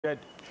Good.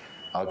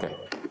 Okay.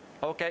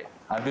 Okay.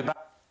 I'll be back.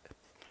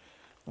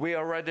 We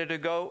are ready to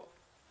go.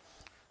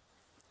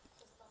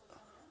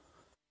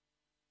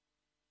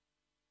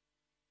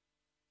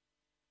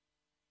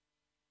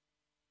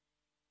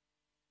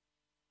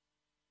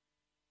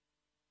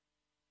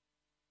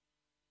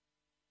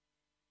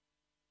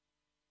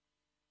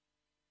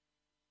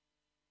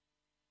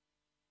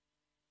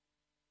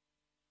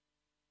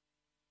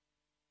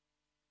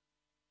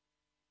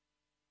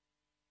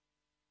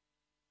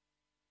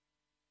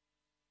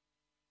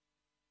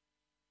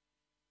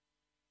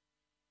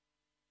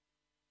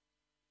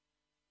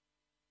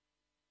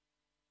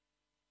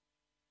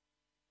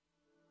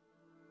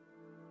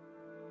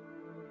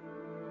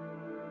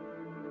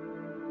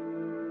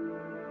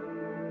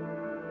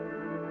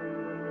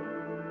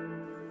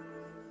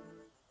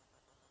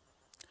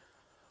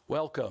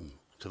 Welcome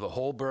to the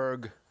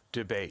Holberg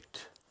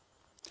Debate.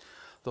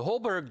 The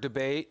Holberg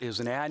Debate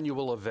is an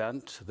annual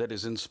event that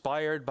is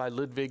inspired by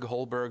Ludvig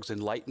Holberg's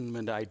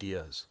Enlightenment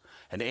ideas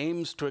and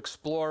aims to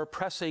explore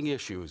pressing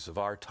issues of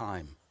our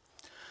time.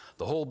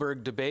 The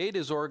Holberg Debate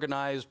is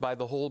organized by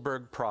the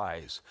Holberg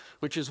Prize,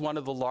 which is one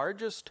of the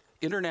largest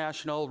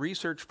international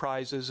research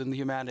prizes in the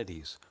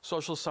humanities,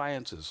 social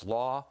sciences,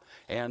 law,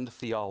 and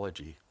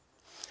theology.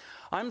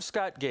 I'm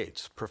Scott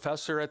Gates,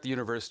 professor at the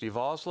University of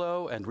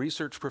Oslo and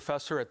research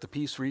professor at the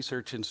Peace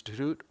Research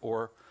Institute,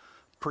 or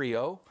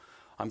PRIO.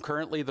 I'm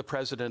currently the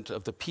president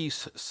of the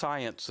Peace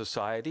Science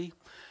Society,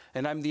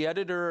 and I'm the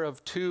editor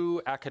of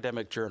two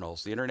academic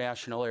journals, the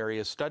International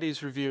Area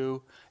Studies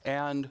Review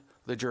and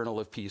the Journal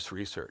of Peace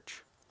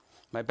Research.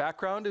 My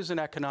background is in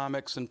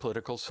economics and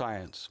political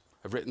science.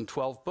 I've written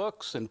 12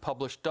 books and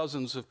published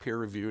dozens of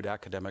peer-reviewed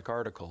academic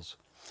articles.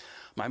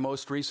 My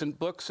most recent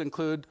books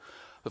include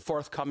the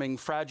forthcoming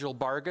Fragile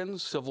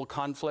Bargains, Civil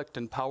Conflict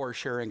and Power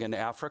Sharing in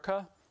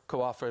Africa,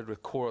 co-authored with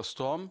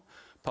Oslo,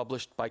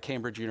 published by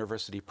Cambridge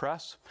University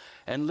Press,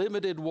 and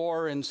Limited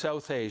War in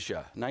South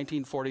Asia,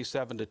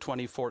 1947 to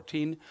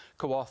 2014,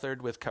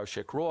 co-authored with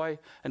Kaushik Roy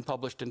and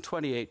published in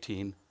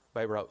 2018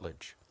 by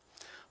Routledge.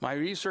 My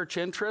research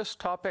interests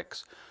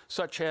topics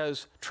such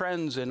as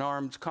trends in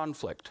armed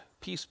conflict,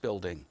 peace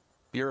building,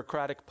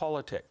 bureaucratic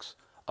politics,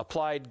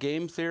 applied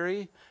game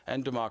theory,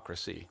 and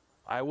democracy.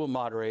 I will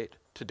moderate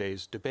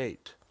today's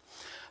debate.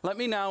 Let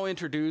me now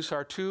introduce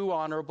our two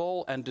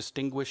honorable and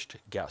distinguished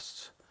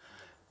guests.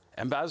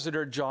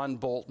 Ambassador John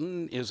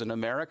Bolton is an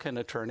American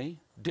attorney,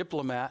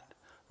 diplomat,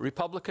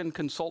 Republican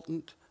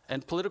consultant,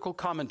 and political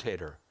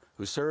commentator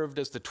who served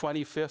as the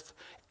 25th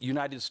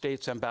United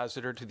States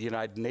Ambassador to the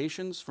United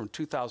Nations from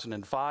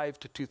 2005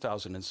 to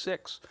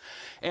 2006,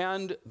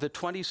 and the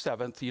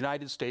 27th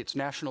United States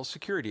National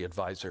Security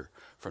Advisor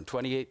from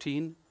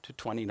 2018 to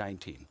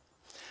 2019.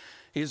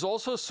 He has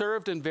also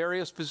served in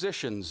various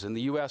positions in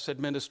the U.S.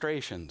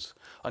 administrations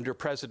under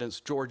Presidents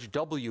George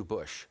W.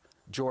 Bush,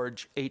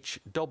 George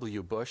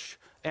H.W. Bush,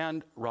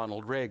 and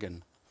Ronald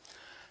Reagan.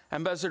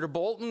 Ambassador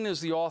Bolton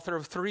is the author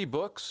of 3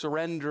 books,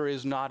 Surrender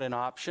is Not an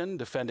Option,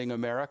 Defending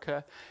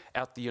America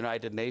at the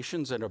United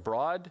Nations and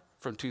Abroad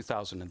from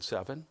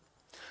 2007,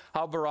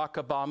 How Barack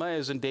Obama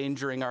is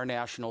Endangering Our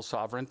National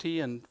Sovereignty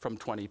from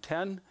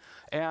 2010,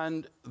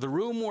 and The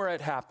Room Where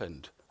It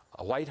Happened,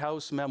 a White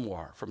House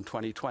memoir from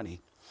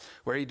 2020.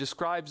 Where he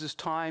describes his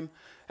time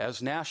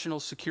as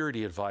National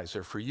Security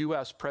Advisor for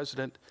U.S.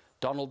 President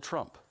Donald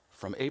Trump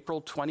from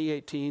April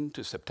 2018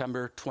 to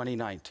September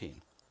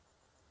 2019.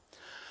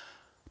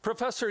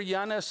 Professor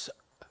Yanis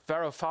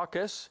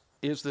Varoufakis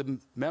is the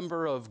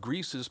member of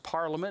Greece's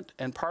parliament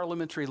and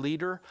parliamentary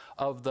leader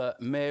of the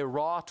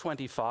MERA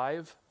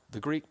 25, the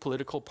Greek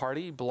political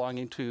party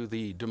belonging to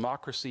the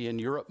Democracy in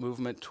Europe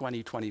Movement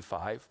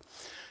 2025,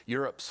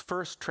 Europe's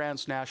first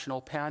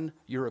transnational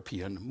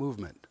pan-European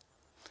movement.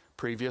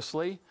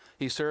 Previously,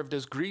 he served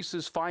as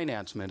Greece's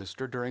finance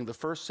minister during the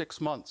first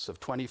 6 months of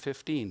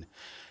 2015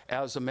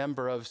 as a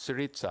member of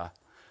Syriza,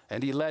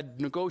 and he led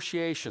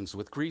negotiations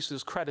with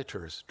Greece's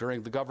creditors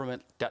during the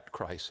government debt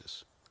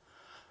crisis.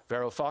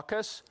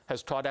 Varoufakis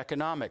has taught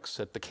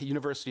economics at the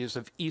universities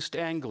of East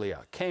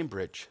Anglia,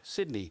 Cambridge,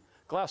 Sydney,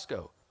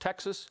 Glasgow,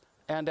 Texas,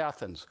 and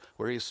Athens,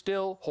 where he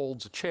still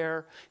holds a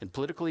chair in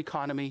political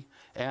economy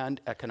and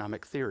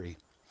economic theory.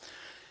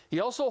 He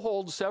also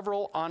holds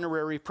several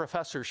honorary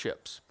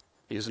professorships.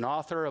 He is an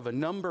author of a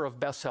number of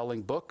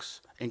best-selling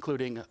books,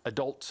 including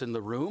Adults in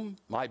the Room,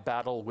 My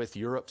Battle with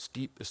Europe's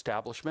Deep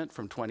Establishment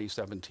from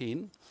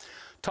 2017,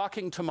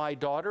 Talking to My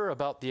Daughter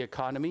About the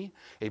Economy,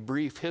 A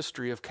Brief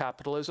History of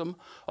Capitalism,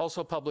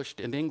 also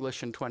published in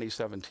English in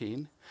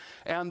 2017,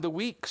 and The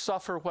Weak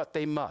Suffer What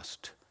They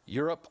Must,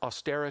 Europe,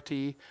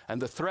 Austerity,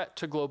 and the Threat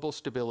to Global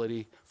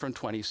Stability from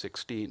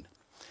 2016.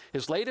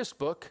 His latest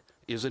book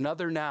is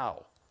Another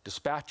Now,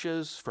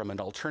 Dispatches from an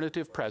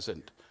Alternative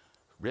Present,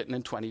 written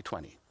in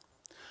 2020.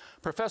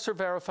 Professor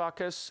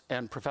Varoufakis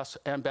and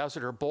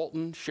Ambassador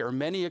Bolton share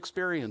many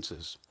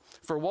experiences.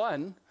 For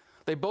one,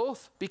 they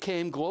both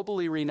became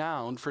globally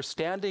renowned for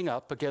standing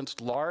up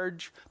against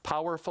large,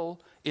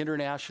 powerful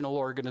international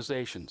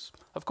organizations.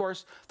 Of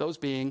course, those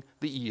being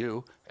the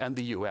EU and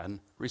the UN,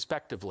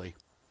 respectively.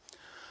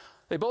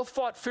 They both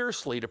fought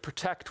fiercely to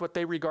protect what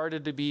they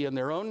regarded to be in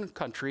their own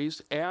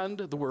countries and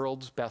the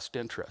world's best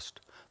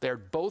interest. They're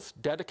both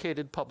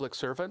dedicated public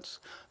servants.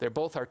 They're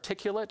both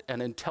articulate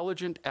and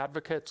intelligent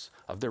advocates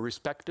of their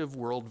respective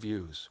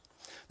worldviews.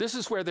 This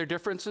is where their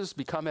differences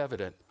become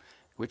evident,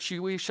 which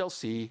we shall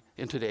see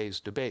in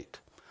today's debate.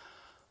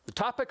 The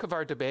topic of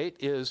our debate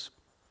is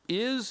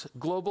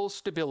global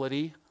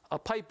stability a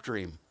pipe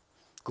dream?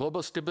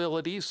 Global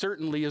stability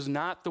certainly is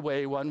not the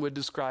way one would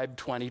describe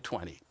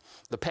 2020.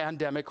 The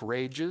pandemic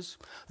rages.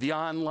 The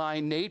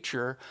online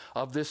nature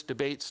of this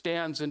debate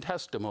stands in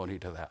testimony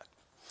to that.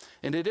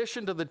 In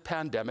addition to the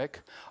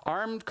pandemic,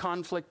 armed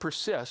conflict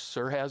persists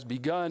or has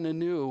begun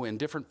anew in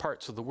different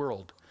parts of the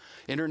world.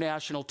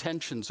 International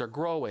tensions are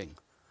growing.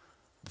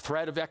 The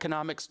threat of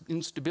economic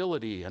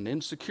instability and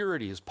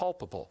insecurity is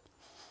palpable.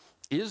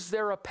 Is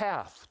there a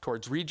path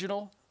towards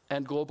regional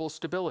and global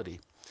stability?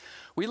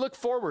 We look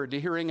forward to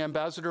hearing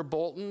Ambassador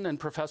Bolton and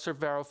Professor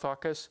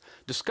Varoufakis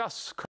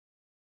discuss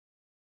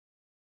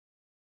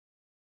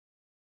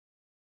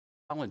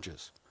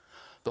challenges.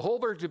 The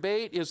Holberg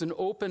Debate is an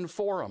open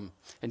forum,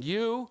 and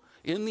you,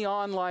 in the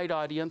online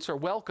audience, are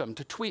welcome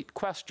to tweet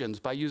questions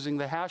by using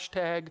the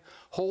hashtag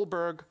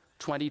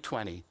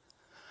Holberg2020.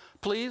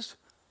 Please,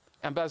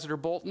 Ambassador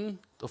Bolton,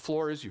 the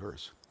floor is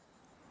yours.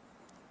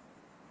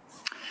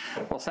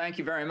 Well, thank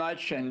you very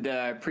much, and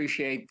I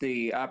appreciate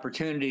the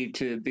opportunity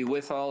to be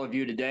with all of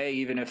you today,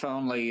 even if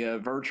only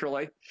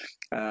virtually.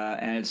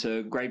 And it's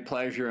a great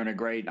pleasure and a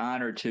great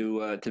honor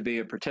to be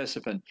a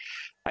participant.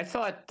 I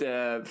thought,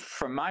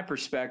 from my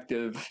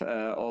perspective,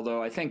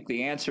 although I think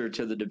the answer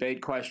to the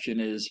debate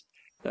question is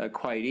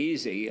quite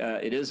easy,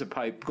 it is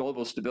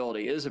global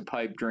stability is a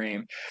pipe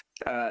dream.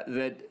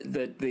 That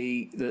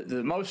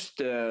the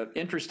most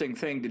interesting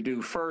thing to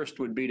do first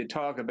would be to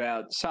talk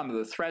about some of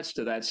the threats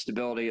to that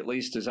stability, at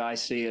least as I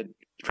see it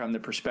from the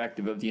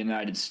perspective of the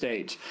United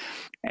States.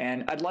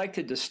 And I'd like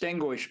to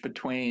distinguish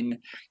between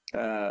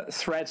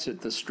threats at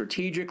the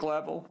strategic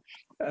level,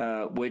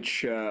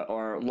 which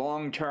are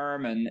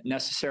long-term and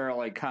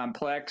necessarily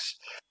complex,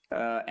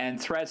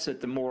 and threats at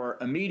the more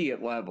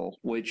immediate level,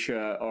 which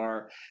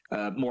are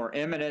more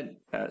imminent,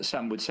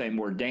 some would say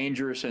more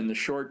dangerous in the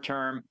short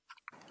term,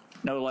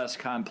 no less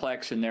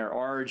complex in their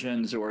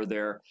origins or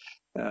their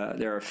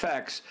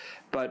effects,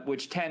 but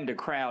which tend to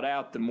crowd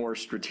out the more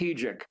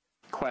strategic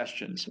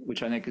questions,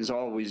 which I think is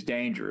always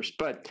dangerous.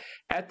 But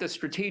at the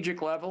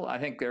strategic level, I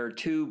think there are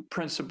two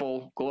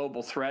principal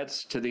global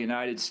threats to the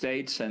United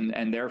States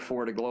and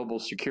therefore to global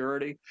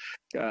security.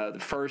 The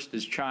first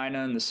is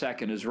China and the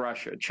second is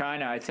Russia.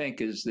 China, I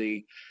think, is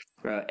the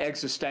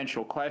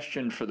existential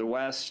question for the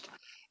West,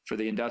 for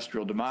the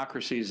industrial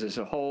democracies as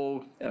a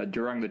whole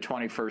during the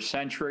 21st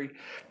century.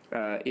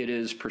 It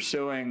is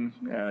pursuing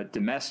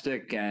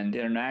domestic and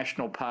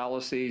international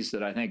policies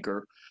that I think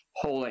are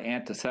wholly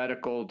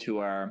antithetical to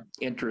our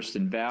interests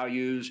and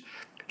values.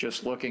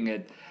 Just looking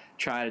at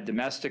China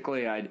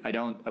domestically, I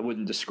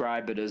wouldn't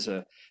describe it as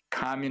a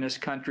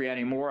communist country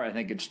anymore. I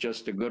think it's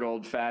just a good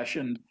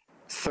old-fashioned,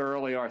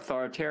 thoroughly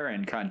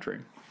authoritarian country.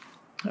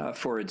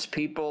 For its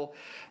people,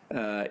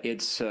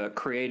 it's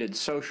created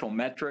social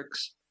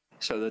metrics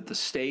so that the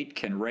state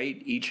can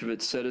rate each of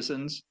its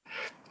citizens.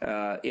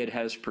 It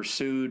has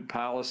pursued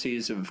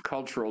policies of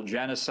cultural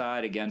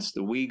genocide against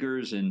the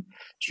Uyghurs in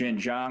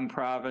Xinjiang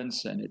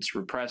province, and it's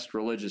repressed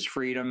religious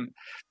freedom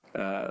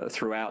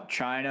throughout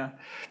China.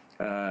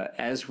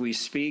 As we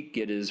speak,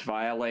 it is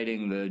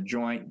violating the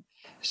joint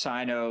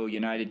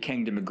Sino-United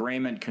Kingdom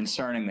agreement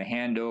concerning the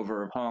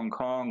handover of Hong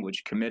Kong,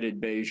 which committed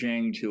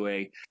Beijing to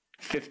a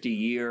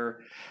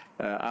 50-year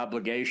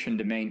obligation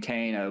to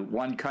maintain a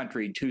one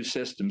country, two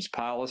systems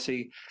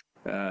policy.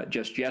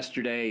 Just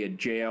yesterday, it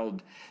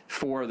jailed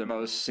 4 of the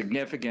most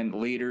significant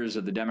leaders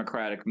of the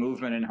democratic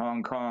movement in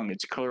Hong Kong.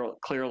 It's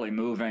clearly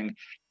moving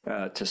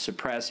to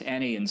suppress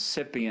any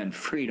incipient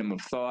freedom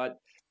of thought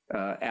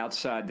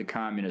outside the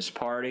Communist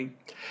Party.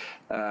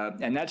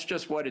 And that's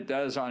just what it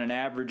does on an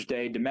average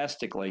day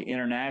domestically.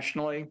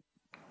 Internationally,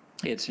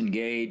 it's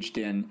engaged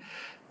in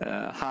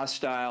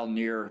hostile,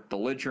 near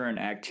belligerent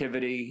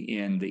activity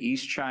in the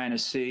East China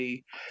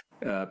Sea,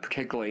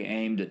 particularly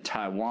aimed at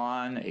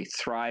Taiwan, a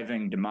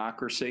thriving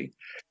democracy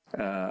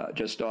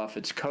just off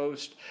its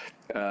coast.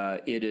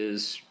 It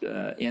is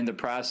in the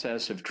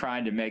process of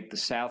trying to make the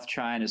South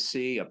China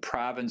Sea a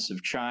province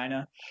of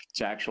China.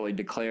 It's actually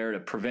declared a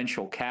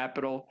provincial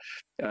capital.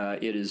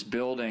 It is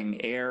building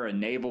air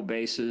and naval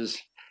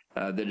bases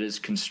that is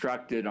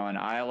constructed on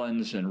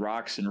islands and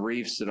rocks and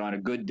reefs that on a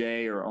good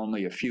day are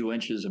only a few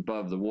inches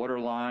above the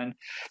waterline,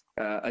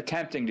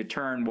 attempting to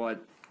turn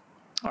what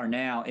are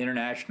now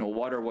international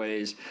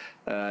waterways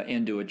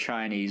into a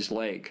Chinese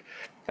lake.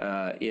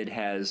 It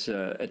has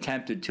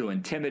attempted to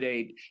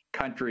intimidate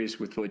countries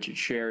with which it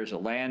shares a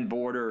land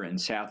border in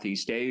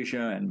Southeast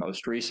Asia, and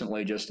most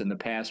recently, just in the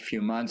past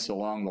few months,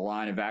 along the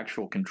line of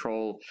actual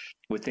control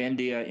with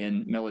India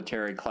in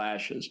military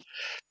clashes.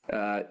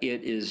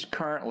 It is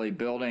currently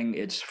building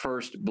its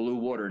first blue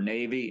water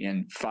navy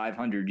in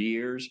 500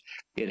 years.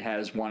 It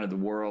has one of the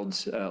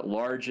world's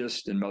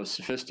largest and most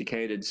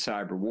sophisticated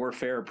cyber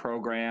warfare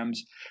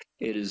programs.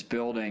 It is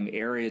building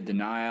area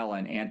denial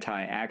and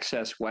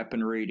anti-access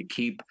weaponry to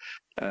keep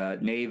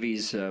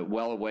navies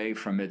well away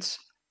from its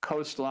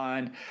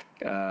coastline.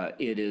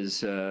 It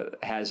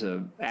has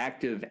an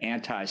active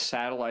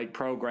anti-satellite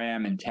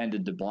program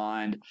intended to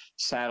blind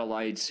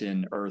satellites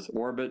in Earth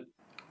orbit.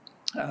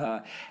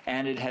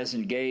 And it has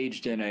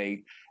engaged in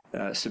a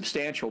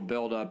substantial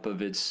buildup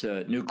of its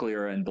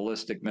nuclear and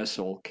ballistic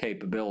missile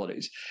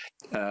capabilities.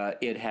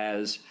 It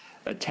has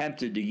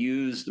attempted to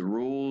use the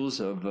rules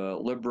of a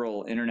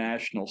liberal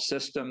international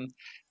system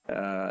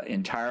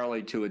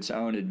entirely to its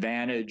own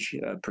advantage,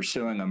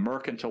 pursuing a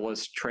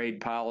mercantilist trade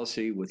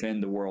policy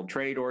within the World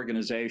Trade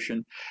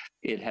Organization.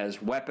 It has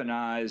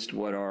weaponized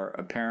what are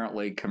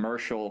apparently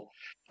commercial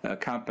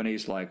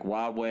companies like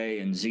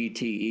Huawei and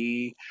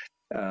ZTE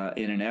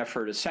in an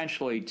effort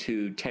essentially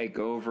to take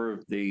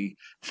over the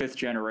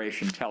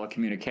fifth-generation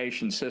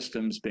telecommunication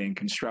systems being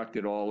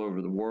constructed all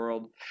over the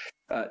world.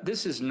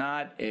 This is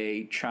not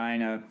a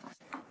China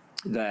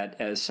that,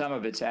 as some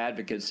of its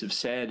advocates have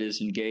said,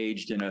 is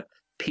engaged in a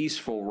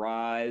peaceful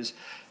rise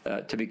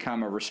to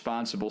become a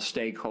responsible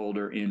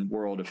stakeholder in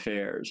world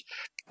affairs.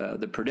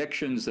 The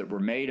predictions that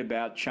were made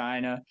about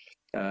China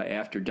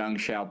after Deng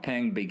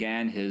Xiaoping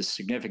began his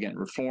significant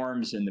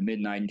reforms in the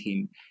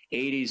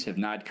mid-1980s have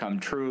not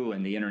come true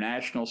in the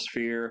international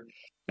sphere,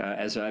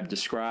 as I've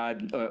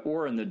described,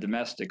 or in the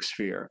domestic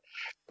sphere.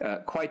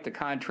 Quite the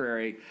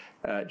contrary,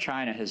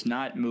 China has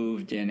not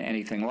moved in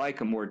anything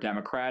like a more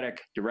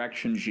democratic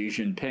direction. Xi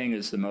Jinping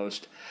is the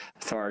most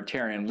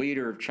authoritarian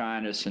leader of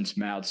China since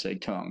Mao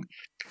Zedong.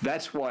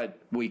 That's what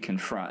we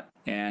confront.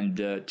 And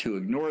to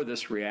ignore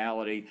this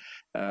reality,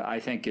 I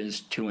think,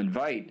 is to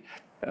invite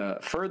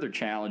further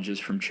challenges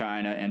from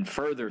China and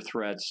further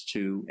threats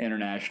to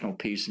international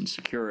peace and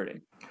security.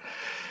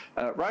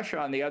 Russia,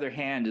 on the other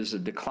hand, is a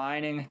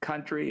declining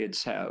country.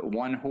 It's a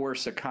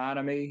one-horse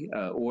economy,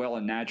 oil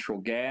and natural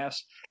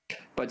gas.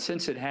 But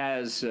since it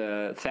has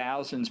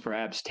thousands,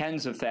 perhaps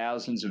tens of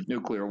thousands of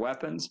nuclear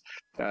weapons,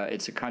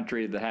 it's a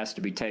country that has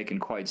to be taken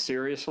quite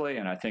seriously,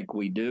 and I think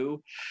we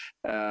do.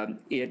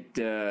 It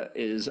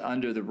is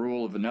under the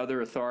rule of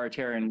another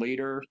authoritarian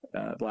leader,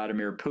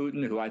 Vladimir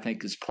Putin, who I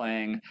think is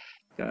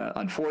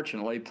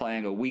unfortunately,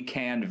 playing a weak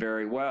hand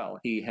very well.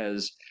 He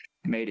has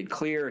made it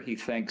clear he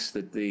thinks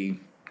that the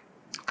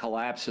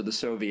collapse of the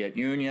Soviet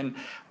Union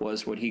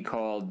was what he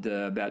called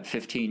about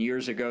 15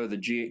 years ago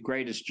the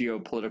greatest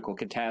geopolitical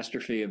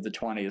catastrophe of the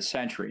 20th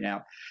century.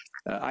 Now,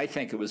 I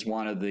think it was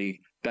one of the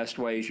best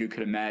ways you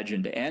could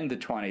imagine to end the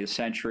 20th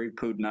century.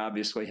 Putin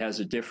obviously has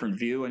a different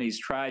view, and he's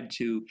tried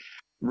to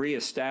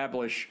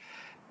reestablish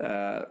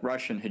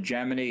Russian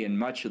hegemony in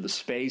much of the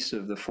space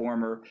of the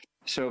former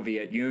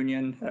Soviet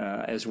Union,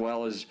 as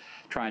well as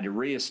trying to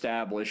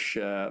reestablish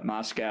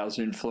Moscow's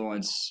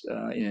influence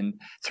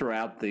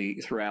throughout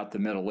the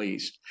Middle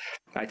East.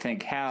 I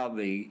think how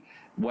the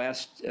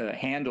West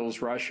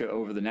handles Russia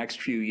over the next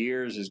few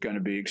years is going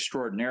to be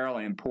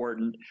extraordinarily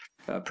important,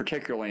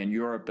 particularly in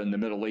Europe and the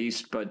Middle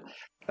East, but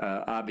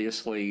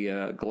obviously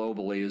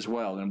globally as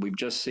well. And we've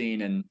just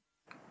seen in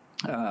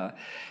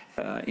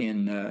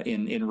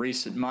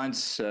recent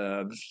months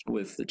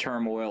with the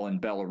turmoil in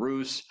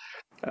Belarus,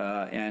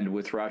 and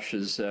with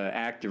Russia's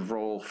active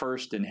role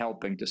first in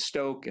helping to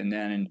stoke and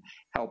then in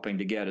helping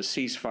to get a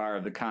ceasefire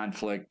of the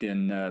conflict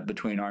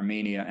between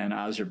Armenia and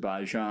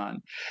Azerbaijan.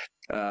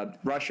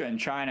 Russia and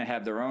China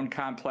have their own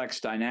complex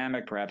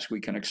dynamic. Perhaps we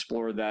can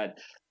explore that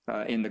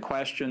in the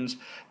questions.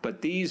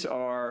 But these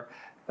are,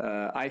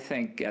 I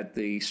think, at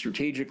the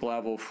strategic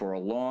level for a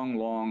long,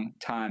 long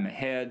time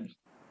ahead,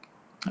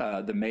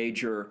 the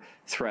major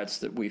threats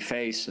that we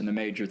face and the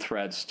major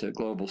threats to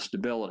global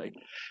stability.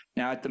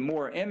 Now, at the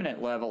more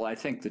imminent level, I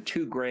think the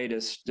two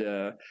greatest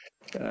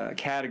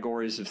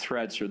categories of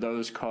threats are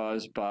those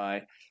caused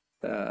by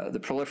the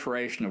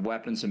proliferation of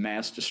weapons of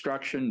mass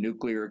destruction,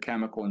 nuclear,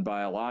 chemical, and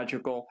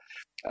biological,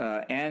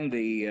 and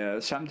the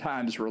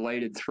sometimes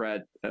related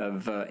threat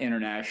of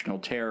international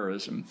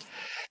terrorism.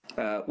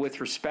 With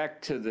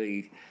respect to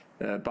the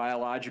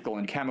biological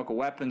and chemical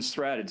weapons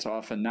threat, it's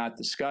often not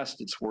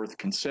discussed. It's worth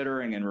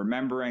considering and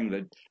remembering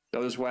that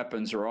those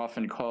weapons are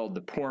often called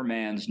the poor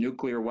man's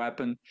nuclear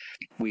weapon.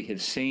 We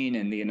have seen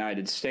in the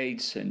United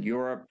States and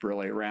Europe,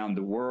 really around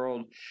the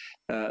world,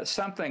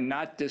 something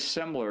not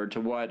dissimilar to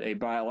what a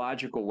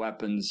biological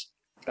weapons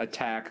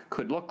attack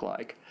could look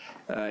like.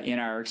 In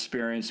our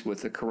experience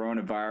with the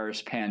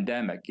coronavirus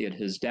pandemic, it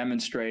has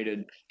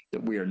demonstrated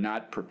that we are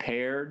not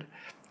prepared.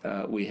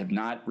 We have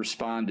not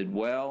responded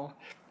well.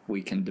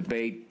 We can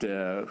debate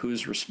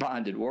who's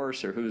responded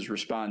worse or who's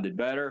responded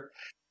better,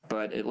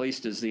 but at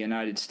least as the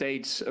United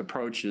States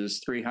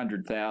approaches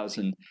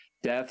 300,000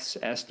 deaths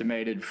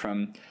estimated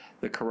from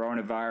the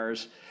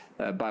coronavirus.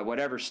 By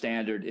whatever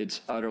standard,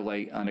 it's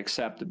utterly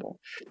unacceptable.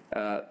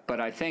 But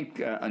I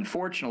think,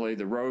 unfortunately,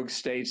 the rogue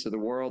states of the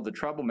world, the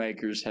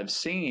troublemakers, have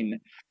seen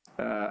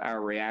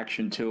our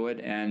reaction to it,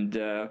 and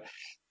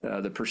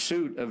the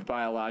pursuit of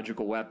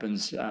biological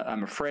weapons,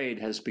 I'm afraid,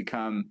 has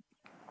become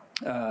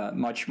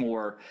much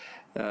more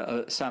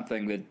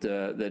something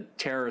that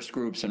terrorist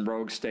groups and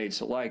rogue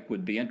states alike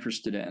would be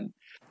interested in.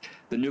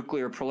 The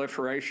nuclear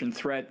proliferation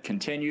threat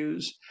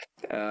continues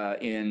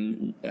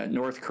in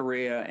North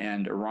Korea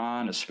and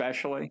Iran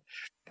especially.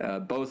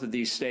 Both of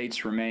these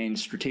states remain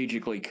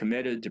strategically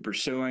committed to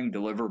pursuing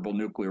deliverable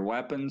nuclear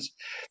weapons.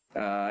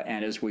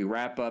 And as we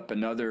wrap up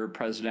another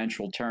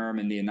presidential term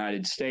in the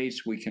United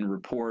States, we can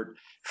report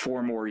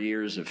 4 more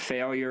years of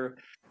failure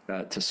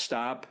to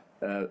stop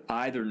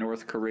either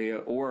North Korea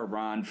or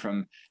Iran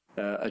from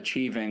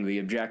achieving the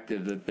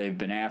objective that they've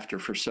been after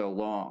for so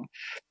long.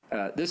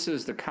 This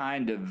is the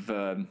kind of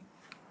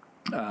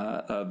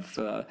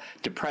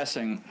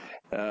depressing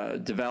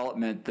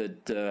development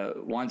that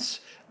once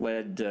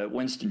led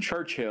Winston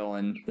Churchill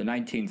in the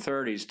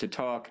 1930s to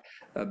talk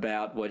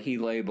about what he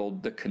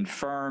labeled the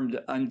confirmed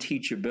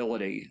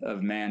unteachability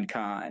of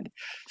mankind.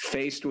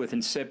 Faced with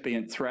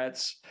incipient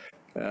threats,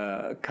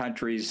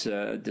 countries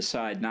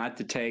decide not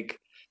to take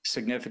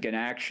significant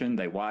action.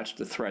 They watch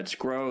the threats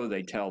grow.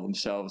 They tell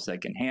themselves they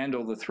can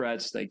handle the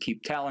threats. They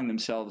keep telling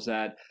themselves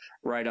that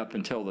right up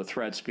until the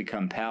threats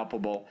become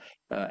palpable,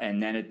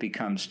 and then it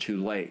becomes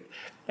too late.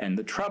 And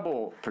the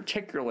trouble,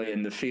 particularly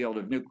in the field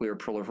of nuclear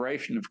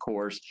proliferation, of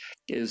course,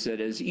 is that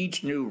as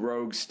each new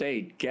rogue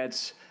state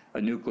gets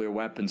a nuclear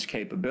weapons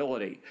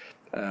capability,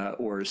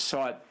 or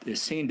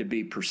is seen to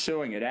be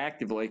pursuing it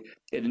actively,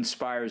 it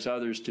inspires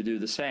others to do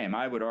the same.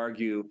 I would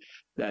argue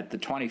that the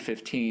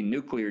 2015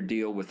 nuclear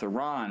deal with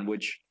Iran,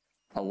 which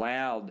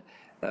allowed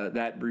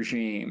that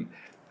regime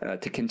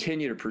to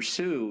continue to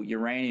pursue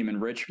uranium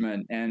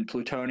enrichment and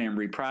plutonium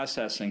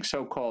reprocessing,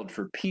 so-called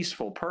for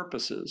peaceful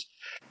purposes,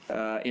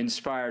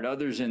 inspired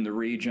others in the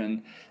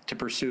region to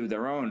pursue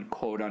their own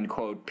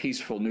quote-unquote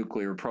peaceful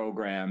nuclear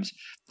programs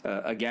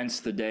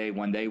against the day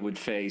when they would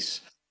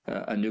face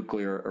a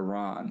nuclear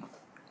Iran.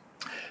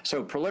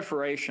 So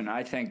proliferation,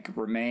 I think,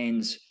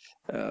 remains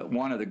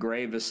one of the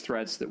gravest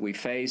threats that we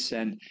face,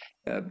 and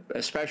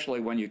especially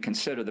when you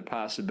consider the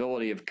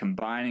possibility of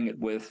combining it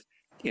with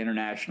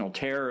international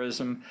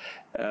terrorism.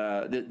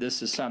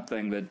 This is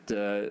something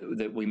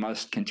that we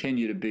must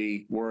continue to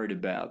be worried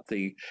about.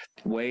 The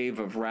wave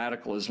of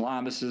radical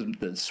Islamism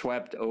that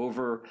swept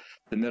over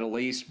the Middle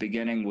East,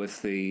 beginning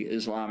with the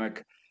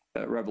Islamic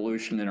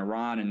revolution in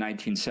Iran in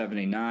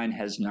 1979,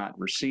 has not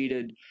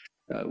receded.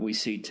 We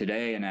see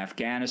today in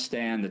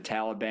Afghanistan the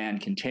Taliban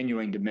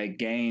continuing to make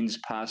gains,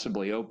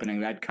 possibly opening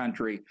that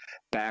country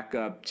back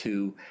up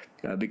to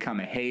become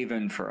a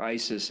haven for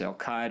ISIS,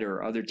 Al-Qaeda,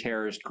 or other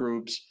terrorist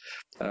groups.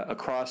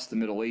 Across the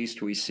Middle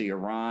East, we see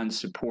Iran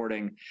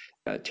supporting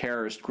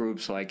terrorist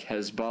groups like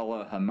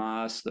Hezbollah,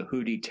 Hamas, the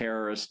Houthi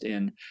terrorists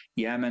in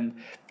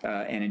Yemen,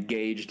 and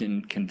engaged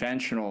in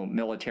conventional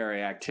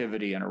military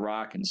activity in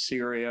Iraq and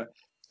Syria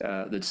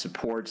that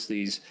supports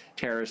these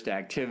terrorist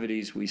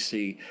activities. We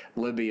see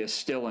Libya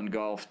still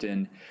engulfed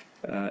in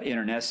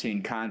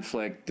internecine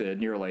conflict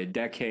nearly a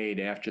decade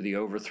after the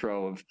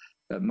overthrow of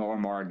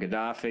Muammar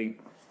Gaddafi.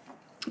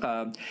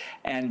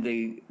 And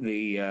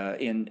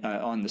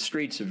on the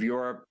streets of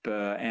Europe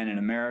and in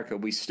America,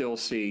 we still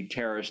see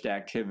terrorist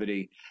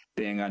activity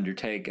being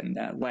undertaken.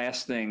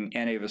 Last thing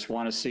any of us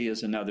want to see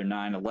is another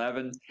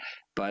 9/11,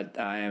 but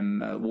I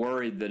am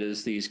worried that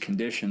as these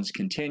conditions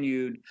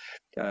continued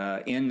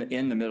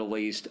in the Middle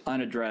East,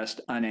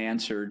 unaddressed,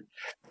 unanswered,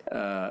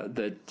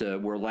 that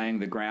we're laying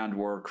the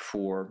groundwork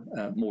for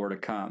more to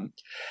come.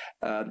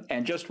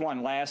 And just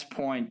one last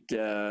point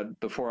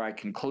before I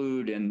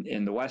conclude.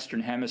 In the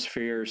Western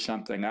Hemisphere,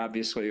 something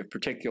obviously of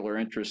particular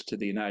interest to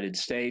the United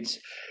States,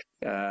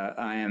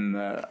 I am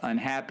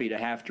unhappy to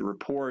have to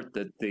report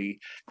that the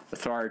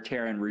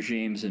authoritarian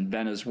regimes in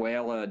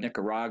Venezuela,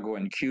 Nicaragua,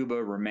 and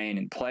Cuba remain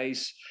in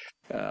place.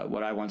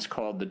 What I once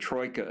called the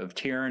troika of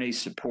tyranny,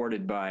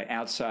 supported by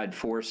outside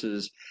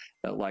forces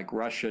like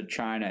Russia,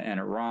 China,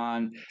 and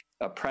Iran,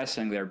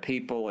 oppressing their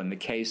people, in the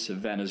case of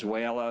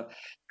Venezuela,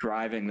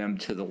 driving them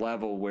to the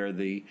level where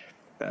the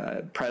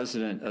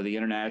president of the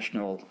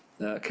International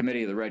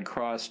Committee of the Red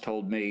Cross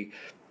told me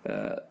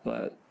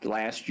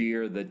last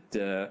year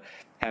that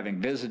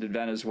having visited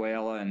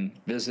Venezuela and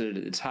visited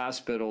its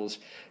hospitals,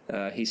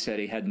 he said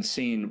he hadn't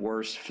seen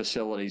worse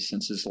facilities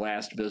since his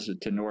last visit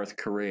to North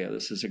Korea.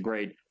 This is a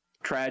great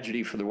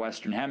tragedy for the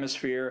Western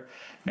Hemisphere.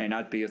 May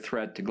not be a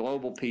threat to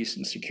global peace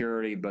and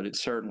security, but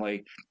it's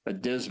certainly a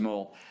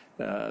dismal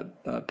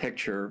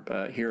picture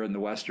here in the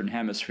Western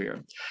Hemisphere.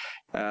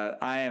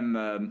 I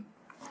am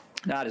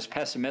not as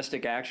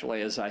pessimistic,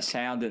 actually, as I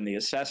sound in the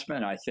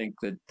assessment. I think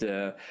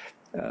that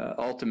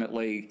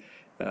ultimately,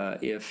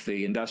 if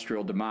the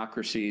industrial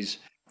democracies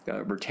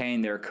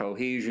retain their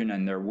cohesion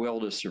and their will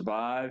to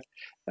survive,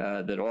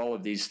 that all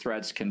of these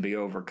threats can be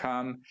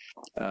overcome.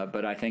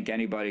 But I think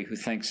anybody who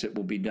thinks it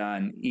will be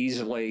done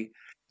easily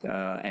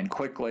and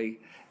quickly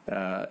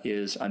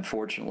is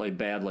unfortunately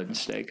badly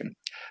mistaken.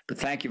 But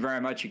thank you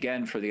very much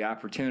again for the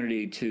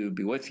opportunity to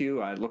be with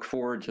you. I look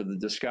forward to the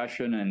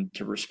discussion and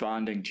to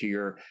responding to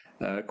your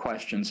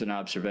questions and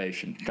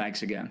observations.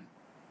 Thanks again.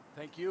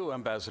 Thank you,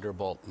 Ambassador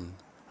Bolton.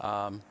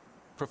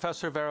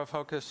 Professor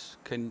Varoufakis,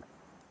 can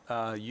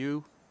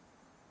you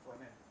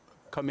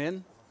come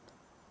in?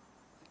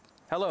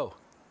 Hello.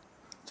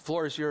 The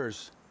floor is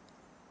yours.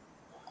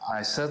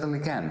 I certainly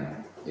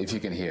can, if you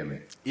can hear me.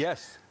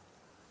 Yes.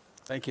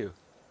 Thank you.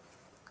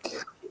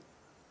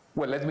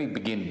 Well, let me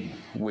begin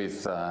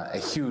with a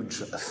huge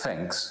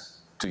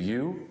thanks to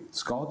you,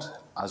 Scott,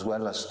 as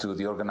well as to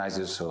the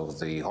organizers of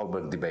the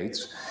Holberg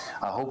Debates.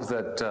 I hope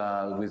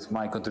that with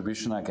my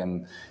contribution I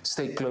can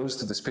stay close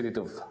to the spirit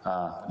of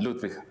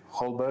Ludvig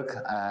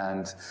Holberg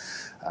and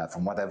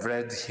from what I've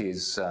read,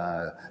 his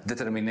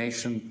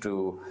determination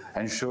to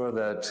ensure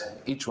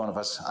that each one of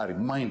us are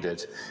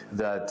reminded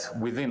that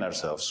within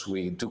ourselves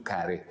we do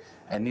carry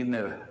an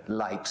inner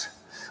light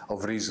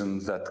of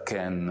reason that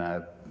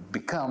can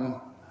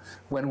become,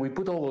 when we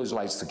put all those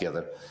lights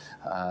together,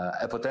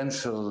 a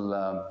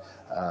potential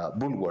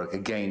bulwark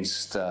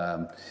against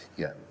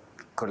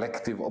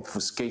collective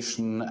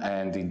obfuscation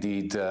and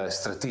indeed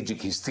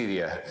strategic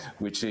hysteria,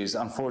 which is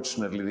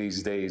unfortunately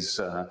these days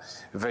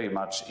very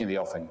much in the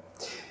offing.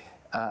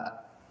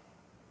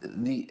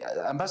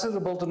 Ambassador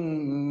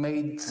Bolton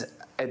made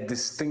a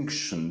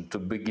distinction to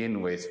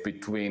begin with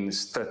between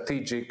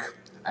strategic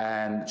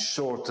and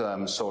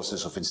short-term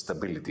sources of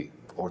instability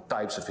or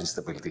types of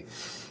instability.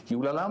 He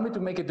will allow me to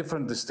make a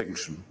different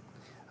distinction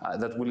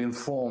that will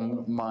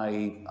inform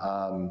my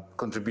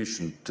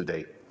contribution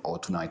today or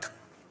tonight.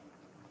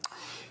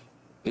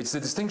 It's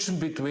the distinction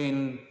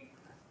between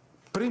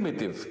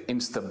primitive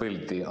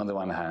instability on the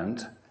one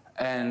hand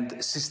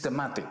and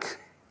systematic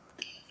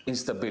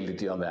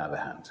instability on the other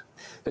hand.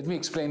 Let me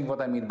explain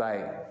what I mean by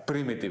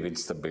primitive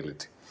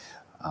instability.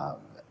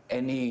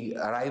 Any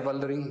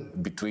rivalry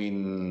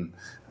between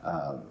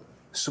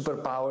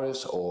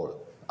superpowers or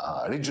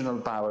regional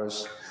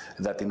powers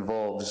that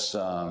involves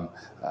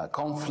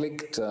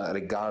conflict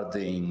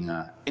regarding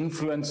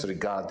influence,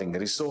 regarding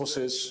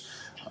resources.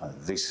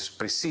 This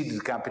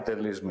preceded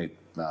capitalism, it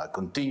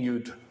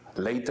continued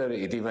later,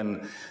 it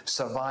even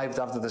survived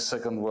after the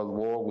Second World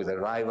War with a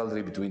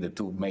rivalry between the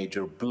two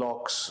major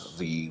blocs,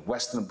 the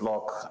Western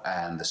Bloc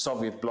and the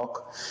Soviet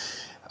Bloc.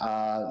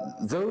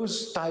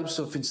 Those types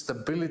of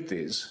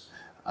instabilities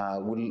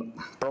will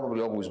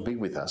probably always be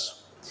with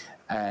us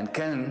and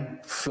can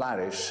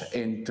flourish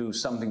into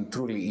something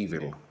truly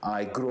evil.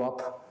 I grew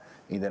up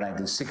in the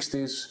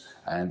 1960s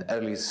and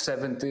early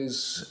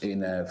 70s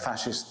in a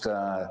fascist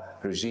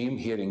regime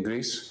here in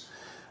Greece,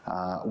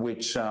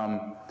 which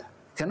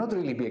cannot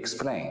really be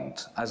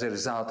explained as a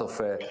result of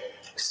a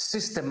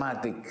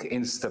systematic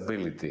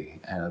instability.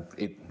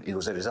 It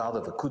was a result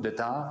of a coup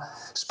d'etat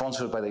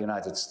sponsored by the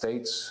United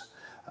States,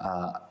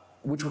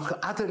 which was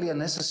utterly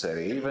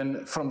unnecessary,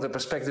 even from the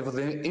perspective of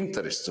the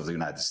interests of the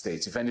United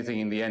States. If anything,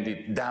 in the end,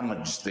 it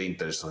damaged the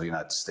interests of the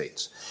United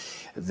States.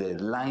 The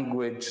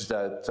language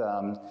that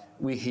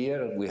we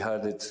hear, we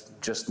heard it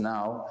just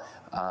now,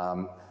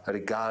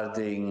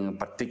 regarding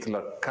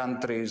particular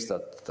countries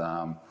that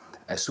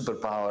a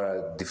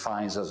superpower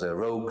defines as a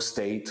rogue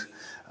state.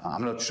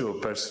 I'm not sure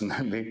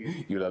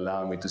personally, you'll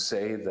allow me to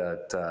say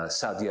that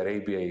Saudi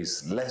Arabia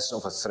is less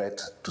of a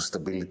threat to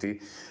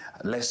stability,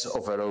 less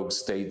of a rogue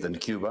state than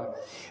Cuba.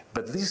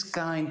 But this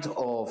kind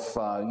of,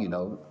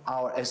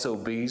 our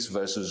SOBs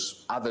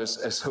versus others'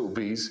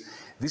 SOBs,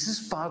 this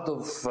is part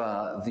of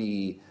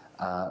the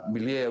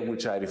milieu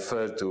which I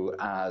refer to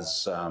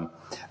as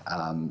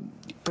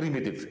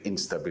primitive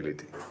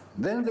instability.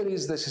 Then there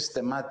is the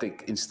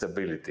systematic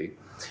instability,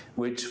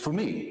 which for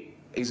me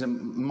is a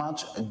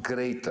much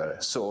greater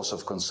source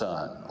of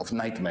concern, of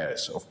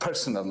nightmares, of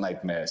personal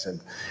nightmares,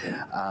 and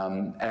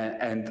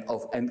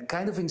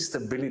kind of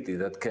instability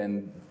that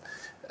can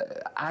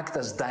act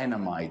as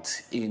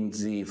dynamite in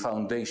the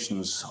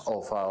foundations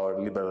of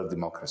our liberal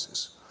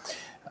democracies.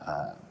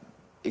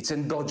 It's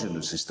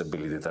endogenous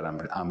instability that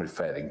I'm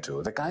referring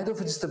to, the kind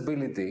of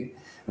instability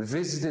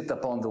visited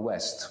upon the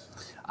West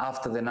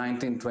after the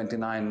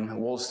 1929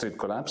 Wall Street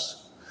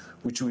collapse,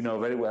 which we know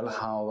very well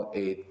how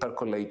it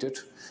percolated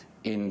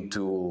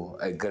into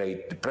a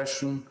Great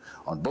Depression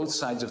on both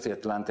sides of the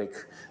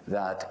Atlantic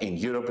that in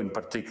Europe in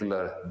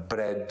particular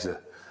bred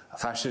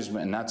fascism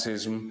and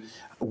Nazism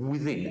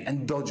within,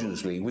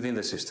 endogenously within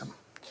the system.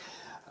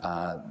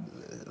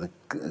 The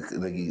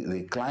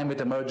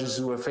climate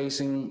emergency we're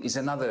facing is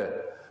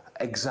another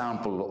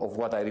example of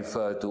what I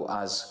refer to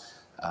as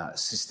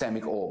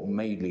systemic or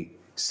mainly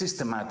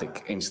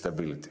systematic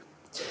instability.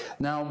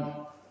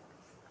 Now,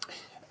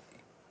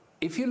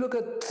 if you look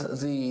at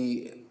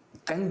the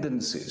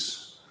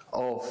tendencies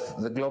of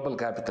the global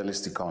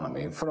capitalist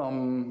economy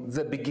from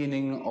the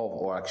beginning of,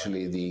 or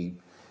actually the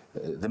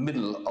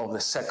middle of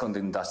the second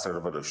industrial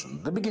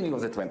revolution, the beginning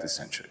of the 20th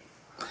century,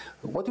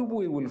 what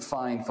we will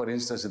find, for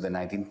instance, in the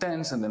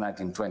 1910s and the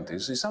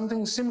 1920s is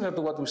something similar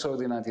to what we saw in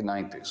the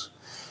 1990s.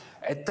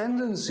 A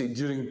tendency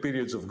during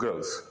periods of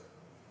growth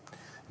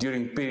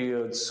during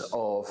periods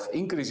of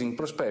increasing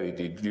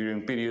prosperity,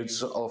 during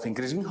periods of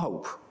increasing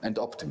hope and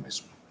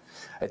optimism,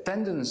 a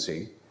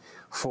tendency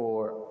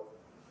for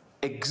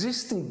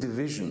existing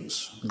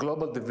divisions,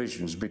 global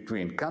divisions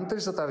between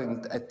countries that are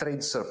in a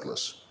trade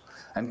surplus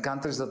and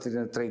countries that are in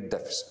a trade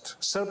deficit,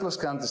 surplus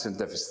countries and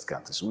deficit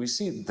countries. We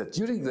see that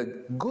during the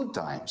good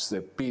times,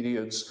 the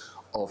periods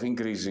of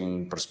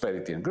increasing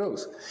prosperity and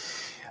growth,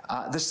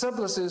 the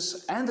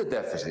surpluses and the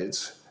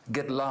deficits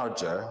get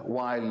larger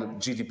while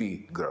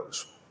GDP grows.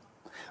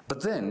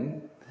 But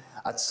then,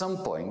 at some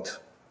point,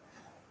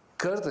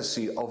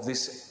 courtesy of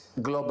this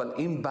global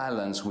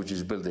imbalance which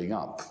is building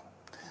up,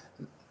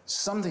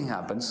 something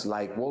happens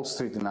like Wall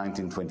Street in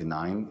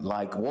 1929,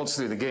 like Wall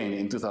Street again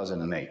in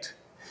 2008,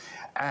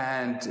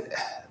 and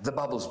the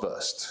bubbles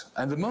burst.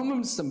 And the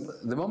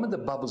moment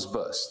the bubbles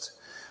burst,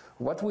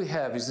 what we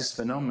have is this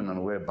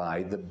phenomenon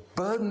whereby the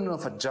burden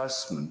of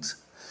adjustment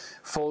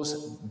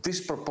falls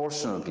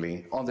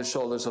disproportionately on the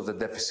shoulders of the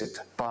deficit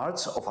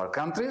parts of our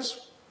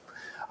countries,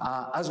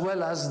 as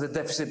well as the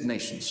deficit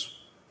nations.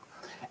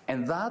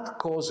 And that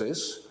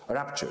causes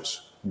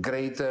ruptures,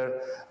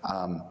 greater,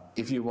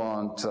 if you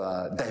want,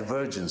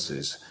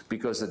 divergences,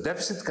 because the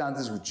deficit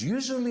countries, which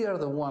usually are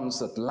the ones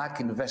that lack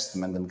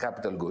investment and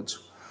capital goods,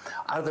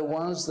 are the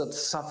ones that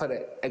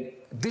suffer a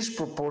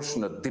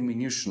disproportionate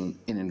diminution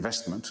in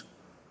investment,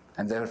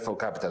 and therefore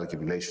capital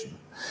accumulation.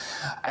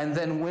 And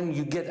then when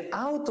you get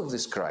out of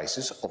this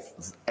crisis, of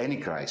any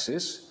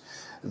crisis,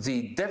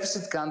 the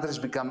deficit countries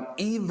become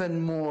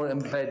even more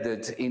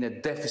embedded in a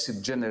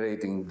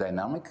deficit-generating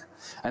dynamic,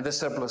 and the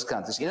surplus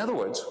countries. In other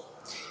words,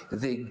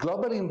 the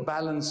global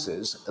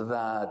imbalances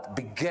that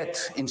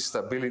beget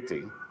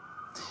instability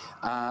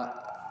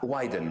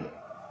widen,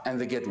 and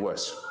they get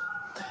worse.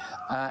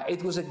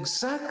 It was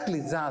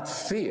exactly that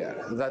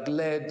fear that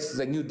led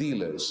the New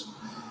Dealers,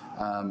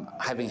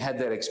 having had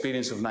their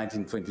experience of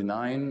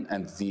 1929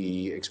 and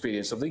the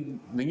experience of the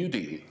New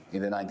Deal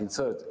in the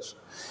 1930s.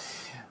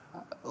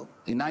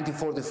 In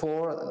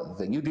 1944,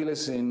 the New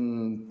Dealers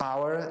in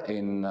power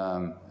in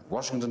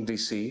Washington,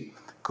 D.C.,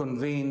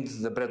 convened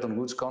the Bretton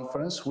Woods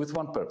Conference with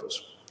one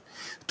purpose: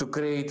 to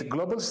create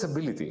global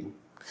stability,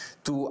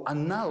 to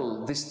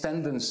annul this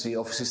tendency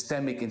of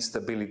systemic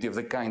instability of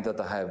the kind that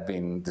I have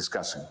been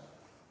discussing,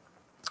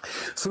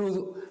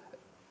 through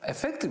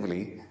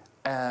effectively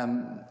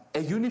a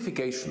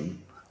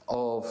unification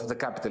of the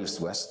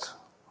capitalist West,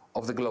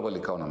 of the global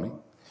economy,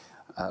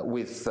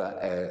 with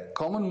a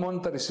common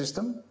monetary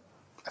system,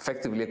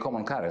 effectively a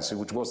common currency,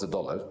 which was the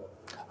dollar.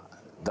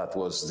 That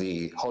was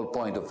the whole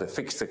point of the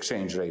fixed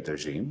exchange rate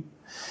regime,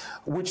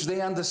 which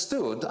they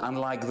understood,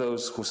 unlike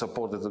those who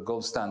supported the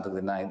gold standard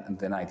in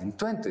the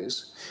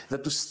 1920s,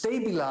 that to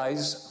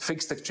stabilize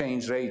fixed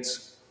exchange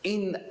rates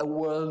in a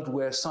world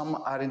where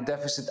some are in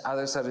deficit,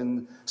 others are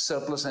in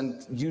surplus,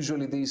 and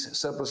usually these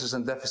surpluses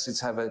and deficits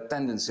have a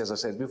tendency, as I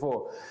said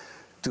before,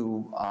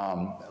 to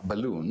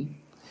balloon.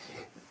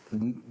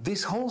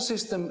 This whole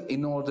system,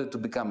 in order to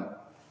become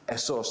a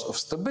source of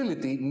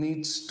stability,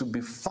 needs to be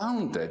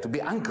founded, to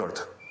be anchored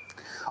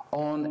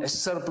on a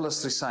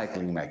surplus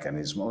recycling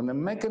mechanism, on a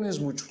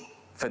mechanism which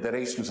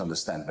federations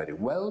understand very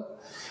well,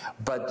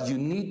 but you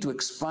need to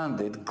expand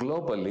it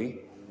globally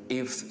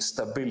if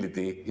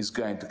stability is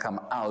going to come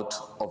out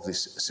of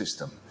this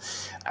system.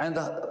 And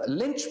the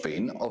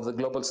linchpin of the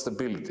global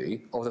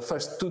stability of the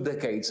first 2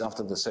 decades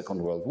after the Second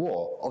World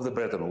War of the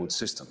Bretton Woods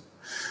system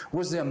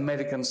was the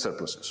American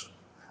surpluses.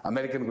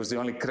 America was the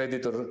only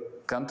creditor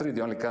country,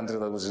 the only country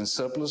that was in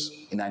surplus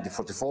in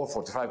 1944,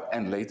 45,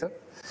 and later.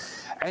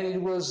 And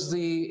it was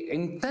the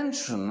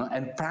intention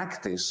and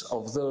practice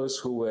of those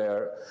who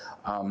were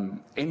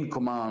in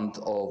command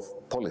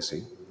of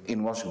policy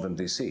in Washington,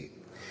 D.C.,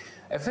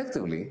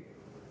 effectively,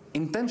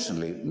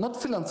 intentionally, not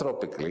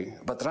philanthropically,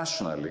 but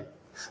rationally,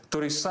 to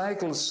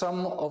recycle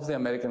some of the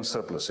American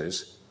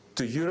surpluses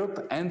to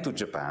Europe and to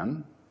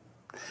Japan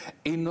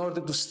in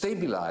order to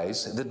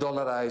stabilize the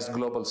dollarized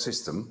global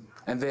system,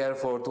 and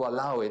therefore to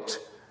allow it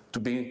to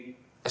be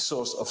a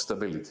source of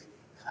stability.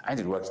 And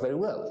it worked very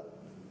well.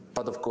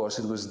 But of course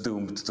it was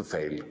doomed to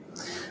fail.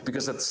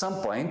 Because at some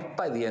point,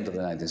 by the end of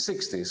the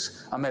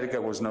 1960s, America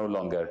was no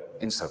longer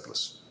in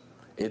surplus.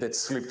 It had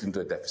slipped into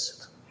a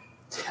deficit.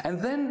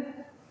 And then,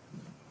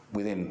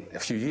 within a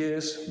few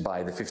years,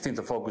 by the 15th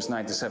of August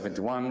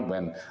 1971,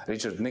 when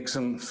Richard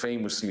Nixon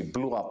famously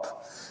blew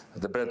up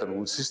the Bretton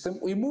Woods system,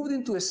 we moved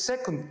into a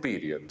second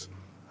period,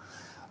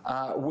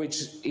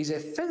 which is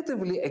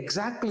effectively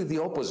exactly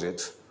the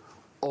opposite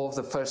of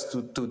the first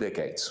two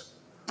decades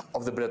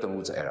of the Bretton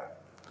Woods era.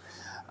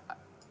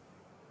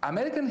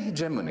 American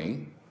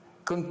hegemony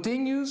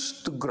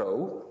continues to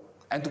grow,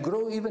 and to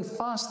grow even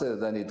faster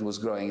than it was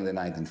growing in the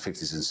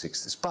 1950s and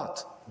 60s.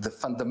 But the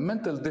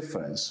fundamental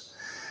difference,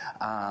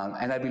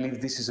 and I believe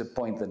this is a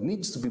point that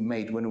needs to be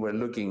made when we're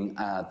looking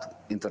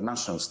at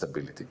international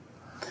stability,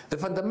 the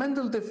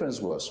fundamental difference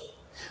was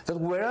that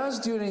whereas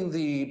during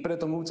the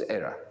Bretton Woods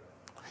era,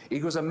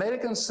 it was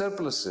American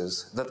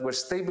surpluses that were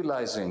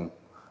stabilizing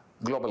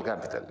global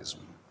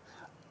capitalism,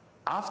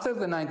 after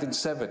the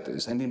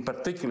 1970s, and in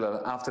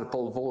particular after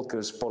Paul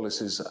Volcker's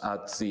policies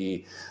at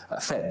the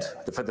Fed,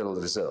 the Federal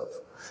Reserve,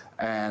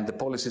 and the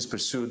policies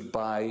pursued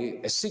by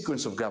a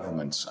sequence of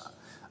governments,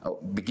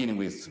 beginning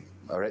with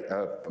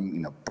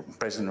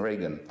President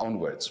Reagan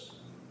onwards,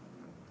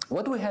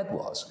 what we had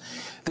was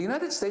the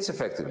United States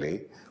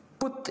effectively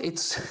put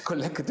its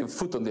collective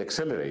foot on the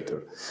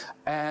accelerator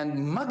and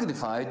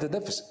magnified the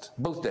deficit,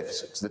 both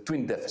deficits, the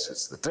twin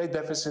deficits, the trade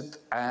deficit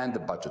and the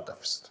budget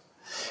deficit.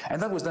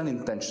 And that was done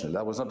intentionally,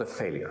 that was not a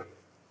failure.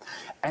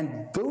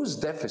 And those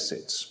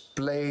deficits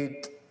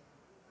played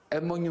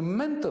a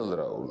monumental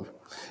role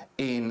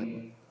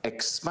in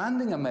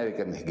expanding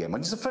American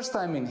hegemony. It's the first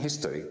time in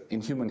history,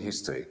 in human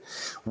history,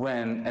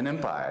 when an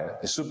empire,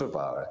 a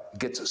superpower,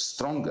 gets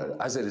stronger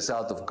as a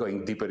result of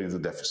going deeper into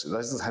deficit.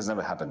 This has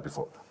never happened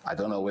before. I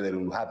don't know whether it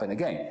will happen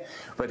again,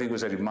 but it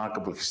was a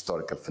remarkable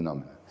historical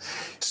phenomenon.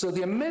 So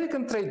the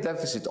American trade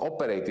deficit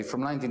operated from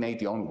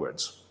 1980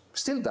 onwards,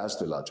 still does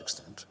to a large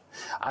extent,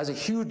 as a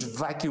huge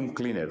vacuum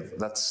cleaner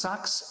that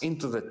sucks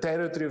into the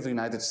territory of the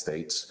United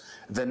States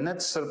the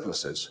net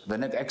surpluses, the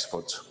net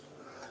exports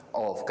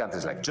of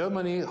countries like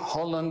Germany,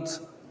 Holland,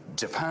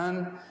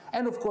 Japan,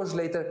 and of course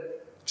later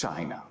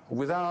China.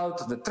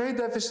 Without the trade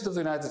deficit of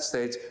the United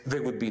States,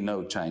 there would be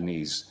no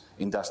Chinese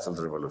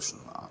industrial revolution.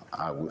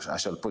 I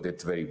shall put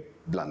it very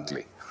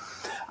bluntly.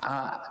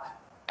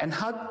 And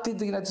how did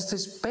the United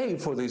States pay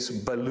for this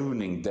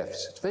ballooning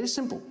deficit? Very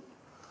simple.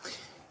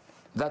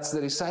 That's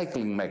the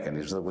recycling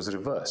mechanism that was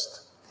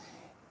reversed.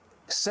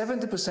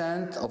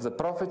 70% of the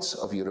profits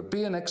of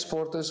European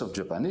exporters, of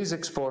Japanese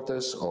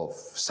exporters, of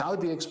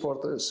Saudi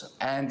exporters,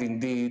 and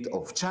indeed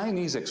of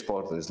Chinese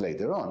exporters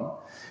later on,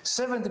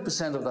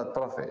 70% of that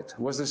profit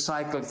was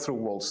recycled through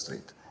Wall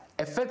Street.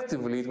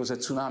 Effectively, it was a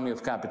tsunami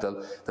of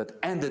capital that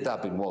ended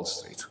up in Wall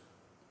Street.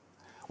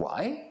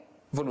 Why?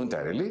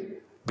 Voluntarily,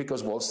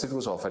 because Wall Street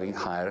was offering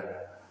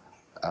higher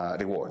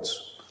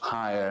rewards,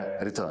 higher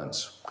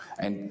returns.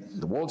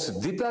 And Wall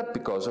Street did that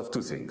because of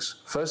two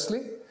things.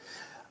 Firstly,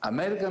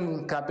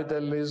 American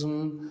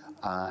capitalism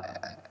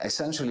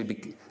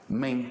essentially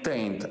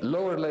maintained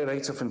lower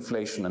rates of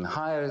inflation and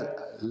higher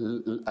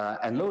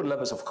and lower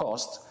levels of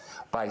cost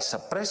by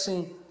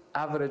suppressing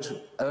average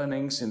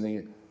earnings in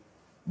the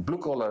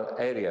blue-collar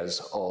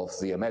areas of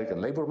the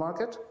American labor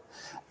market,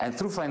 and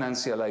through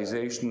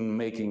financialization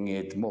making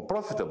it more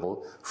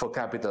profitable for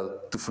capital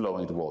to flow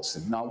into Wall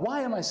Street. Now,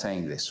 why am I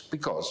saying this?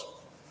 Because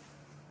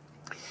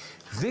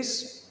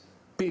this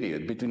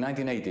period between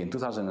 1980 and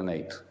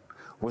 2008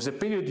 was a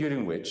period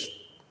during which,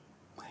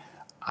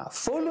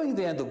 following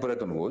the end of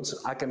Bretton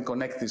Woods, I can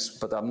connect this,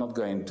 but I'm not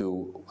going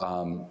to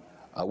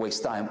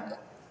waste time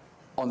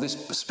on this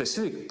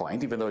specific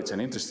point, even though it's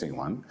an interesting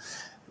one.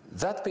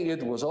 That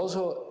period was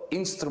also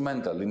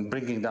instrumental in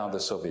bringing down the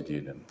Soviet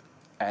Union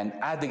and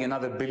adding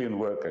another 1 billion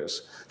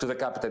workers to the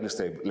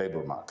capitalist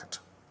labor market.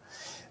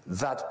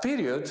 That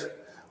period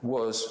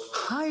was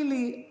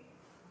highly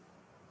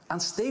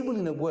unstable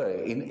in a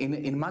way,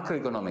 in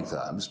macroeconomic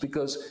terms,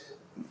 because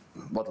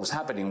what was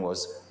happening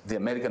was the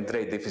American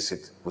trade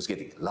deficit was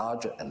getting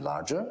larger and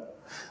larger.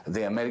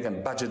 The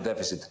American budget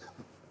deficit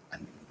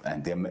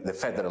and the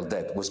federal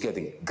debt was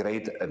getting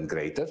greater and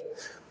greater.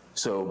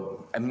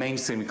 So a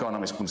mainstream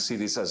economist could see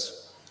this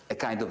as a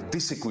kind of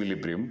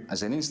disequilibrium,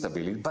 as an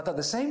instability, but at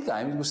the same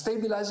time it was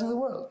stabilizing the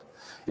world.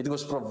 It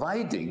was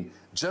providing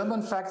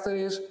German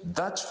factories,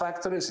 Dutch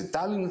factories,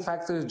 Italian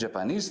factories,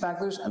 Japanese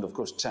factories, and of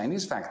course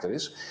Chinese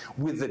factories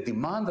with the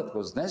demand that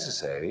was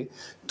necessary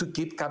to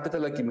keep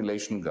capital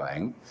accumulation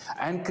going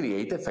and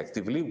create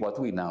effectively what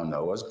we now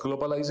know as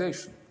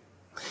globalization.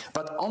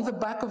 But on the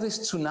back of this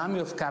tsunami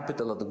of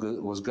capital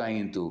that was going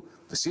into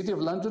the City of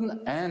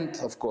London and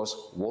of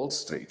course Wall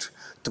Street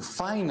to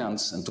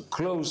finance and to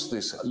close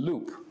this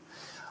loop,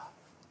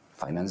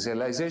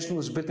 financialization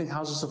was building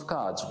houses of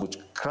cards, which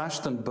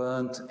crashed and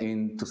burned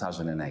in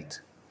 2008.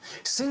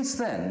 Since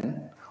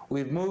then,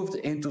 we've moved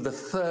into the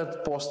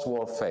third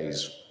post-war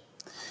phase,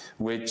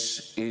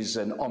 which is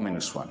an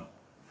ominous one.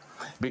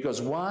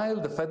 Because while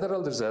the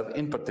Federal Reserve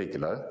in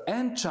particular,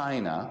 and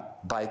China,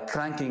 by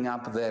cranking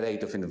up their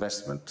rate of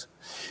investment,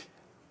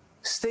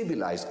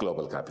 stabilized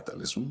global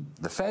capitalism,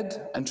 the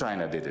Fed and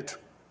China did it.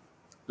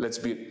 Let's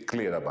be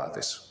clear about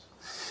this.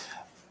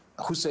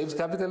 Who saves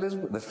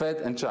capitalism? The Fed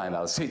and China.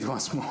 I'll say it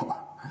once more.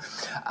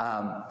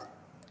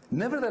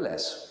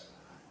 Nevertheless,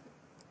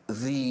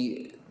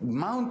 the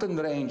mountain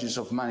ranges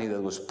of money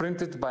that was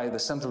printed by the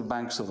central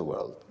banks of the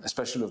world,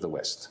 especially of the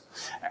West,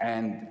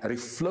 and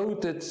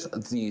refloated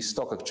the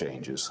stock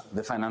exchanges,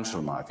 the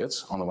financial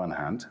markets, on the one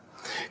hand,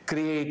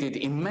 created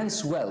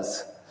immense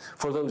wealth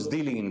for those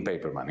dealing in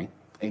paper money,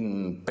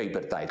 in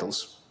paper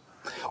titles,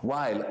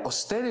 while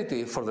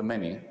austerity for the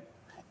many,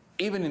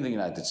 even in the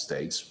United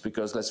States,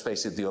 because let's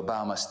face it, the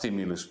Obama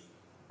stimulus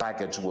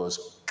package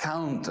was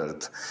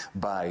countered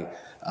by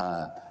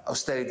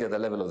austerity at the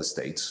level of the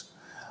states,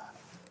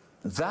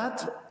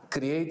 that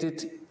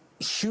created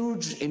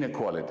huge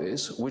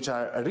inequalities which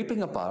are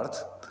ripping apart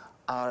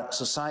our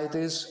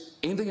societies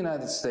in the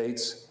United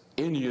States,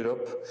 in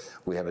Europe.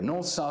 We have a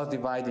north-south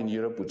divide in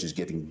Europe, which is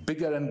getting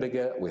bigger and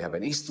bigger. We have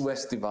an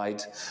east-west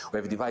divide. We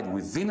have a divide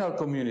within our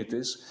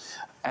communities.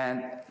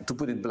 And to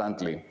put it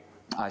bluntly,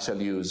 I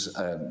shall use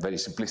a very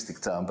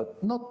simplistic term,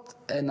 but not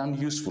an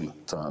unuseful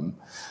term.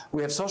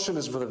 We have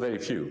socialism for the very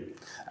few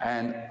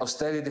and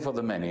austerity for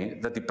the many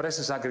that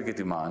depresses aggregate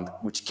demand,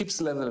 which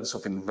keeps levels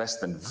of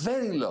investment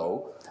very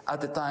low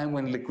at a time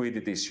when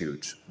liquidity is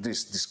huge.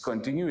 This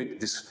discontinuity,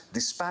 this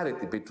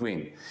disparity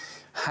between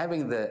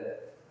having the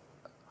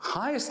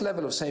highest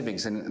level of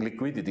savings and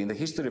liquidity in the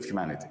history of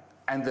humanity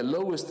and the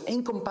lowest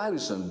in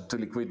comparison to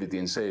liquidity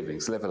and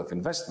savings level of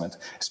investment,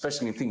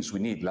 especially in things we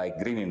need like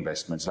green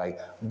investments, like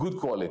good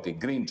quality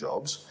green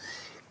jobs,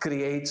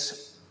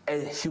 creates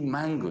a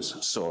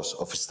humongous source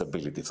of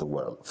stability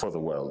for the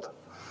world.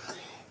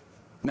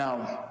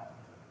 Now,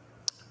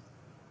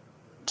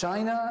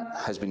 China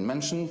has been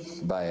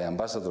mentioned by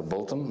Ambassador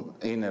Bolton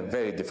in a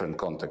very different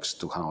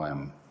context to how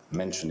I'm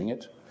mentioning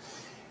it.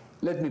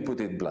 Let me put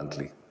it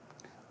bluntly.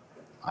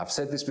 I've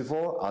said this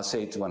before, I'll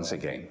say it once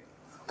again.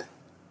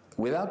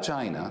 Without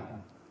China,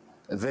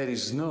 there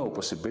is no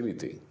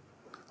possibility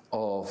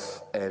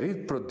of a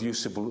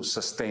reproducible,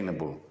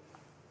 sustainable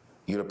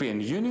European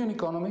Union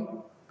economy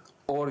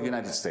or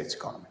United States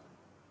economy.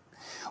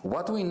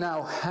 What we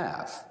now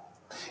have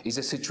is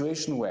a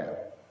situation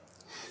where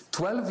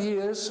 12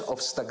 years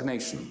of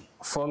stagnation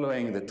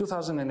following the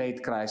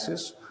 2008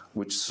 crisis,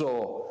 which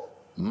saw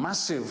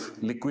massive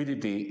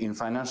liquidity in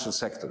financial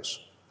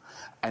sectors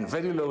and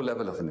very low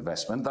level of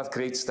investment, that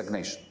creates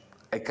stagnation.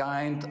 A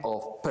kind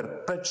of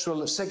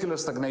perpetual secular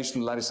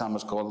stagnation, Larry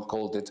Summers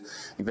called it,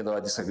 even though I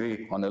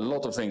disagree on a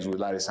lot of things with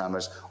Larry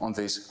Summers. On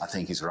this, I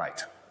think he's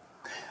right.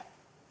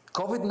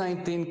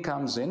 COVID-19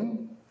 comes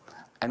in,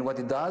 and what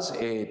it does,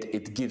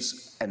 it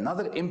gives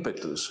another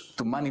impetus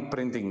to money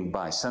printing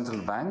by central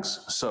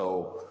banks.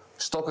 So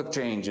stock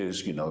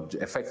exchanges,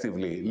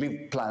 effectively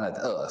leave planet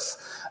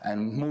Earth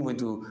and move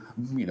into,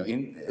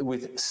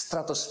 with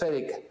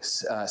stratospheric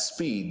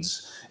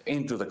speeds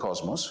into the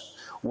cosmos,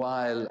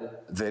 while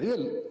the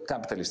real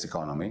capitalist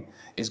economy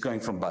is going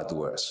from bad to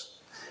worse.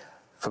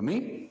 For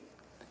me,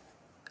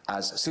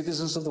 as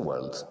citizens of the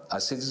world,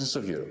 as citizens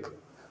of Europe,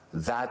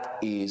 that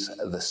is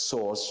the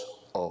source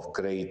of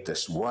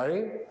greatest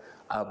worry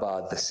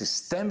about the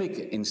systemic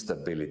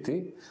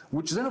instability,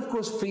 which then, of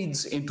course,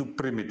 feeds into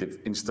primitive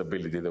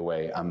instability the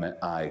way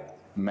I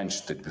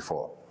mentioned it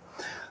before.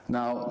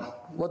 Now,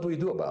 what do we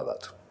do about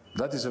that?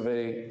 That is a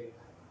very,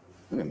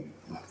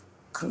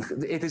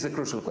 it is a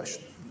crucial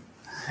question.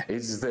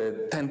 It's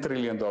the $10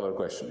 trillion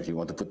question, if you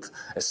want to put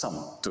a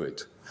sum to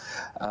it.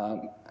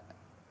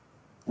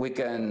 We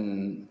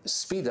can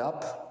speed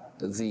up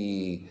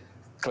the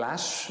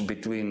clash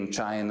between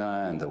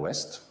China and the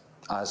West,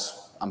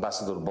 as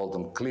Ambassador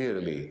Bolton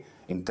clearly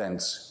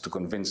intends to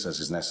convince us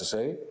is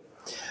necessary.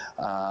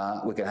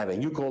 We can have a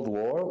new Cold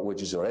War,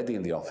 which is already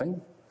in the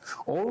offing,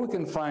 or we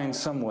can find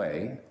some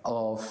way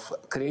of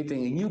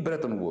creating a new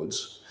Bretton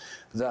Woods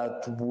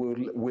that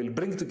will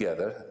bring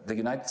together the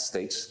United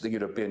States, the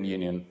European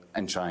Union,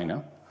 and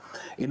China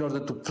in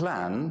order to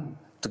plan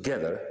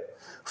together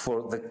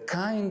for the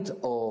kind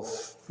of,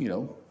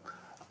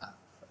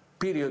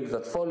 period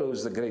that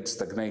follows the great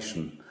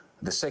stagnation,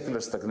 the secular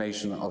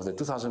stagnation of the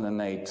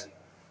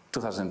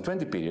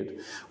 2008-2020 period,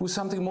 with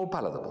something more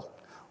palatable,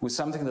 with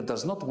something that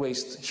does not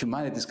waste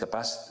humanity's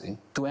capacity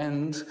to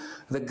end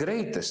the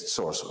greatest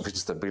source of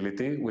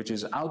instability, which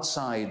is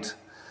outside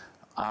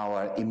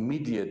our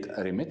immediate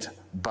remit,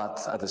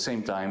 but at the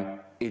same time,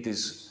 it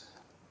is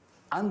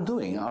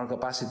undoing our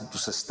capacity to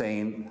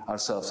sustain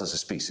ourselves as a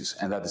species,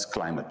 and that is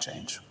climate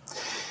change.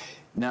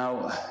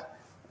 Now,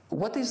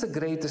 what is the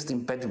greatest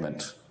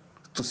impediment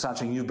to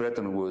such a new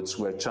Bretton Woods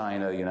where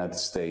China, the United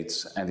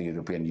States, and the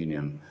European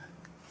Union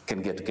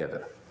can get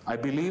together? I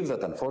believe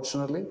that,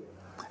 unfortunately,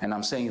 and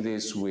I'm saying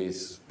this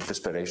with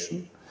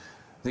desperation,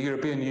 the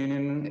European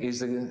Union is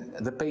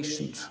the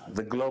patient,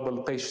 the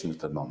global patient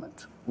at the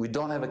moment. We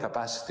don't have a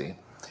capacity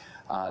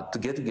to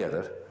get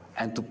together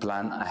and to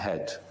plan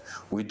ahead.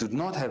 We do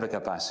not have a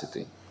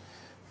capacity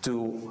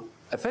to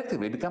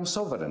effectively become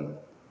sovereign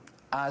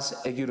as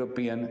a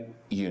European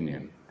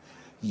Union.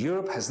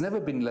 Europe has never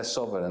been less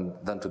sovereign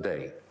than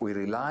today. We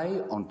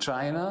rely on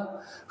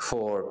China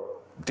for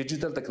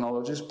digital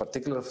technologies,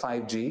 particularly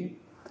 5G,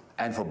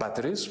 and for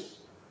batteries.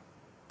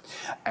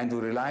 And we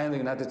rely on the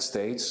United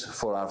States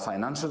for our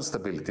financial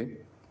stability,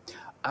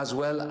 as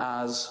well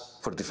as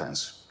for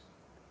defense.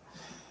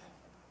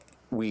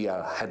 We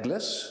are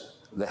headless.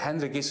 The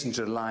Henry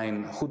Kissinger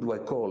line, who do I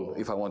call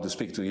if I want to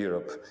speak to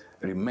Europe,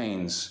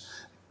 remains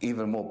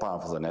even more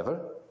powerful than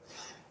ever.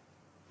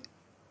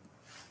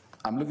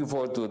 I'm looking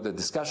forward to the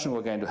discussion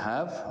we're going to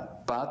have,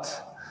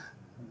 but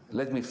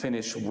let me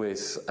finish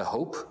with a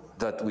hope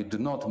that we do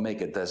not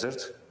make a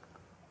desert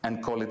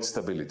and call it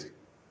stability.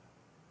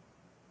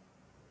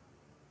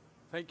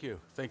 Thank you.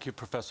 Thank you,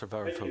 Professor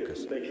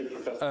Varoufakis. Thank you,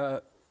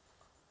 Professor.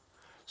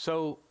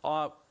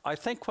 I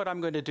think what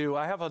I'm going to do,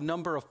 I have a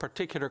number of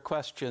particular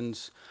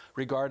questions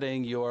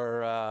regarding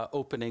your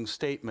opening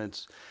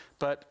statements,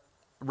 but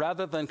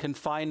rather than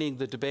confining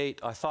the debate,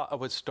 I thought I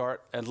would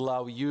start and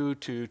allow you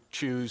to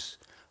choose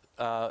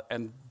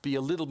and be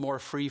a little more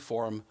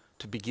free-form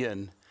to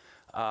begin.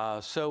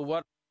 So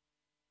what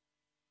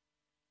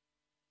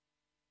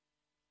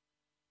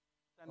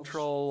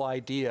central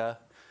idea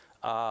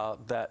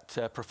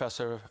that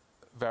Professor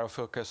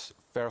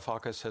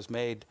Varoufakis has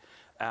made,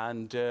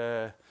 and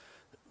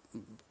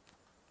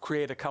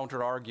create a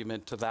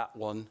counter-argument to that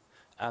one,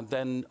 and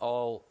then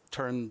I'll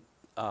turn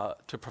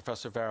to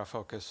Professor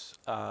Varoufakis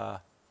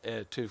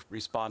to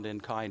respond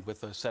in kind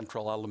with a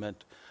central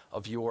element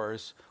of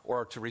yours,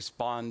 or to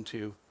respond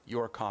to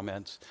your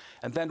comments.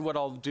 And then what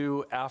I'll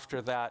do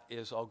after that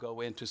is I'll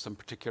go into some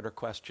particular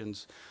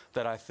questions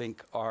that I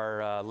think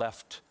are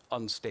left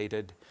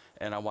unstated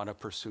and I want to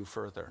pursue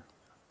further.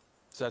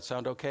 Does that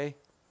sound okay?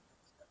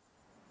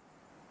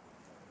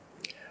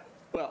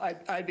 Well,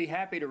 I'd be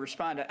happy to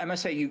respond. I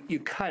must say you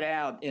cut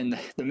out in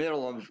the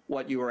middle of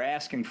what you were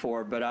asking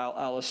for, but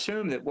I'll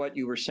assume that what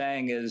you were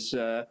saying is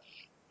to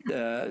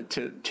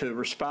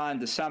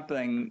respond to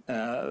something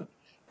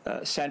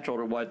central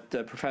to what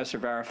Professor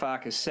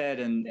Varoufakis said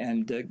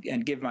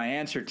and give my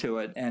answer to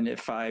it. And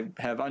if I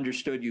have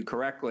understood you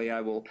correctly,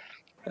 I will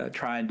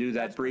try and do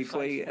that That's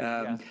briefly.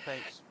 Yes,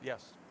 thanks.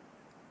 Yes.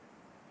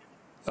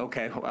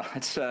 Okay, well,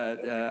 it's,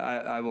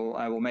 I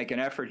will make an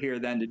effort here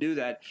then to do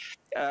that.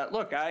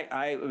 Look,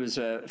 it was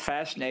a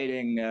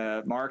fascinating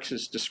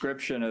Marxist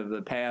description of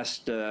the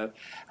past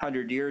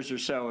 100 years or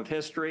so of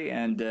history,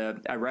 and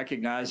I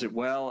recognize it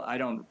well. I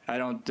don't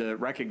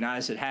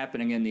recognize it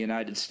happening in the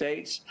United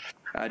States.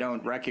 I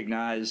don't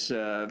recognize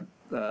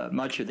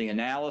much of the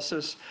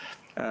analysis.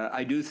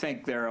 I do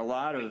think there are a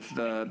lot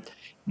of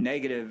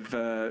negative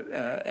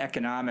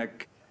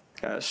economic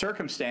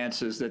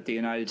circumstances that the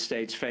United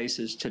States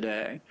faces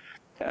today,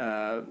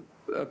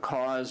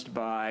 caused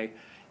by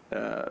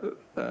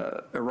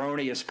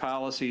erroneous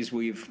policies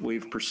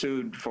we've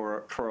pursued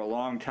for a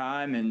long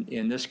time.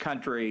 In this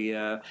country,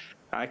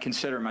 I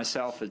consider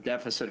myself a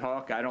deficit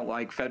hawk. I don't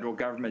like federal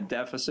government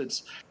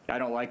deficits. I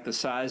don't like the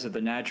size of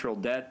the natural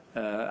debt.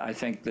 I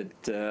think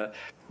that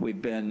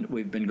we've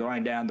been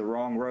going down the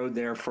wrong road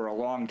there for a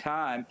long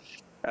time,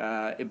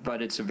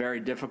 but it's a very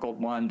difficult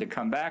one to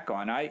come back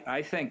on.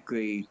 I think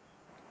the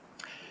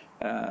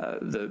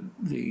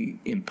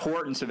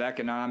importance of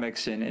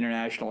economics in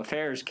international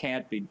affairs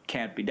can't be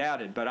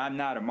doubted, but I'm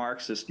not a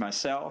Marxist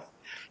myself,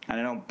 and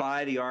I don't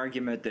buy the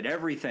argument that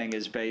everything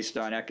is based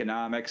on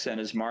economics,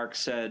 and as Marx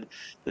said,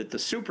 that the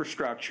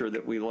superstructure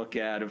that we look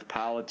at of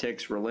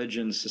politics,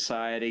 religion,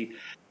 society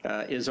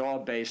is all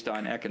based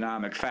on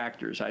economic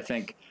factors. I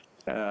think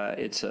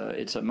it's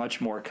a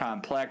much more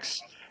complex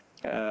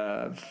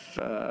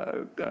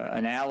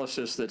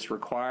analysis that's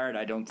required.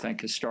 I don't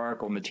think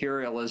historical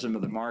materialism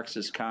of the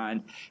Marxist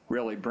kind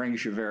really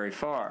brings you very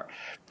far.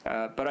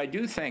 But I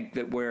do think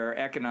that where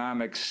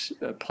economics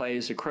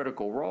plays a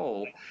critical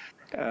role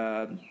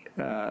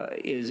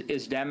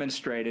is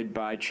demonstrated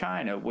by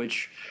China,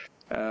 which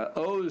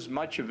owes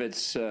much of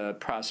its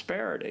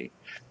prosperity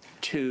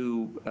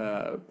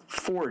to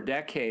 4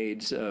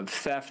 decades of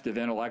theft of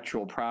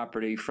intellectual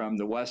property from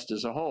the West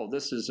as a whole.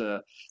 This is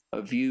a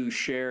view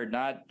shared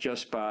not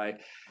just by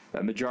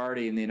a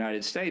majority in the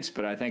United States,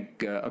 but I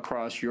think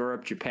across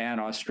Europe, Japan,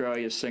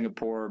 Australia,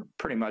 Singapore,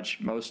 pretty much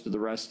most of the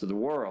rest of the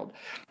world.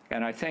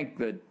 And I think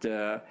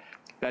that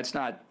that's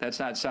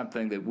not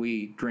something that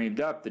we dreamed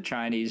up. The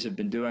Chinese have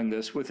been doing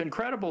this with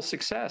incredible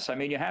success. I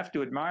mean, you have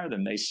to admire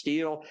them. They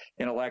steal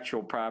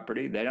intellectual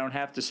property. They don't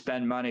have to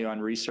spend money on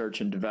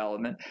research and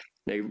development.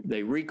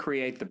 They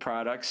recreate the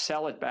product,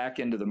 sell it back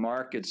into the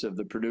markets of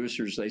the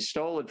producers they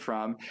stole it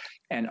from,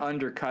 and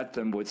undercut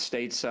them with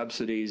state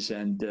subsidies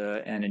and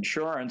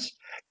insurance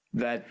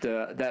that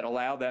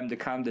allow them to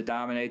come to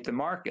dominate the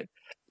market.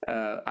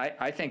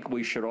 I think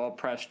we should all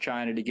press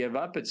China to give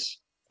up its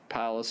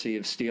policy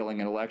of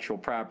stealing intellectual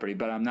property,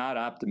 but I'm not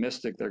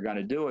optimistic they're going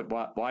to do it.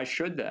 Why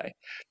should they?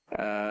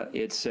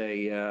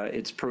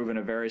 It's proven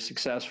a very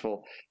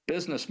successful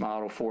business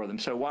model for them.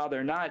 So while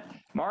they're not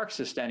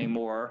Marxist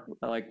anymore,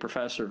 like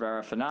Professor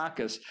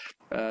Varoufakis,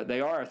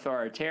 they are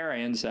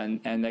authoritarians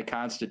and they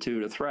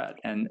constitute a threat.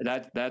 And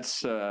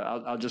that's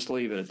I'll just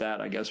leave it at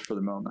that, I guess, for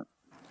the moment.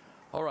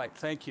 All right,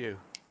 thank you.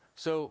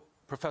 So,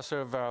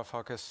 Professor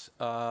Varoufakis,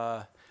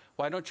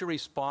 why don't you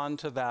respond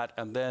to that,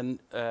 and then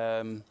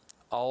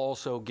I'll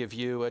also give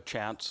you a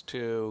chance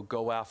to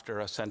go after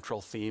a central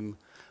theme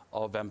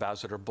of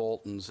Ambassador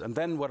Bolton's. And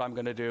then what I'm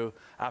going to do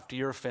after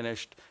you're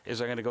finished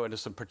is I'm going to go into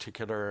some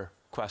particular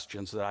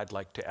questions that I'd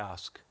like to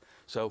ask.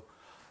 So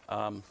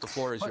the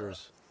floor is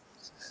yours.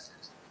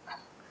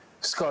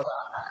 Scott,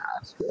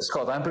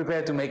 I'm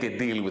prepared to make a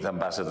deal with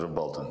Ambassador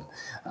Bolton.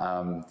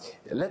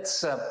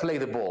 Let's play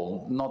the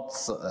ball, not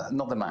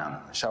the man,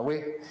 shall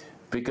we?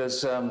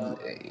 because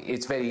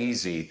it's very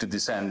easy to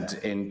descend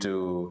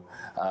into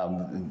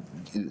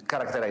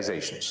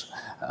characterizations.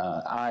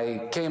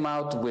 I came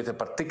out with a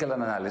particular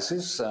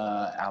analysis.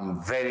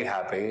 I'm very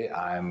happy.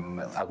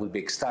 I would be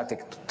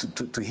ecstatic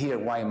to hear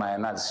why my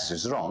analysis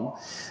is wrong.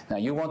 Now,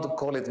 you want to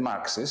call it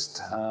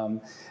Marxist.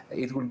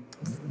 It will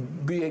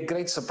be a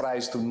great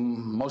surprise to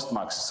most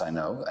Marxists I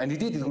know, and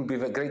indeed it will be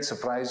a great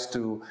surprise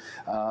to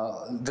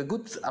the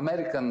good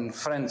American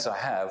friends I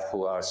have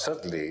who are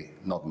certainly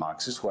not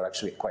Marxists, who are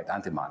actually quite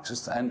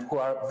anti-Marxist, and who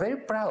are very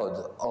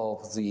proud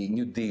of the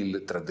New Deal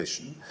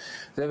tradition.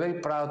 They're very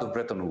proud of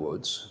Bretton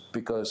Woods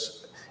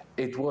because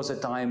it was a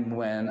time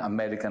when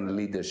American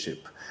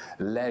leadership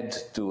led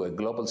to a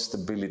global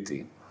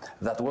stability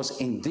that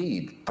was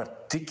indeed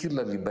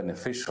particularly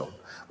beneficial.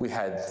 We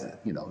had,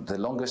 the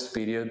longest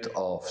period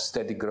of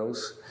steady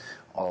growth,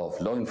 of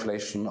low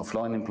inflation, of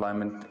low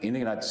unemployment in the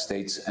United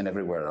States and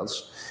everywhere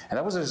else. And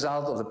that was a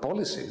result of the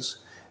policies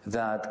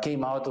that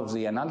came out of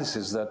the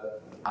analysis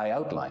that I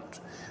outlined.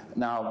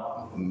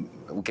 Now,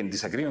 we can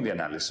disagree on the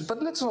analysis,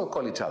 but let's not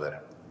call each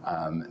other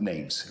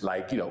names,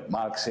 like,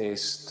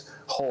 Marxist,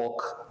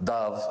 Hawk,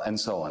 Dove, and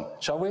so on,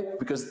 shall we?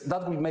 Because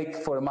that will make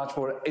for a much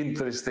more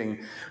interesting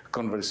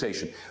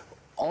conversation.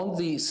 On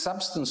the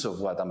substance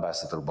of what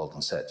Ambassador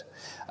Bolton said,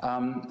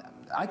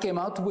 I came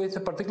out with a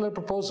particular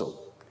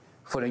proposal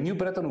for a new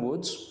Bretton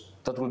Woods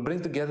that will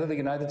bring together the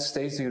United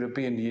States, the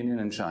European Union,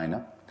 and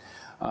China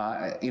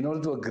in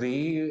order to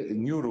agree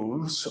new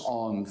rules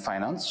on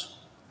finance,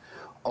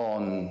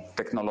 on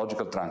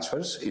technological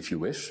transfers, if you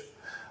wish,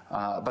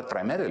 but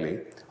primarily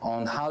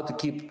on how to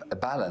keep a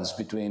balance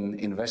between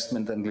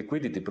investment and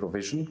liquidity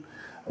provision,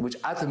 which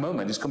at the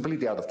moment is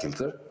completely out of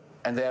kilter,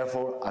 and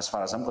therefore, as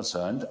far as I'm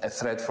concerned, a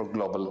threat for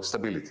global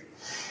stability.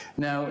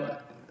 Now,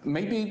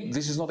 maybe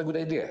this is not a good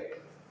idea,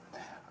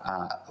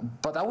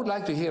 but I would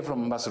like to hear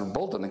from Ambassador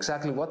Bolton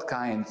exactly what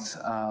kind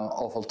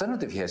of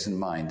alternative he has in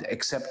mind,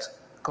 except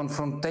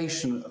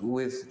confrontation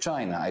with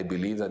China. I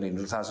believe that in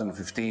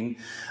 2015,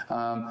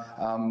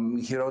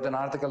 he wrote an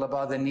article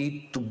about the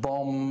need to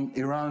bomb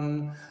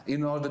Iran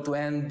in order to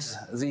end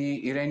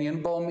the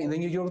Iranian bomb in the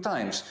New York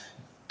Times.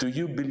 Do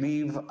you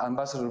believe,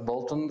 Ambassador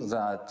Bolton,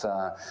 that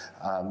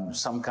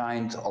some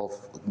kind of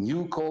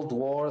new Cold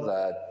War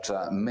that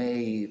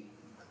may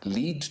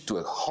lead to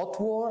a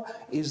hot war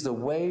is the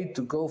way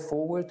to go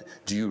forward?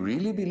 Do you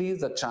really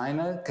believe that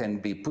China can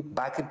be put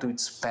back into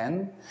its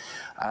pen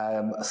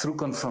through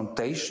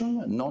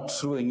confrontation, not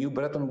through a new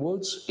Bretton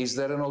Woods? Is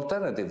there an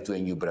alternative to a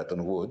new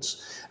Bretton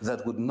Woods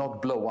that would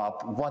not blow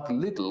up what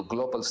little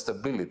global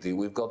stability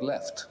we've got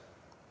left?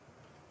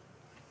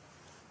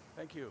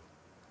 Thank you.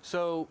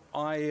 So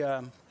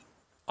I'm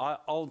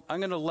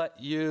going to let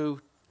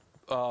you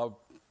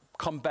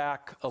come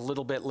back a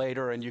little bit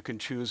later, and you can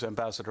choose,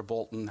 Ambassador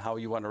Bolton, how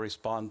you want to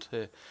respond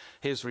to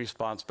his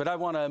response. But I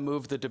want to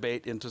move the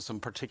debate into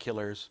some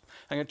particulars.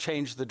 I'm going to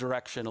change the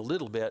direction a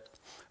little bit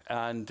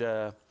and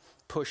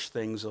push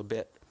things a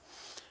bit.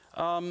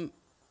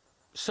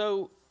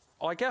 So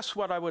I guess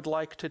what I would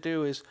like to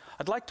do is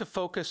I'd like to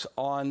focus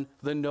on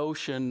the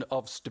notion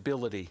of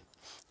stability.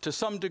 To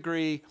some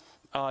degree,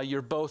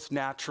 you're both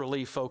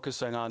naturally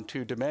focusing on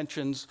two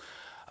dimensions.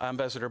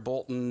 Ambassador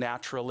Bolton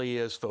naturally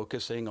is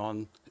focusing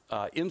on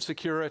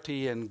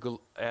insecurity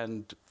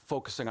and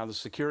focusing on the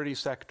security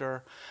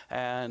sector,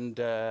 and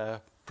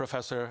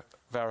Professor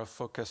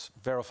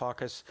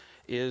Varoufakis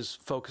is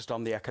focused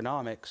on the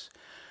economics.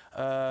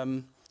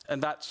 And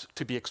that's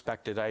to be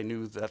expected. I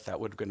knew that that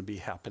was going to be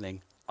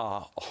happening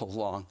all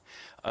along.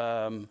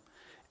 But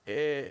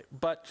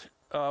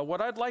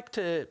what I'd like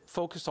to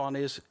focus on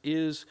is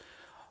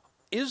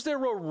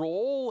there a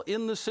role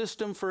in the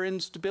system for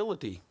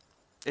instability?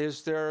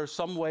 Is there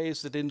some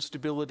ways that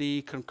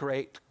instability can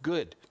create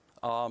good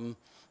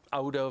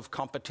out of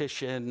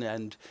competition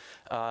and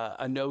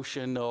a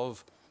notion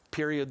of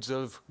periods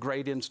of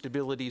great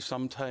instability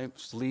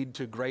sometimes lead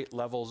to great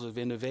levels of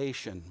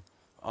innovation?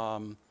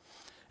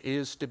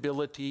 Is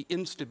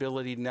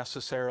instability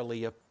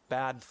necessarily a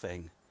bad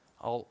thing?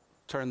 I'll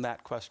turn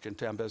that question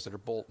to Ambassador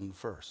Bolton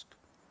first.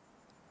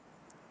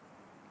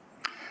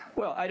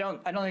 Well, I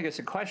don't think it's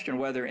a question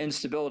whether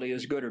instability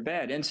is good or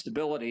bad.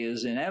 Instability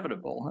is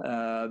inevitable.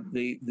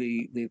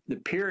 The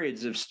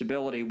periods of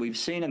stability we've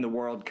seen in the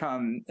world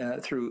come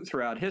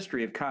throughout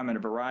history have come in a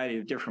variety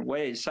of different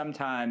ways.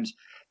 Sometimes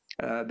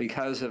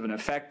because of an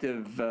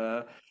effective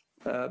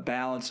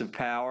balance of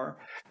power,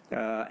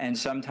 and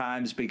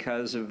sometimes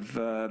because of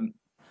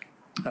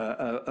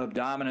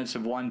dominance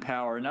of one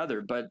power or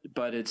another. But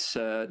it's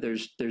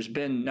there's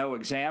been no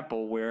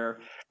example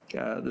where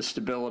the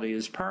stability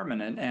is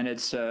permanent, and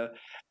it's a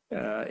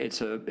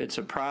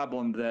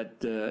problem that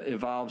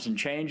evolves and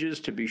changes,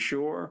 to be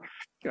sure.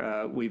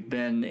 We've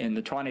been in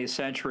the 20th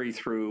century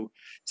through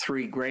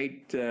three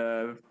great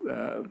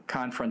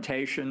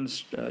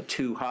confrontations,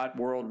 two hot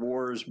world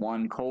wars,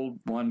 one cold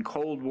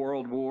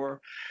world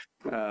war.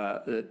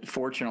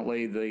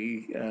 Fortunately,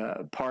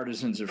 the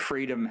partisans of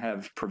freedom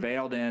have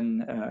prevailed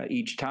in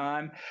each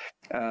time,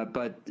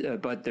 but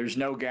there's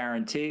no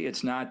guarantee.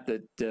 It's not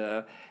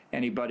that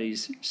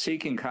anybody's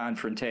seeking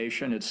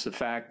confrontation. It's the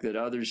fact that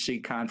others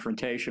seek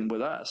confrontation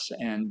with us,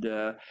 and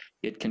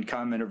it can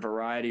come in a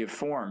variety of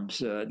forms.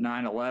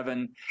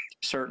 9/11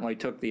 certainly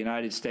took the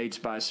United States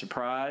by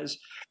surprise.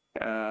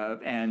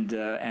 And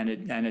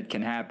it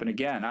can happen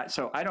again.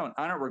 So I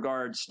don't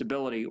regard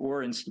stability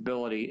or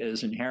instability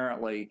as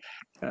inherently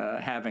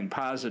having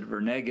positive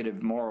or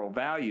negative moral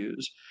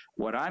values.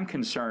 What I'm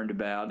concerned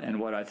about, and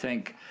what I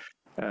think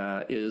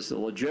is the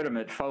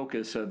legitimate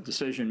focus of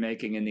decision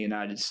making in the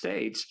United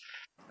States,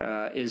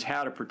 is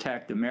how to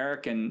protect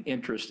American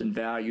interests and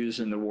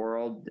values in the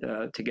world,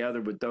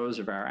 together with those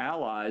of our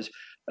allies,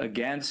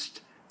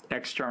 against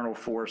external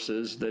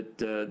forces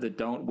that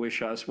don't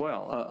wish us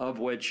well, of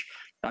which,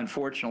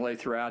 unfortunately,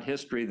 throughout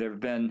history, there have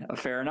been a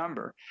fair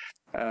number.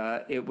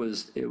 It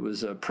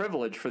was a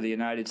privilege for the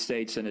United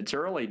States in its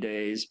early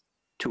days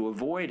to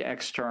avoid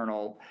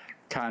external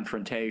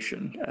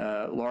confrontation,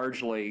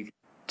 largely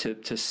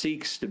to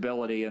seek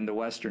stability in the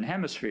Western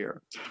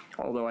Hemisphere.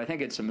 Although I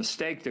think it's a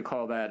mistake to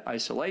call that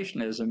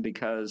isolationism,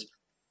 because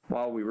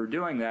while we were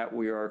doing that,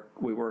 we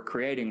were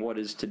creating what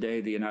is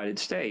today the United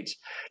States.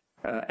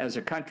 As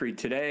a country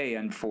today,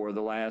 and for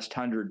the last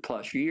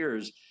 100+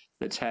 years,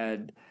 that's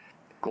had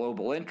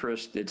global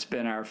interest, it's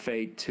been our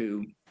fate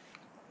to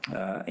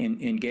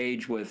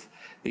engage with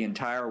the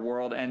entire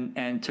world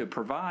and to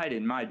provide,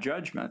 in my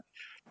judgment,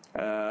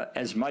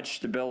 as much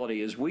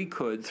stability as we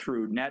could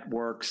through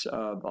networks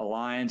of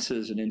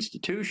alliances and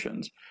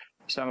institutions,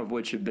 some of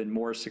which have been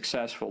more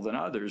successful than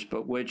others,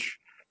 but which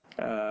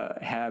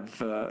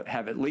have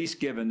at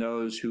least given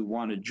those who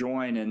want to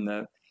join in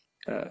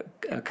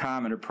a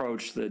common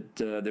approach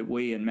that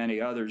we and many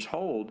others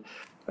hold,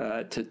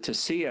 to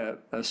see a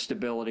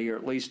stability, or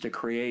at least to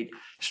create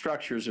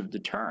structures of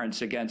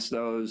deterrence against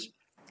those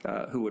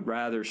who would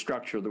rather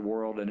structure the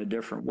world in a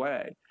different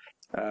way.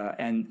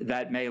 And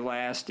that may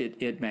last,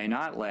 it may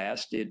not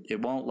last. It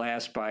won't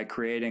last by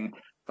creating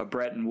a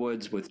Bretton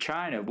Woods with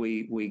China.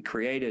 We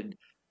recreated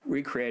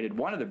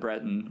one of the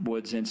Bretton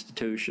Woods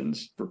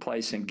institutions,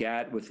 replacing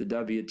GATT with the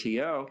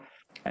WTO,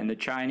 and the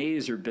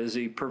Chinese are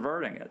busy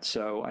perverting it.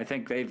 So I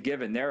think they've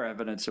given their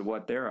evidence of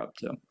what they're up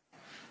to.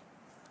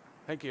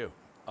 Thank you.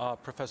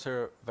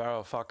 Professor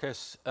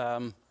Varoufakis,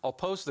 I'll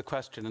pose the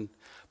question,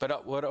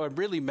 but what I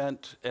really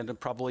meant, and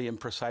probably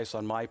imprecise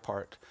on my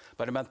part,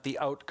 but I meant the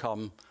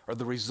outcome or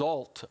the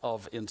result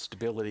of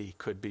instability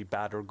could be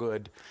bad or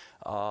good,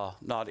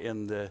 not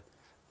in the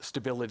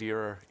stability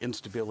or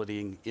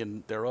instability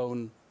in their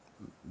own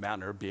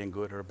manner being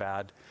good or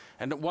bad.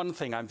 And one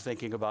thing I'm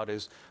thinking about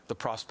is the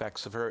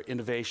prospects of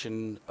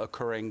innovation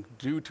occurring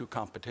due to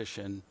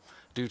competition,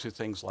 due to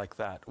things like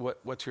that.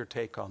 What's your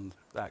take on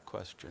that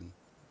question?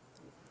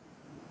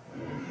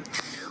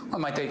 Well,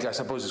 my take, I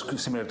suppose,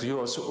 is similar to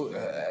yours.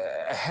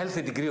 A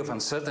healthy degree of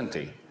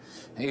uncertainty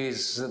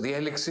is the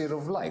elixir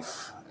of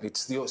life.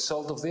 It's the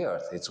salt of the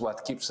earth. It's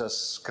what keeps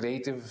us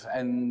creative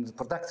and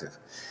productive.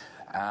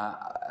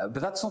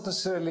 But that's not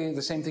necessarily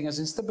the same thing as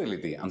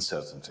instability,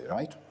 uncertainty,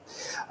 right?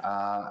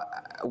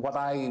 What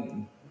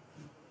I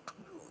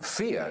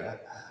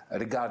fear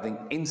regarding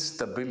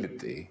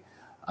instability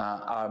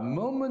are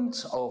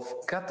moments of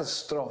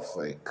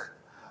catastrophic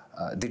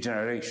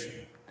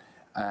degeneration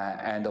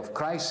and of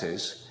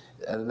crisis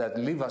that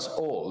leave us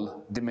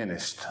all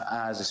diminished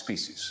as a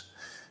species.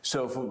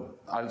 So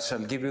I shall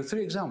give you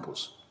 3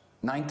 examples.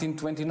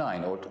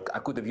 1929, or I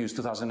could have used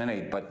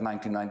 2008, but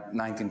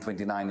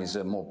 1929 is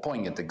a more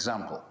poignant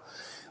example,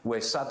 where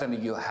suddenly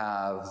you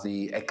have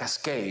a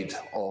cascade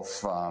of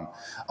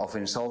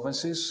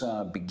insolvencies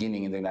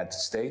beginning in the United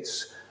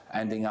States,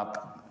 ending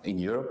up in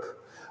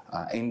Europe,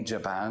 in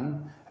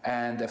Japan,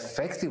 and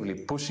effectively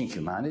pushing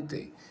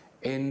humanity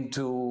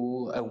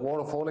into a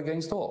war of all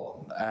against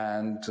all,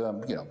 and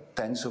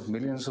tens of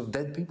millions of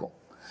dead people.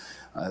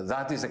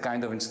 That is the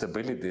kind of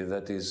instability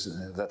that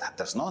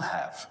does not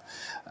have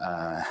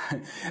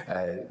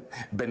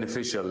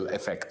beneficial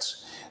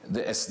effects.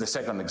 The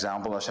second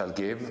example I shall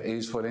give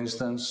is, for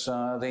instance,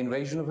 the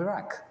invasion of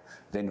Iraq.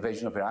 The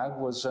invasion of Iraq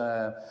was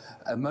a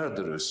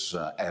murderous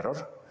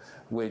error,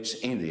 which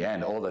in the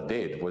end, all it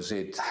did was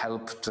it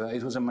helped,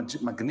 it was a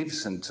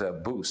magnificent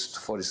boost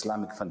for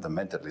Islamic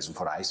fundamentalism,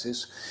 for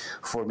ISIS,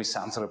 for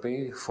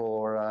misanthropy,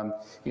 for,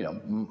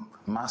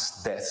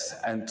 mass death,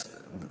 and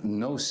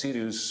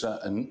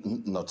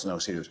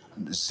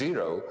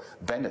zero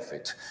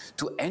benefit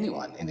to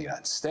anyone in the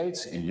United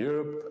States, in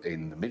Europe,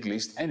 in the Middle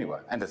East,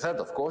 anywhere. And the third,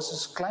 of course,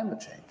 is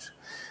climate change.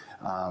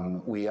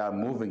 We are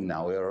moving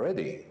now, we're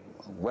already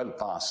well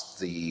past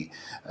the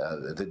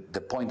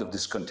point of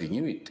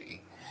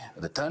discontinuity,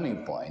 the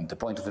turning point, the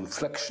point of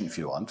inflection, if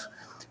you want,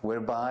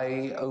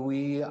 whereby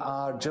we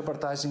are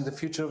jeopardizing the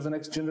future of the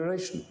next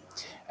generation.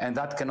 And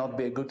that cannot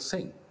be a good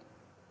thing.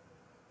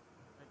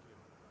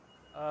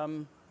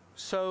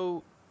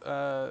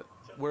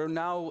 We're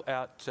now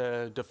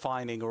at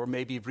defining or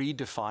maybe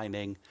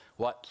redefining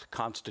what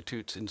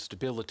constitutes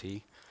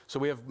instability. So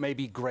we have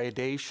maybe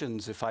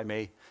gradations, if I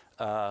may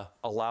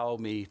allow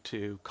me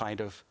to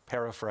kind of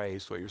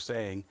paraphrase what you're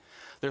saying.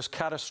 There's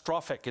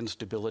catastrophic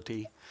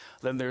instability,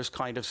 then there's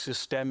kind of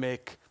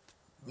systemic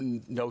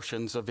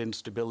notions of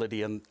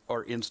instability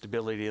or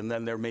instability, and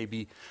then there may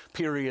be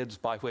periods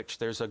by which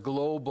there's a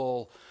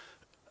global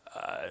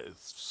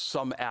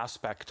some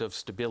aspect of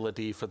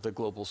stability for the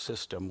global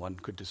system one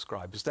could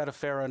describe. Is that a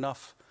fair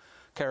enough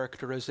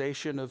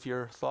characterization of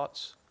your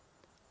thoughts?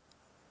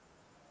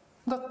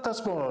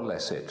 That's more or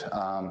less it.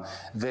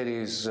 There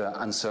is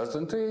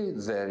uncertainty,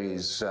 there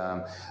is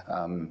a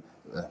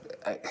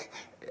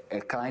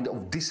kind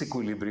of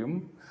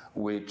disequilibrium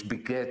which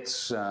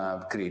begets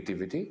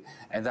creativity,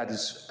 and that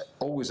is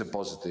always a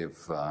positive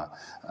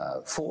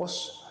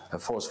force, a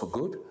force for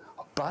good,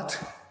 but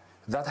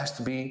that has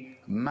to be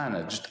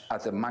managed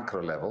at a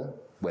macro level,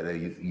 whether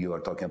you are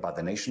talking about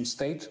the nation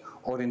state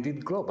or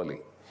indeed globally.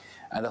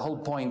 And the whole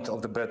point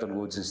of the Bretton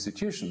Woods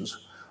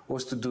institutions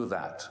was to do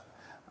that.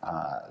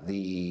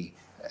 The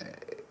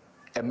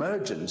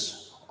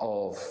emergence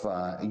of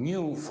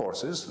new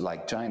forces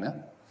like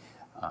China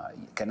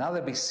can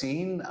either be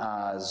seen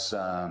as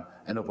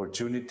an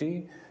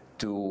opportunity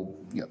to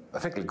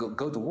effectively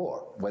go to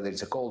war, whether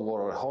it's a Cold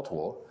War or a hot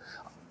war,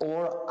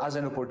 or as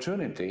an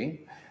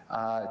opportunity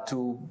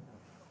to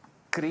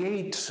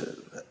create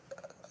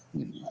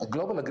a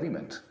global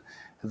agreement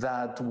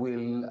that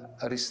will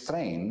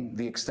restrain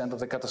the extent of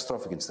the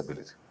catastrophic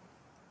instability.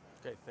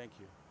 Okay, thank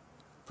you.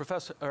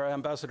 Professor or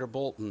Ambassador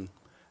Bolton,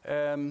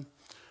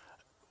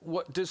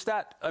 what does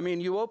that, I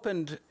mean, you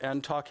opened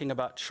and talking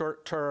about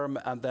short-term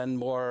and then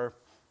more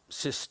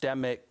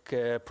systemic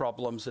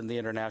problems in the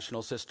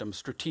international system,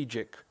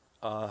 strategic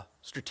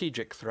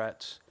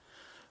threats,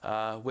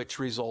 which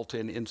result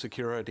in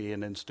insecurity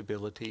and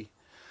instability.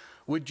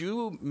 Would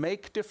you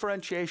make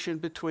differentiation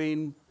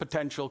between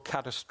potential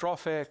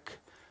catastrophic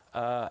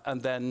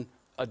and then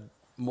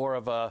more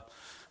of a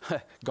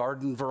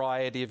garden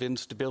variety of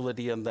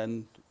instability and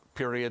then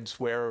periods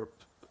where,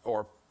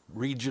 or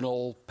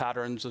regional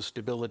patterns of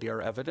stability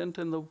are evident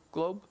in the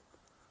globe?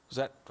 Is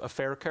that a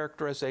fair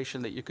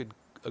characterization that you could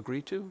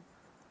agree to?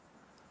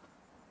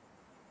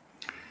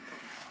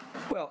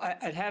 Well,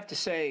 I'd have to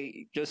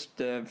say, just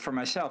for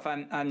myself,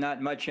 I'm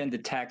not much into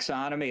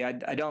taxonomy.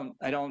 I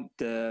don't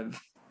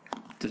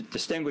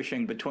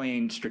distinguishing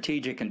between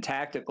strategic and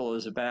tactical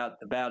is about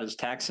as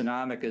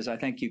taxonomic as I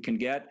think you can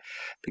get,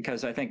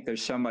 because I think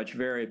there's so much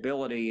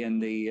variability in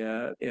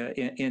the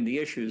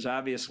issues.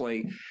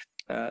 Obviously,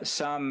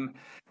 some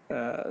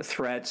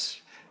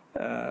threats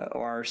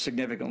are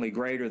significantly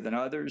greater than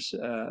others.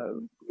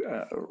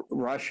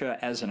 Russia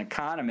as an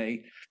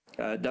economy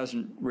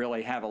doesn't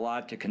really have a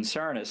lot to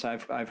concern us.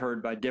 I've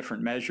heard by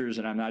different measures,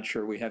 and I'm not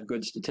sure we have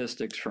good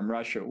statistics from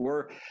Russia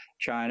or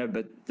China,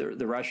 but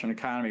the Russian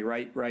economy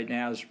right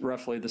now is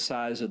roughly the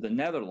size of the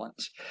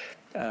Netherlands,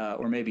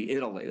 or maybe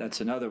Italy.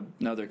 That's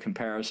another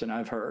comparison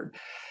I've heard.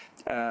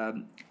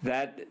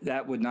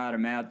 That would not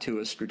amount to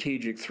a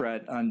strategic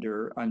threat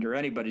under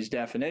anybody's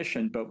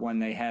definition, but when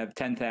they have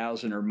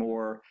 10,000 or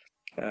more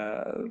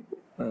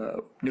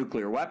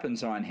nuclear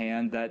weapons on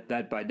hand,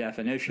 that by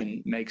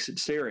definition makes it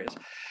serious.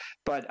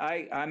 But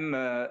I'm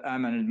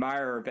an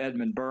admirer of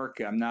Edmund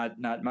Burke. I'm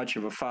not much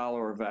of a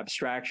follower of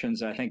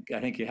abstractions. I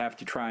think you have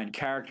to try and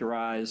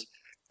characterize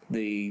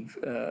the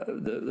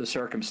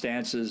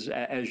circumstances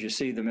as you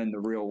see them in the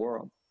real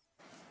world.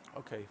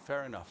 Okay,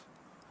 fair enough.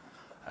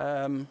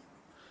 I'm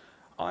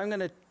going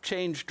to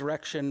change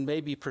direction,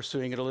 maybe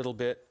pursuing it a little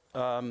bit.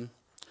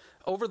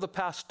 Over the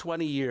past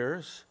 20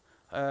 years,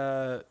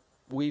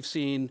 we've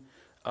seen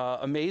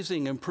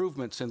amazing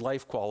improvements in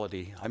life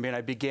quality. I mean,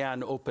 I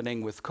began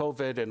opening with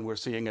COVID, and we're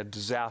seeing a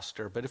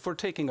disaster. But if we're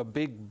taking a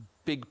big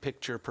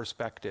picture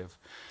perspective,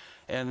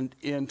 and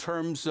in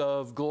terms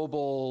of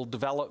global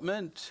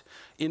development,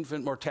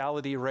 infant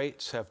mortality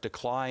rates have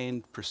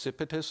declined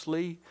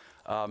precipitously.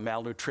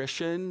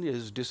 Malnutrition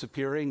is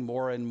disappearing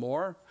more and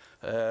more.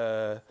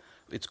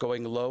 It's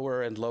going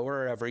lower and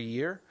lower every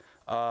year.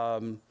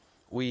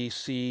 We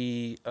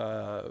see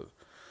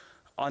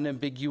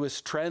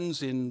unambiguous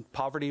trends in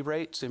poverty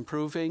rates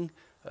improving,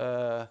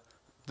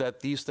 that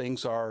these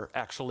things are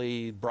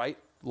actually bright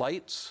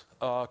lights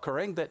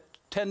occurring that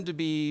tend to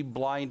be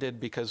blinded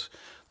because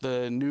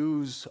the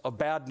news of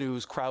bad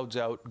news crowds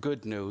out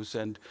good news,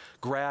 and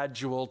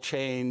gradual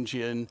change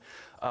in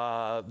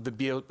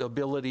the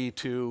ability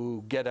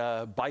to get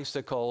a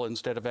bicycle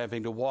instead of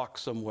having to walk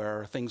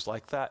somewhere, things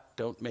like that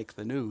don't make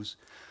the news.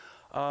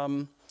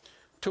 To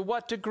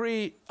what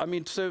degree, I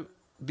mean, so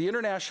the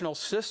international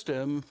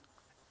system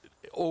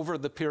over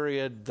the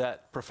period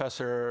that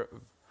Professor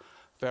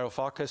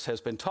Varoufakis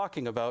has been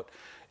talking about,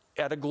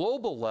 at a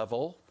global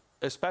level,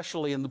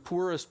 especially in the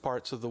poorest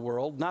parts of the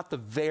world, not the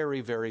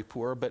very, very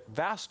poor, but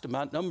vast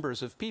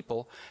numbers of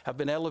people have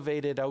been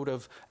elevated out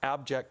of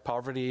abject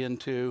poverty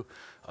into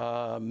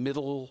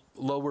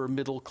lower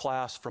middle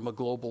class from a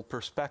global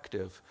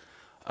perspective.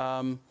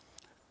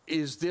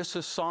 is this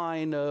a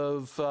sign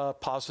of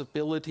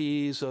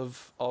possibilities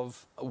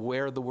of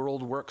where the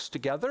world works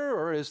together,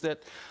 or is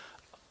that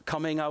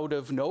coming out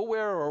of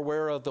nowhere, or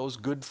where are those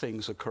good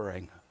things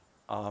occurring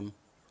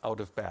out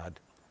of bad?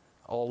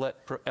 I'll let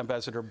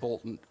Ambassador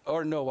Bolton,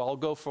 or no, I'll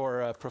go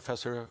for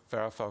Professor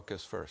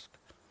Varoufakis first.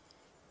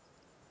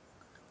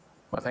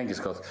 Well, thank you,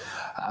 Scott.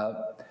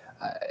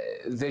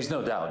 There's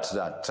no doubt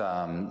that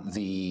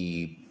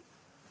the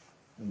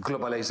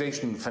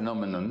globalization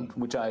phenomenon,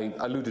 which I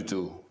alluded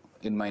to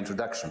in my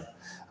introduction,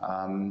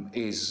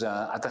 is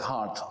at the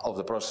heart of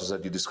the process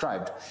that you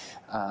described.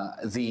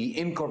 The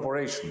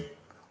incorporation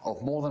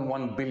of more than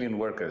 1 billion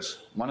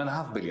workers,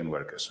 1.5 billion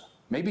workers,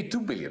 maybe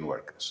 2 billion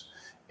workers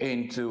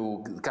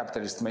into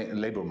capitalist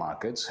labor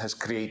markets has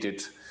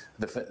created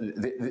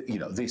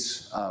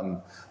this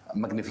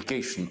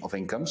magnification of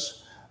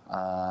incomes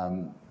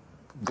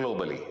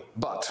globally.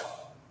 But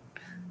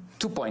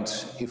 2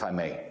 points, if I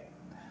may.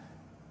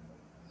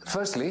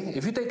 Firstly,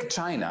 if you take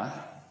China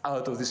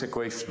out of this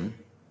equation,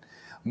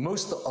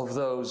 most of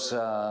those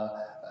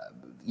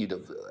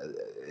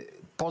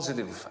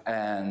positive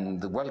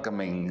and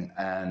welcoming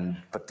and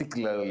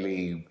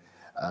particularly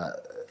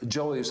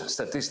joyous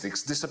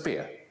statistics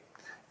disappear.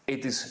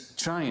 It is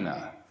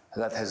China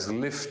that has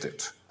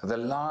lifted the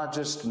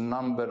largest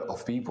number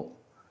of people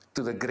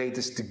to the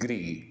greatest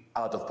degree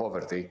out of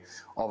poverty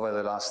over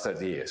the last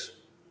 30 years.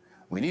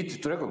 We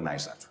need to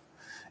recognize that.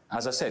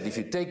 As I said, if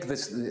you take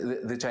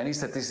the Chinese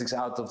statistics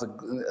out of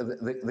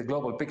the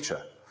global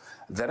picture,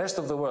 the rest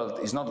of the world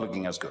is not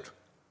looking as good.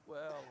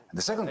 Well,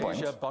 the second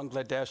Asia, point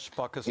Bangladesh,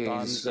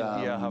 Pakistan,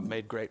 India have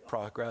made great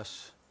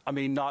progress. I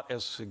mean, not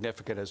as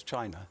significant as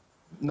China.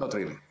 Not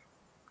really.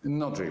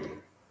 Not really.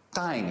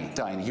 Tiny,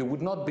 tiny. You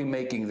would not be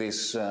making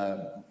this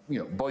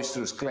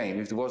boisterous claim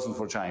if it wasn't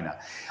for China.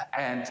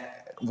 And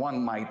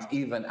one might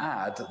even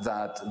add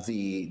that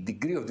the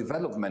degree of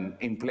development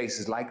in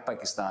places like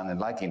Pakistan and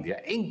like India,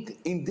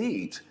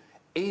 indeed,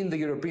 in the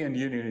European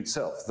Union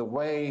itself, the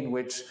way in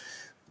which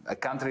a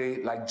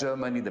country like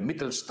Germany, the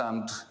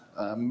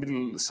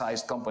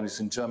middle-sized companies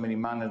in Germany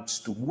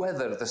managed to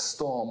weather the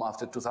storm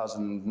after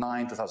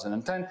 2009,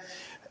 2010,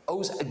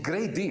 owes a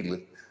great deal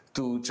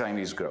to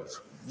Chinese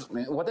growth.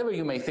 Whatever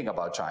you may think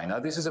about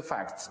China, this is a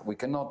fact. We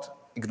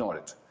cannot ignore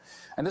it.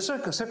 And the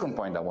second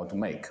point I want to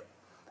make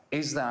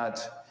is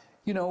that,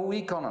 we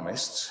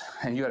economists,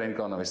 and you're an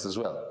economist as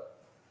well,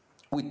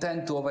 we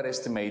tend to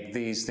overestimate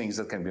these things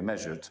that can be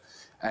measured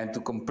and to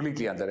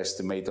completely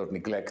underestimate or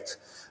neglect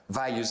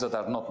values that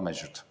are not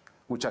measured,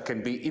 which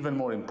can be even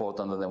more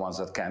important than the ones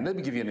that can. Let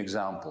me give you an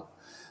example.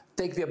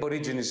 Take the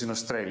Aborigines in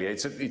Australia.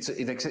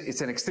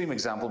 It's an extreme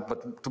example,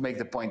 but to make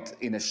the point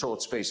in a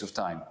short space of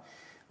time.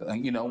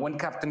 When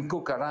Captain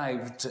Cook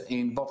arrived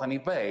in Botany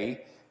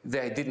Bay,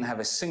 they didn't have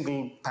a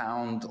single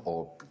pound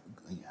or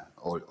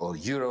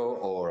euro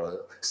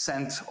or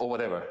cent or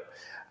whatever.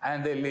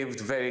 And they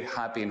lived very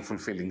happy and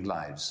fulfilling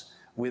lives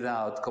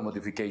without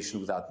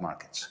commodification, without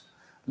markets.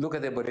 Look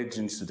at the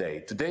Aborigines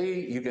today.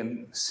 Today, you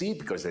can see,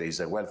 because there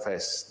is a welfare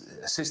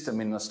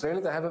system in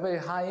Australia, they have a very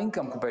high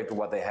income compared to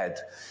what they had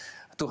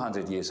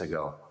 200 years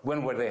ago.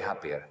 When were they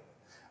happier?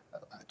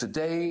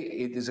 Today,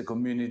 it is a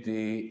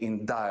community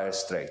in dire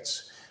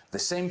straits. The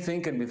same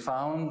thing can be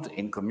found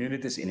in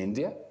communities in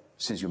India.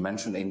 Since you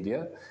mentioned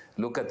India,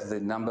 look at the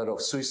number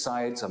of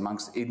suicides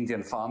amongst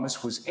Indian farmers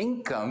whose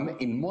income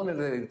in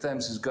monetary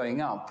terms is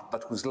going up,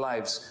 but whose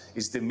lives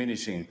is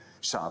diminishing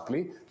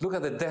sharply. Look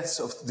at the deaths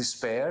of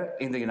despair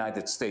in the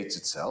United States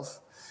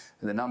itself,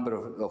 the number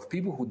of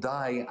people who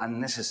die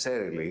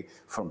unnecessarily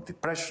from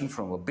depression,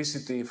 from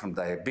obesity, from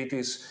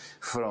diabetes,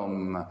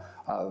 from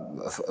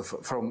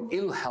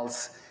ill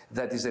health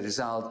that is a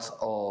result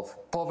of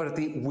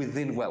poverty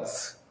within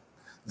wealth.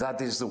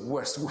 That is the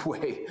worst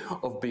way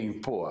of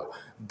being poor,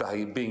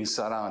 by being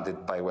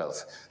surrounded by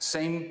wealth.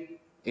 Same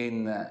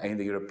in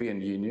the European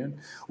Union.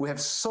 We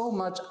have so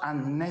much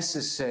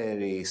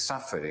unnecessary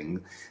suffering,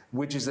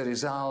 which is the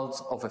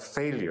result of a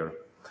failure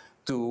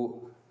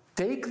to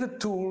take the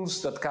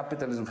tools that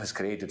capitalism has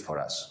created for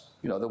us.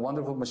 The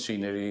wonderful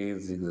machinery,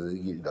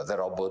 the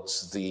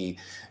robots, the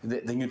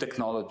new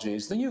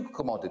technologies, the new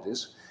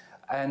commodities,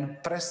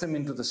 and press them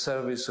into the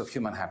service of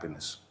human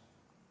happiness.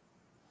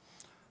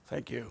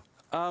 Thank you.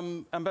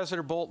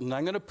 Ambassador Bolton,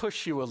 I'm going to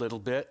push you a little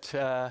bit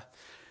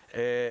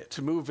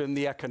to move in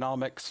the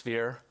economic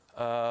sphere.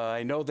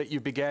 I know that you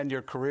began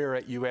your career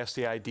at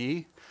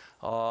USAID,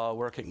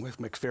 working with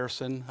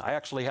McPherson. I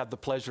actually had the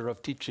pleasure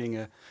of teaching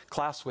a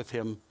class with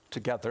him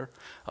together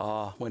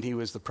when he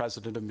was the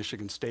president of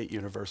Michigan State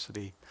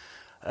University.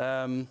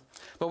 But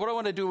what I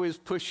want to do is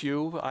push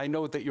you. I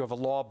know that you have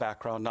a law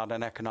background, not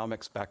an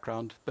economics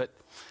background, but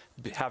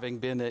having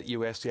been at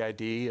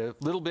USAID, a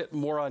little bit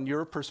more on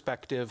your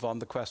perspective on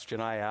the question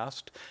I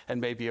asked,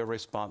 and maybe a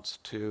response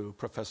to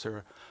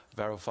Professor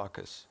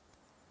Varoufakis.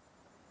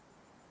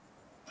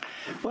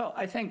 Well,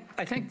 I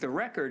think the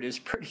record is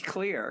pretty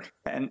clear,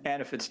 and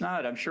if it's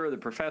not, I'm sure the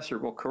professor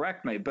will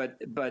correct me. But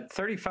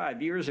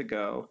 35 years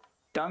ago,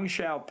 Deng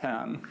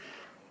Xiaoping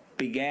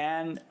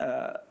began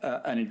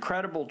an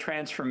incredible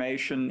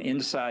transformation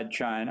inside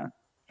China,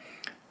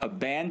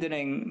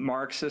 abandoning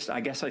Marxist. I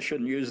guess I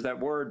shouldn't use that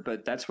word,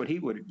 but that's what he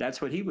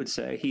would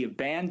say. He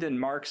abandoned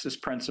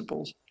Marxist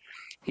principles.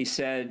 He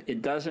said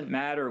it doesn't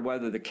matter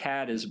whether the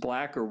cat is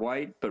black or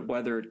white, but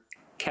whether it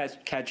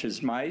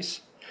catches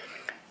mice.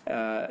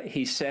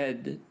 He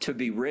said to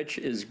be rich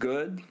is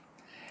good,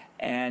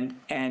 and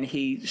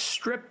he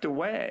stripped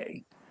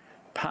away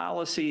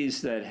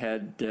policies that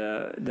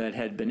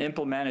had been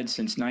implemented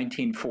since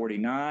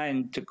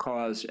 1949 to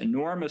cause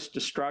enormous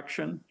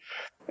destruction,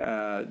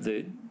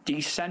 the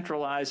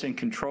decentralizing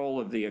control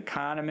of the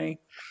economy,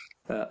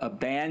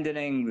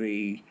 abandoning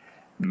the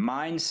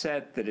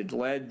mindset that had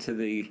led to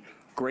the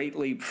Great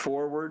Leap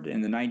Forward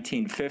in the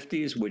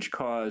 1950s, which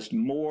caused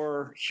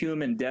more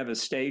human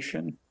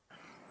devastation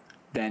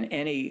than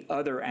any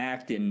other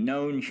act in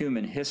known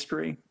human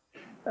history,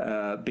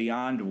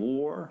 beyond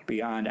war,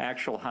 beyond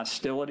actual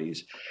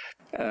hostilities.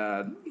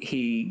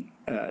 He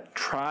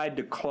tried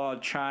to claw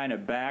China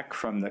back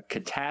from the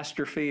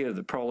catastrophe of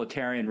the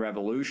proletarian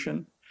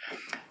revolution.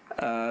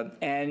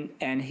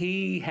 And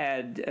he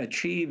had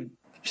achieved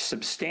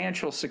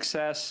substantial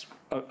success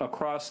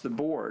across the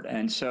board.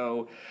 And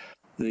so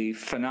the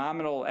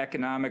phenomenal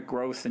economic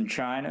growth in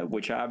China,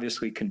 which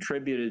obviously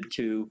contributed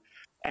to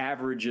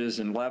averages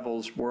and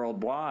levels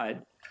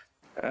worldwide,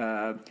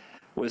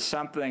 was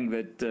something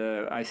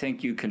that I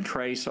think you can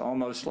trace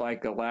almost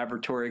like a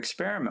laboratory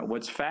experiment.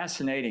 What's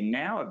fascinating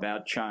now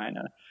about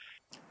China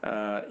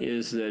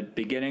is that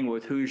beginning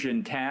with Hu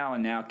Jintao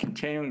and now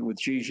continuing with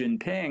Xi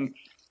Jinping,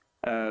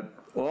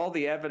 all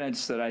the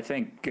evidence that I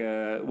think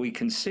we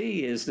can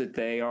see is that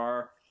they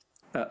are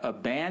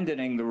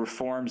abandoning the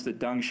reforms that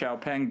Deng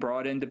Xiaoping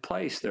brought into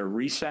place. They're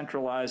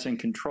re-centralizing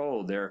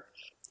control. They're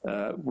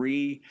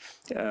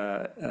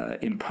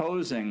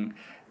imposing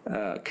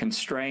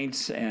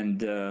constraints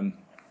and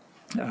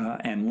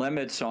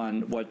limits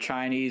on what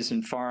Chinese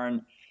and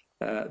foreign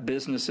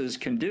businesses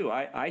can do.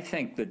 I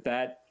think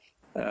that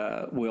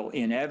will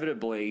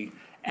inevitably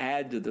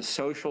add to the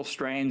social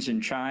strains in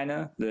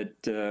China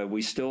that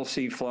we still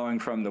see flowing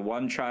from the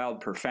one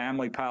child per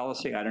family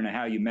policy. I don't know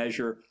how you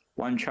measure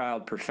one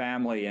child per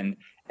family in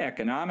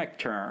economic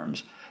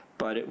terms,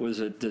 but it was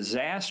a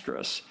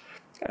disastrous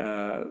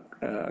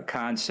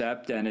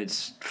concept, and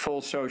its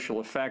full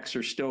social effects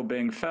are still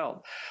being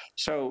felt.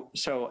 So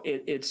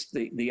it's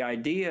the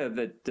idea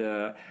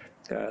that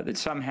that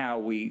somehow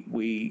what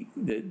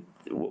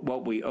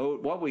we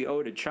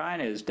owe to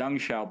China is Deng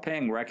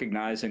Xiaoping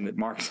recognizing that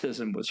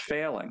Marxism was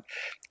failing,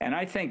 and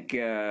I think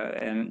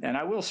and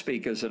I will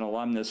speak as an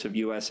alumnus of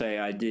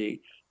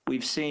USAID.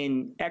 We've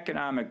seen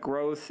economic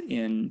growth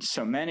in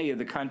so many of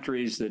the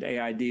countries that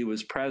AID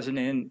was present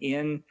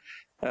in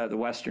the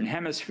Western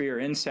Hemisphere,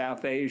 in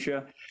South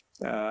Asia,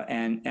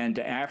 and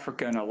to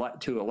Africa and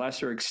to a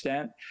lesser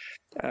extent.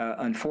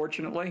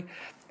 Unfortunately,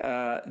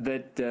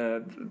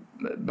 that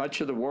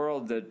much of the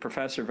world that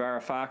Professor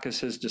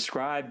Varoufakis has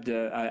described,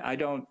 I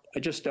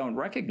just don't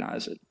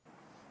recognize it.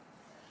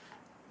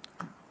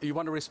 You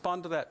want to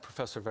respond to that,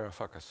 Professor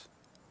Varoufakis?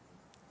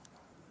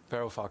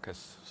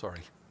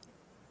 Sorry.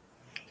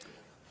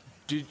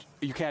 You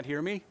can't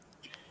hear me?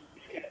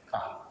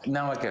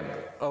 Now I can.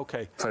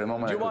 Okay. For a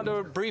moment. Do you want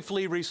to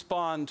briefly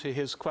respond to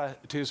his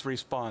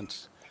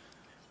response,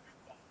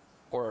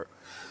 or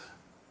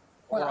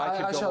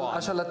I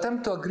shall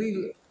attempt to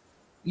agree.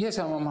 Yes,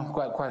 I'm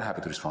quite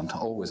happy to respond.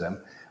 Always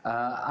am.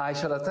 I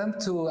shall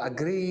attempt to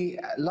agree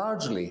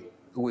largely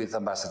with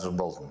Ambassador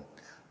Bolton.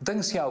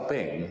 Deng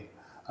Xiaoping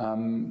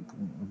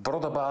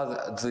brought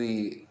about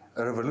the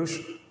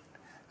revolution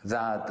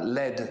that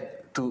led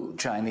to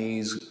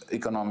Chinese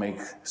economic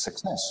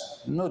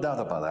success. No doubt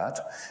about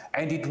that.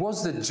 And it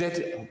was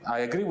I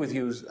agree with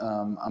you,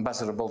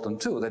 Ambassador Bolton,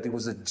 too, that it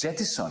was the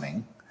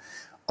jettisoning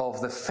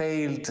of the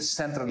failed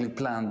centrally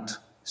planned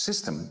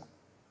system.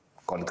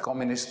 Call it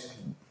communist.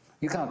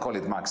 You can't call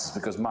it Marxist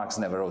because Marx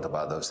never wrote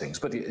about those things.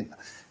 But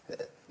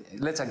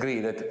let's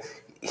agree that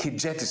he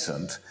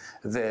jettisoned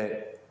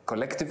the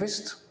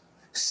collectivist,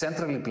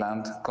 centrally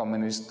planned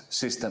communist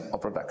system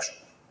of production.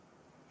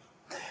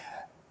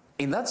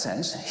 In that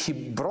sense, he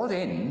brought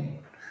in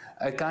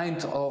a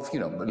kind of,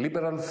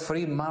 liberal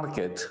free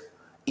market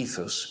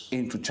ethos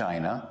into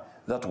China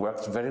that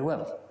worked very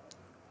well.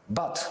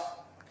 But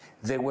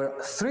there were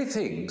three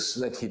things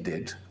that he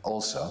did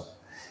also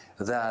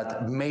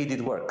that made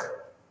it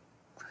work.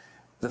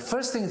 The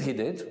first thing he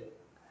did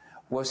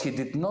was he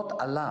did not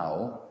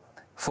allow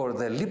for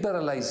the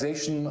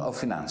liberalization of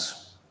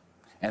finance.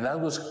 And that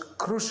was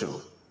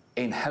crucial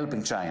in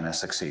helping China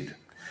succeed.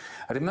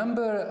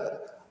 Remember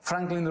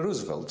Franklin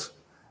Roosevelt,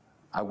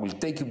 I will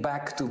take you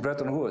back to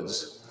Bretton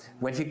Woods.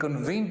 When he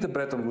convened the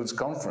Bretton Woods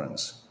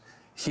Conference,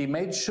 he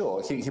made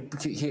sure,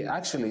 he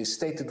actually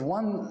stated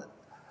one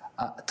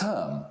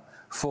term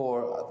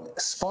for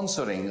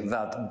sponsoring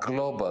that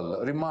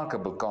global,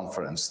 remarkable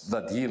conference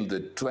that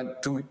yielded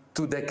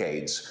two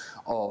decades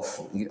of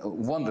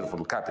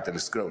wonderful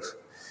capitalist growth.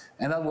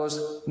 And that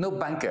was no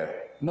banker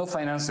no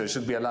financier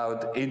should be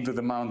allowed into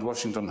the Mount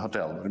Washington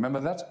Hotel. Remember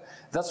that?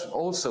 That's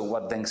also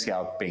what Deng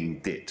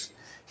Xiaoping did.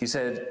 He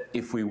said,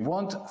 if we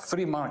want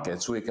free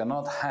markets, we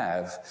cannot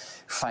have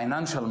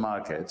financial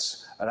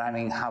markets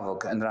running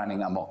havoc and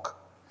running amok.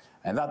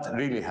 And that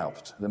really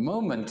helped. The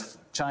moment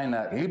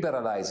China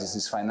liberalizes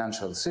its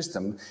financial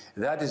system,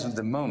 that is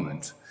the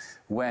moment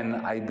when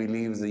I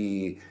believe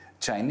the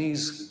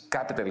Chinese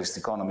capitalist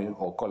economy,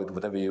 or call it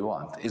whatever you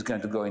want, is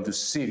going to go into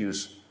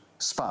serious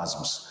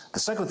spasms. The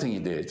second thing he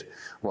did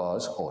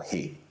was, or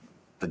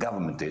the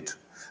government did,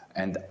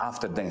 and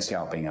after Deng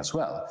Xiaoping as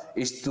well,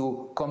 is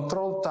to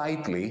control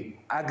tightly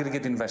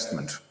aggregate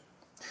investment.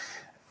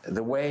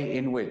 The way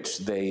in which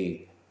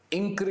they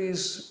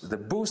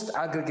boost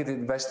aggregate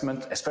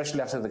investment,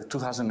 especially after the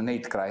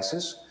 2008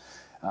 crisis,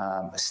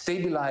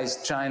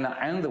 stabilized China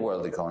and the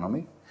world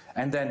economy,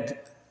 and then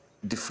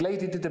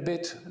deflated it a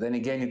bit. Then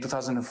again in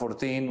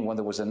 2014, when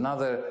there was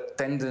another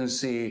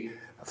tendency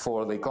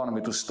for the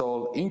economy to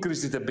stall,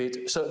 increased it a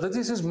bit. So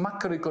this is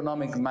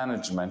macroeconomic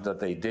management that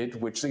they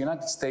did, which the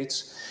United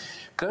States,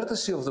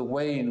 courtesy of the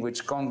way in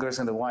which Congress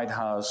and the White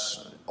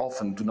House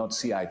often do not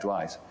see eye to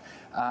eye,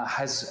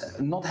 has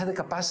not had the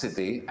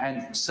capacity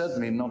and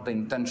certainly not the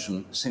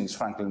intention since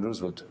Franklin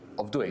Roosevelt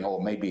of doing, or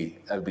maybe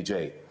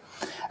LBJ.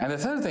 And the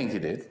third thing he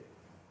did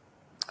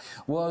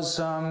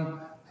was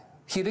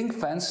he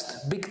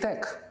ring-fenced big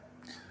tech.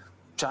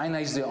 China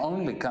is the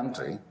only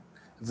country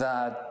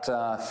that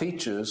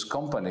features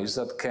companies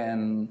that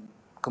can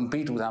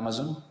compete with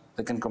Amazon,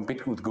 that can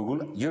compete with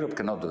Google. Europe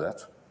cannot do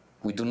that.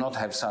 We do not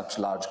have such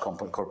large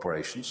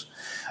corporations.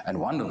 And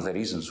one of the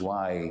reasons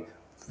why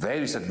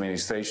various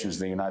administrations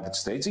in the United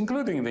States,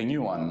 including the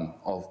new one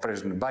of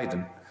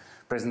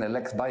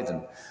President-elect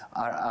Biden,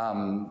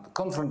 are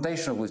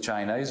confrontational with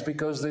China is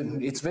because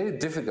it's very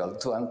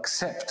difficult to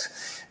accept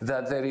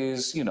that there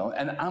is,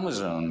 an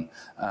Amazon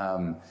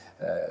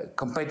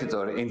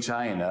competitor in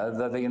China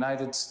that the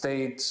United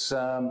States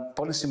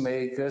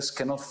policymakers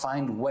cannot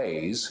find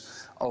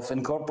ways of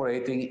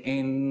incorporating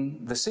in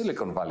the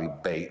Silicon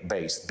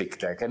Valley-based big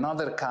tech,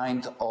 another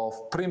kind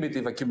of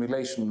primitive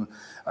accumulation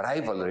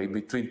rivalry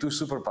between two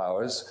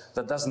superpowers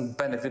that doesn't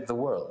benefit the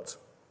world.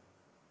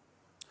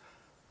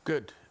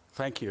 Good,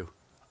 thank you.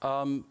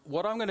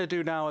 What I'm going to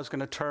do now is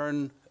going to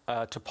turn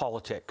to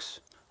politics.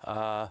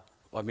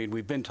 I mean,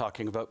 we've been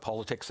talking about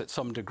politics at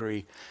some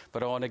degree,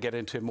 but I want to get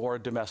into more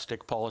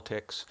domestic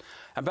politics.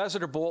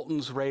 Ambassador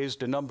Bolton's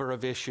raised a number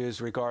of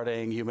issues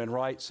regarding human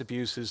rights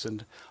abuses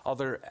and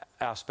other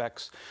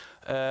aspects.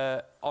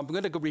 I'm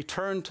going to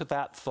return to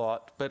that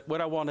thought, but what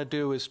I want to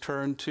do is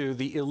turn to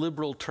the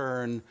illiberal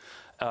turn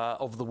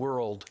of the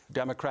world,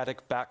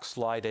 democratic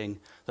backsliding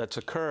that's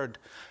occurred.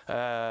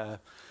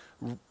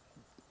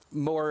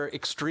 More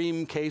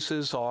extreme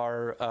cases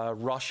are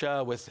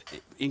Russia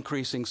with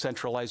increasing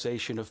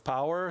centralization of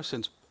power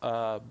since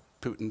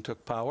Putin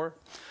took power.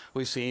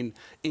 We've seen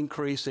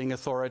increasing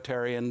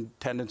authoritarian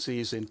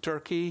tendencies in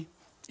Turkey,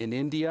 in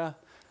India,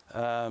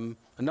 a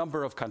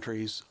number of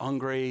countries,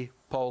 Hungary,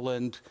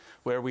 Poland,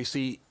 where we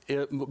see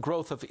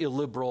growth of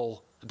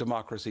illiberal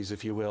democracies,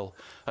 if you will,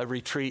 a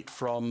retreat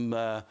from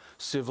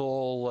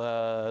civil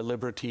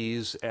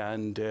liberties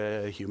and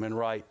human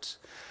rights.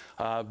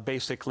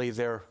 Basically,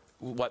 they're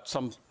what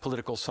some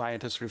political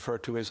scientists refer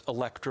to as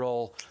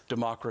electoral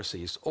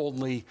democracies.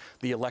 Only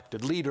the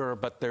elected leader,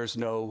 but there's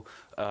no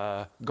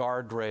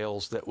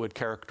guardrails that would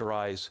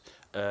characterize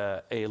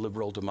a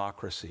liberal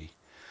democracy.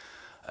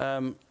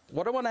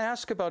 What I want to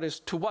ask about is,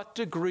 to what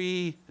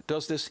degree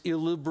does this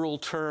illiberal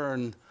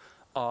turn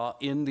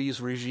in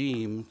these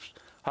regimes,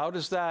 how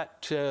does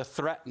that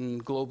threaten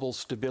global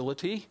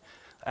stability?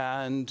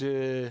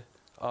 And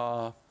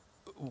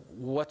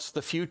what's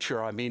the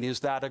future? I mean, is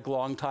that a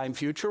long time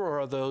future, or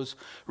are those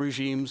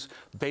regimes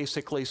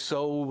basically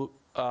so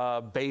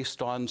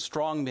based on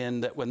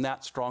strongmen that when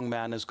that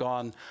strongman is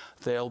gone,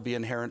 they'll be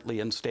inherently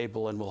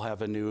unstable and we'll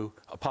have a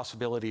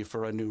possibility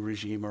for a new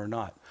regime or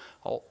not?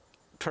 I'll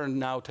turn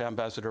now to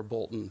Ambassador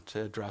Bolton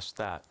to address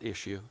that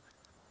issue.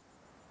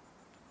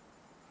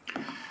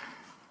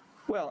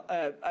 Well,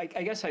 I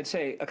guess I'd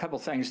say a couple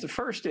things. The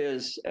first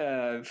is,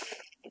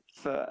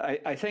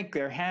 I think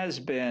there has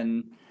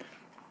been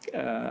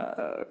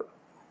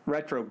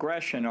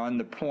retrogression on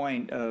the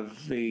point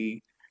of the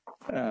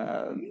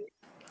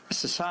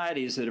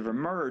societies that have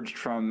emerged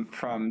from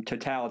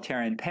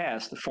totalitarian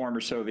past, the former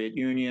Soviet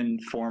Union,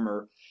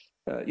 former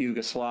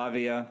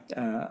Yugoslavia,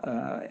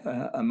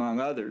 among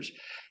others.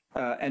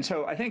 And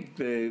so I think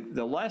the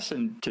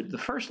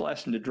first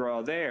lesson to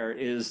draw there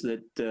is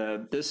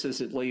that this is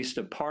at least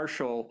a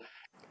partial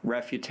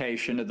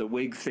refutation of the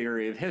Whig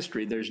theory of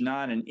history. There's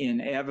not an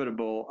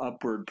inevitable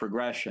upward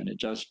progression. It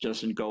just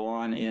doesn't go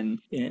on in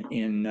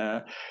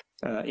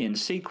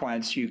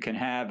sequence. You can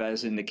have,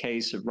 as in the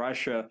case of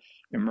Russia,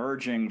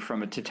 emerging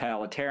from a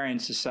totalitarian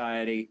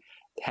society,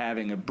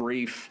 having a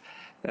brief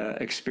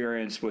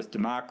experience with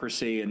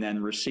democracy, and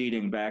then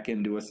receding back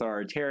into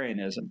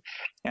authoritarianism.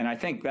 And I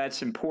think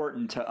that's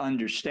important to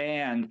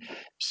understand,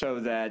 so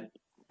that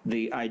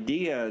the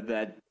idea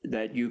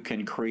that you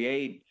can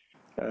create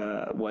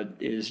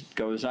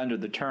goes under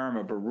the term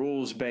of a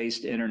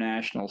rules-based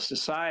international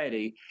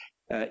society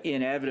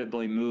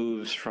inevitably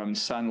moves from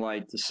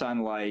sunlight to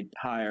sunlight,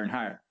 higher and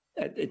higher.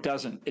 It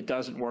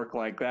doesn't work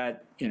like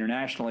that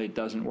internationally. It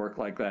doesn't work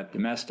like that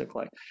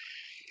domestically.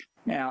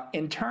 Now,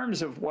 in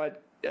terms of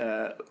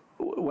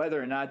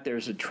whether or not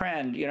there's a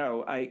trend,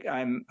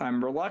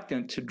 I'm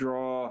reluctant to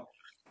draw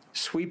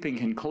sweeping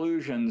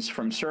conclusions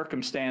from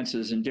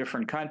circumstances in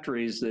different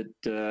countries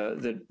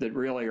that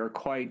really are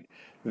quite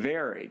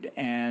varied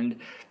and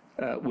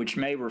which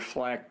may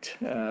reflect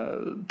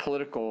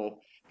political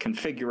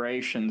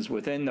configurations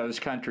within those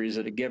countries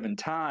at a given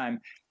time,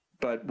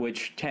 but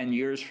which 10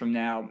 years from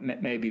now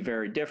may be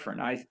very different.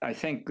 I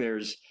think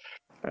there's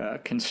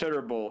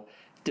considerable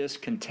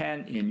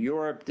discontent in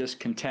Europe,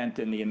 discontent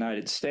in the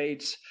United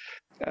States,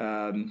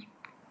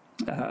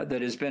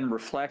 that has been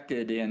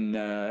reflected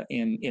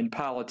in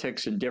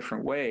politics in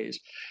different ways.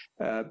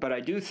 But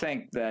I do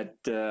think that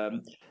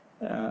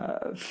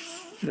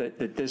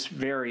that this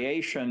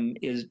variation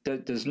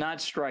does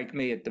not strike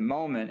me at the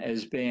moment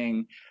as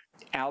being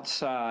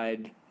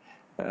outside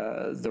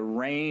the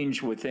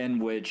range within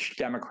which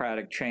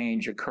democratic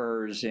change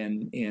occurs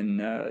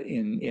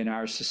in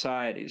our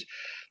societies.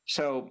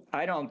 So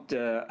I don't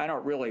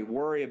really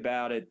worry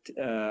about it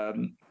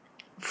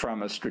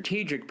from a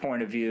strategic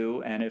point of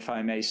view, and if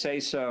I may say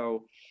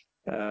so,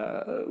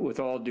 with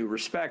all due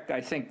respect,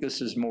 I think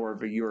this is more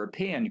of a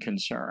European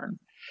concern.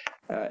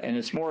 And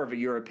it's more of a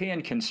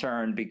European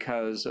concern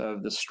because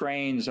of the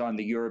strains on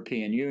the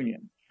European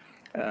Union.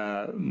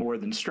 More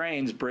than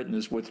strains, Britain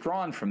is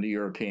withdrawn from the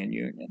European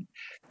Union.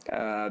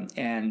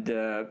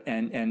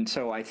 And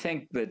so I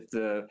think that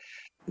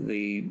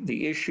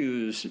the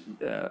issues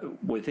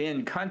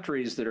within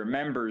countries that are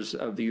members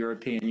of the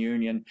European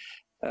Union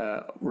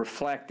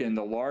reflect in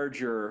the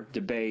larger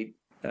debate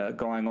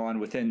going on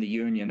within the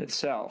Union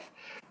itself.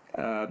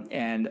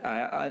 And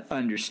I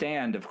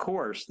understand, of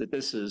course, that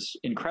this is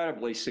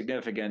incredibly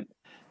significant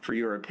for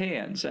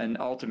Europeans, and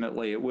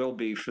ultimately it will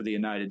be for the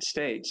United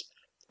States.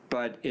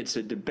 But it's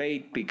a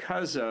debate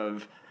because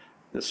of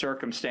the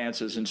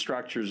circumstances and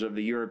structures of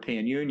the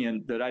European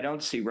Union that I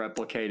don't see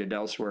replicated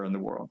elsewhere in the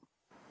world.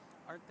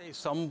 Aren't they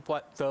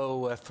somewhat,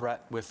 though, a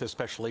threat with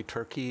especially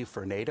Turkey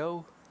for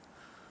NATO,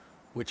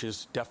 which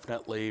is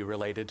definitely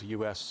related to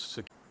U.S.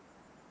 security?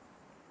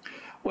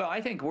 Well,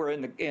 I think we're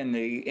in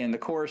the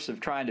course of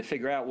trying to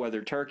figure out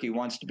whether Turkey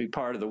wants to be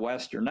part of the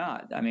West or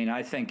not. I mean,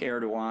 I think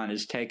Erdogan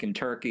has taken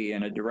Turkey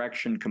in a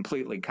direction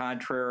completely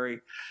contrary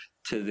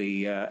to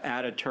the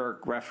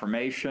Ataturk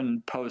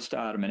Reformation,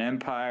 post-Ottoman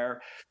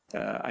Empire.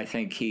 I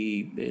think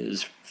he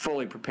is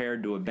fully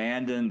prepared to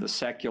abandon the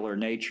secular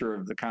nature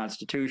of the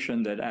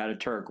constitution that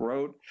Ataturk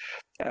wrote.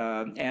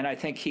 And I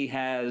think he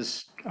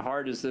has,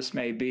 hard as this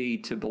may be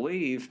to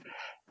believe,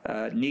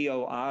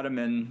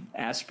 neo-Ottoman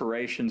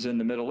aspirations in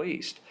the Middle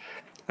East.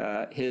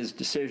 His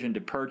decision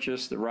to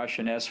purchase the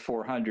Russian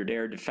S-400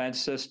 air defense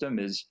system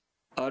is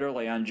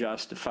utterly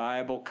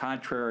unjustifiable,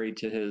 contrary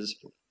to his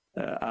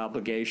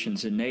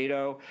obligations in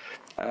NATO.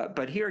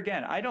 But here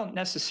again, I don't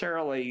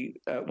necessarily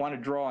want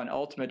to draw an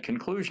ultimate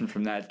conclusion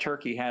from that.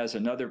 Turkey has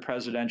another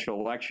presidential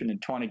election in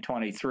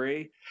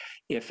 2023.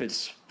 If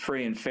it's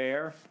free and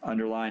fair,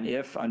 underline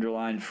if,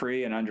 underline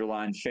free, and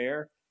underline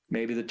fair,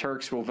 maybe the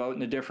Turks will vote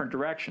in a different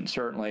direction.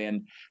 Certainly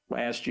in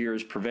last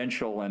year's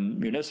provincial and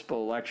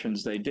municipal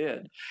elections, they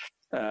did.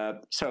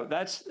 So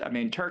that's, I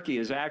mean, Turkey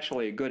is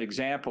actually a good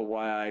example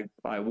why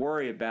I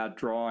worry about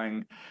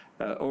drawing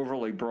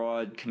overly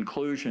broad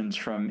conclusions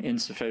from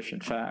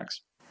insufficient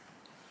facts.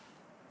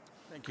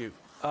 Thank you.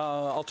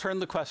 I'll turn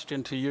the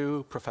question to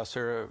you,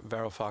 Professor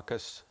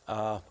Varoufakis,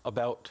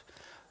 about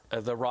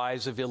the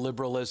rise of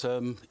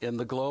illiberalism in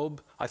the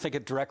globe. I think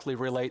it directly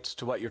relates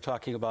to what you're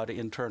talking about,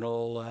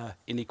 internal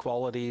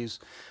inequalities,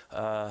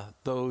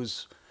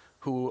 those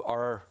who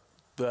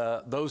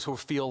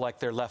feel like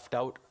they're left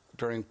out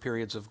during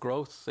periods of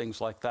growth, things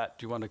like that.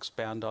 Do you want to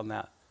expand on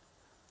that?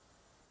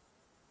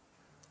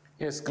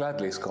 Yes,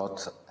 gladly,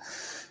 Scott.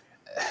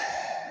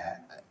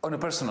 On a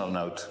personal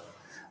note,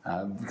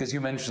 because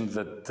you mentioned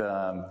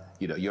that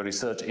your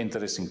research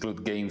interests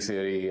include game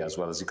theory as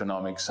well as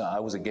economics. I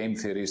was a game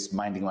theorist,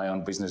 minding my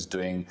own business,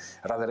 doing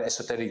rather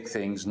esoteric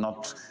things,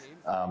 not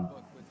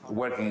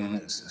working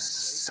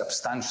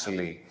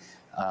substantially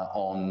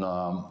on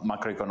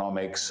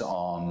macroeconomics,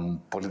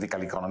 on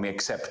political economy,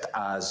 except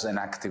as an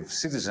active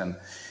citizen.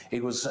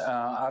 It was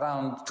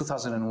around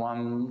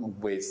 2001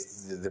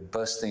 with the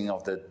bursting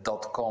of the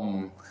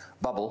dot-com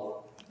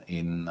bubble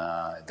in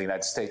the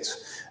United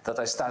States that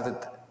I started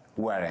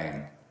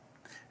worrying.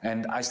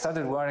 And I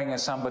started worrying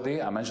as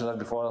somebody, I mentioned that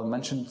before, I'll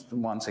mention it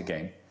once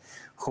again,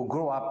 who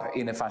grew up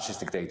in a fascist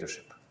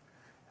dictatorship.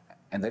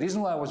 And the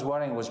reason why I was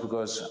worrying was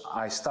because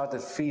I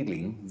started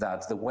feeling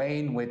that the way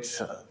in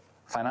which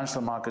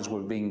financial markets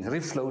were being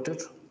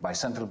refloated by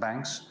central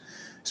banks,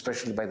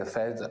 especially by the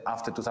Fed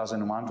after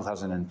 2001,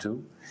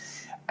 2002,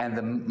 and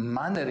the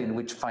manner in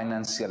which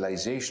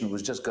financialization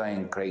was just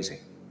going crazy.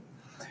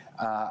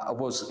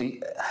 was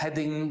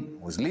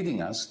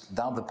leading us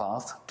down the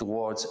path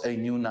towards a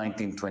new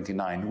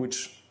 1929,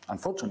 which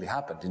unfortunately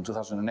happened in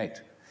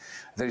 2008.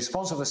 The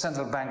response of the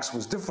central banks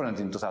was different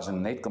in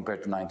 2008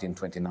 compared to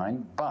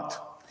 1929,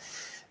 but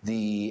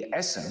the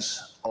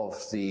essence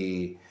of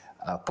the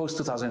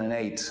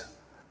post-2008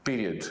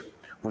 period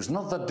was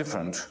not that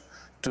different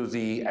to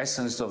the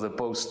essence of the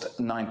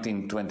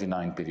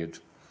post-1929 period.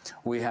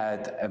 We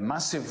had a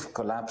massive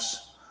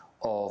collapse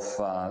of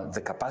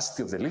the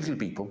capacity of the little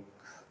people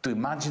to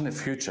imagine a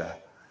future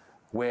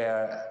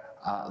where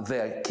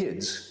their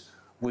kids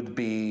would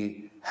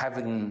be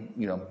having,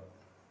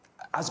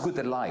 as good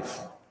a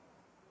life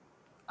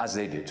as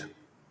they did.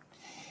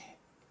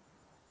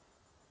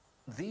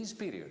 These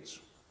periods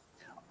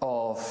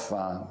of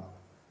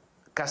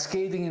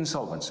cascading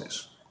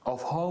insolvencies,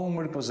 of home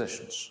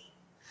repossessions,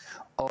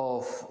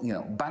 of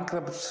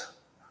bankrupt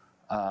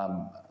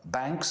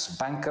banks,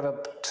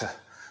 bankrupt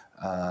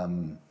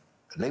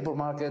labor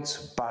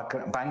markets,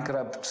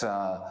 bankrupt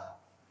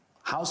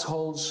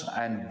households,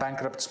 and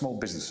bankrupt small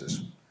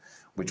businesses,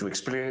 which we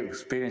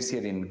experienced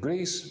here in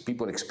Greece,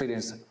 people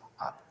experienced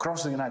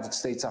across the United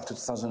States after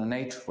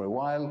 2008 for a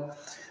while,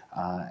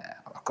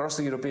 across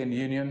the European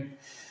Union.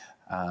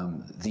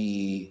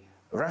 The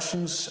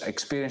Russians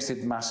experienced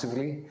it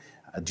massively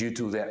due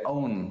to their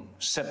own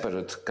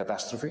separate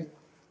catastrophe.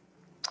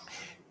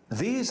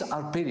 These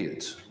are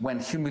periods when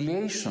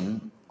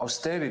humiliation,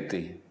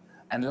 austerity,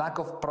 and lack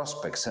of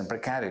prospects and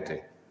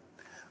precarity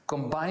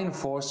combine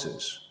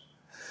forces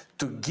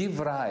to give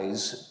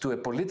rise to a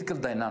political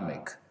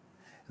dynamic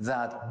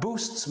that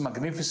boosts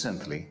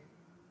magnificently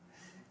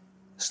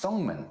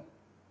strongmen,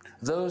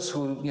 those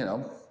who,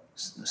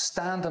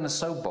 stand on a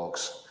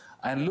soapbox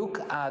and look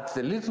at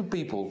the little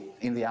people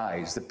in the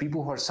eyes, the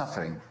people who are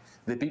suffering,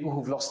 the people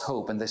who've lost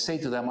hope, and they say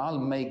to them, I'll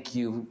make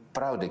you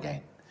proud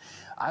again.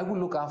 I will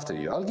look after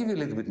you. I'll give you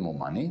a little bit more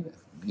money,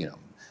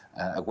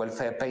 a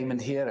welfare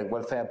payment here, a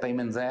welfare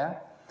payment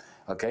there,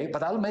 okay?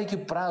 But I'll make you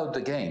proud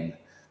again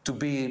to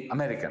be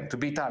American, to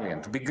be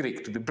Italian, to be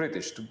Greek, to be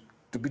British,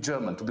 to be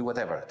German, to be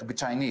whatever, to be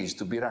Chinese,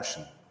 to be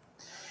Russian.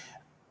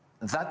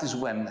 That is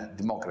when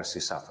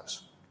democracy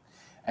suffers.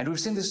 And we've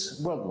seen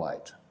this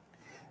worldwide.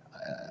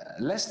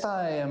 Lest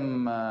I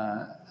am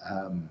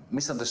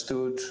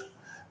misunderstood,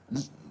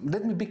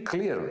 let me be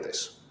clear with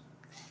this.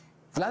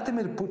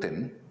 Vladimir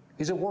Putin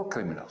is a war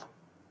criminal.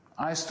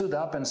 I stood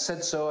up and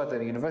said so at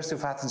the University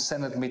of Athens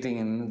Senate meeting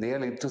in the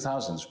early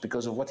 2000s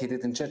because of what he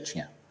did in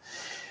Chechnya.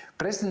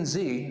 President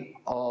Xi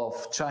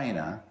of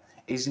China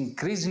is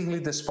increasingly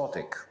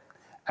despotic,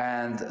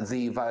 and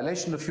the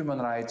violation of human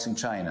rights in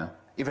China,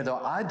 even though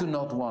I do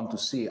not want to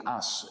see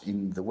us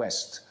in the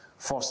West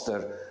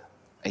foster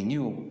a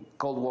new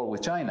Cold War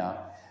with China,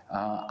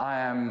 I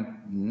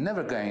am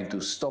never going to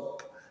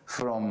stop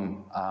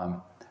from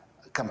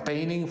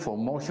campaigning for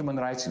more human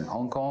rights in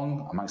Hong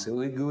Kong, amongst the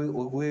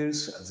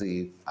Uyghurs,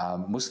 the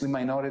Muslim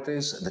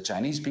minorities, the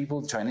Chinese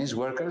people, Chinese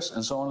workers,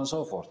 and so on and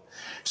so forth.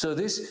 So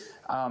this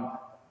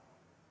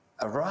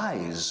a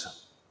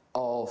rise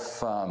of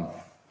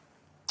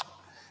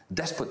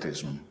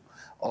despotism,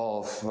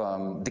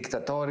 of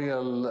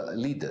dictatorial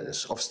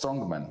leaders, of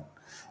strongmen,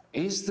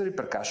 is the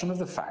repercussion of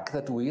the fact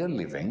that we are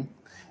living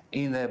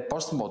in the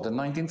postmodern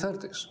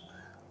 1930s.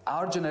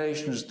 Our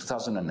generation,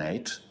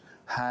 2008,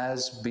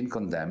 has been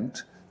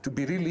condemned to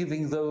be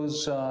reliving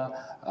those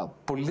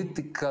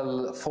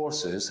political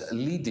forces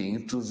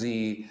leading to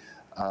the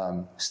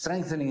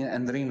strengthening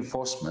and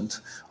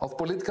reinforcement of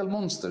political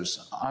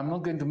monsters. I'm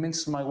not going to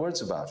mince my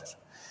words about it.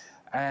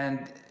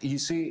 And you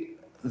see,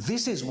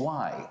 this is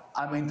why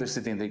I'm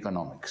interested in the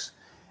economics.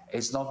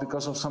 It's not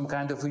because of some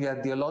kind of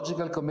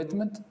ideological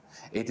commitment.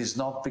 It is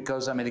not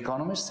because I'm an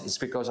economist. It's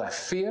because I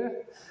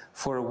fear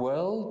for a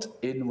world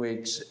in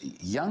which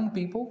young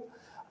people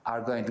are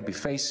going to be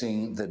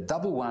facing the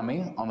double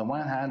whammy, on the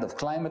one hand of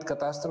climate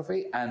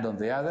catastrophe, and on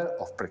the other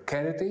of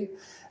precarity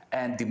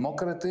and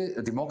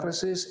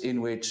democracies in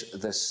which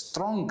the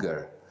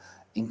stronger,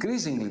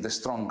 increasingly the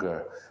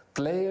stronger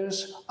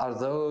players are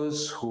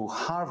those who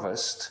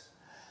harvest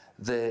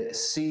the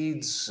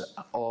seeds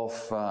of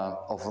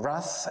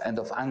wrath and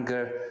of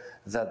anger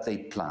that they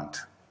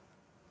plant.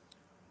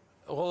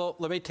 Well,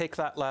 let me take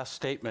that last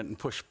statement and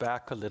push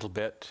back a little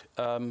bit.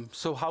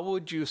 So how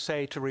would you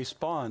say to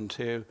respond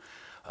to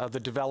the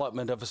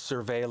development of a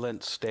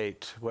surveillance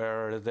state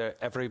where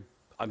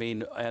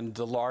and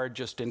the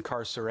largest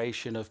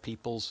incarceration of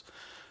peoples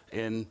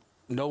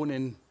known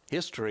in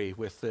history,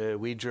 with the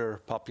Uyghur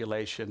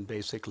population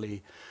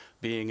basically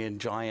being in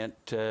giant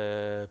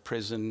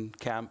prison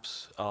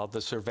camps,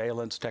 the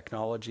surveillance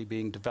technology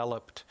being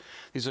developed?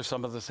 These are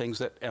some of the things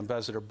that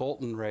Ambassador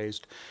Bolton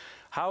raised.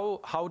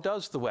 How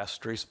does the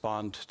West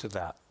respond to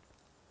that?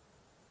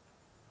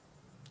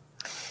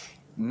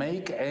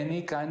 Make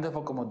any kind of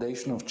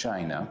accommodation of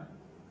China,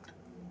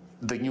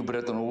 the new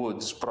Bretton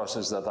Woods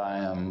process that I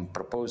am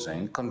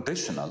proposing,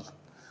 conditional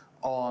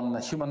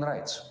on human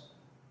rights.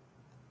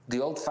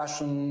 The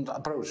old-fashioned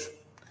approach,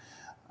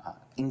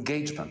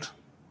 engagement,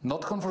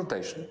 not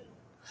confrontation.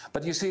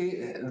 But you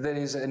see, there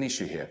is an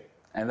issue here.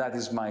 And that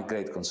is my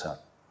great concern.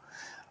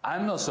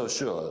 I'm not so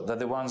sure that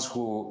the ones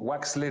who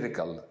wax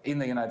lyrical in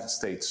the United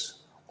States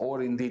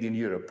or indeed in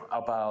Europe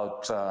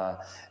about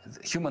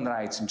human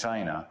rights in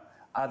China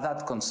are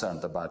that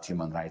concerned about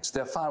human rights.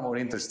 They're far more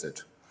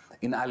interested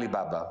in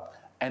Alibaba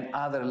and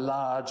other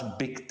large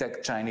big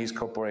tech Chinese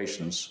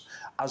corporations,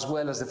 as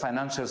well as the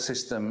financial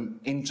system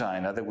in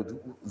China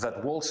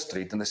that Wall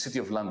Street and the City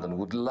of London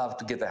would love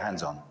to get their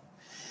hands on.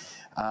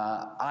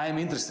 I am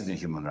interested in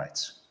human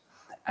rights,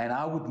 and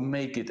I would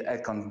make it a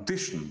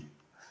condition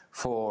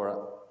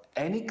for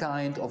any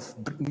kind of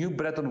new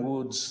Bretton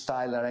Woods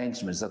style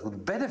arrangements that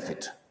would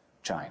benefit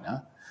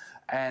China.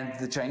 And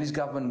the Chinese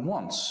government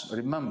wants,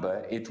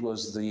 remember, it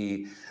was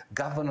the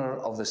governor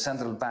of the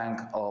Central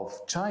Bank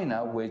of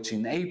China, which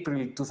in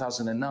April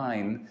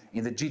 2009,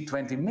 in the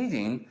G20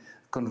 meeting,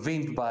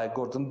 convened by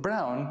Gordon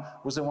Brown,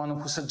 was the one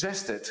who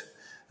suggested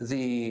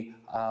the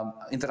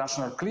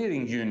International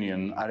Clearing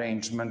Union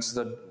arrangements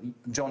that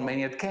John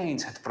Maynard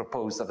Keynes had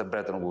proposed at the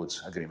Bretton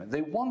Woods Agreement.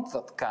 They want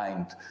that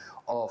kind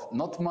of,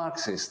 not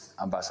Marxist,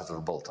 Ambassador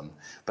Bolton,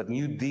 but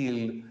New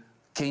Deal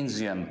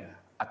Keynesian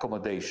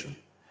accommodation.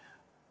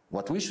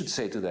 What we should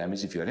say to them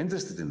is, if you're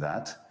interested in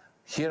that,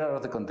 here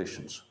are the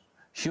conditions.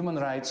 Human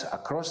rights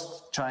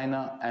across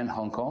China and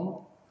Hong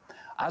Kong,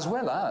 as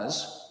well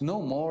as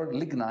no more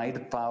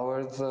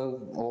lignite-powered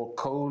or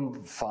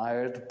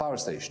coal-fired power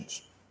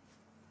stations.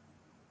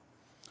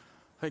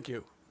 Thank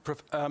you.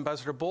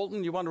 Ambassador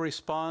Bolton, you want to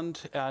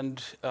respond?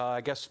 And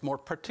I guess more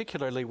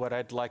particularly what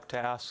I'd like to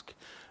ask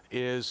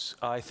is,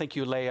 I think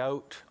you lay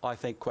out, I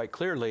think quite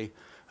clearly,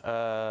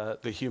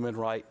 the human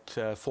right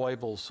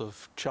foibles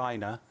of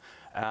China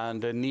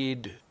and a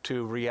need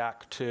to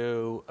react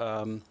to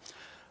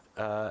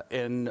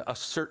in a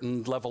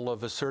certain level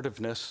of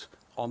assertiveness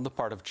on the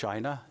part of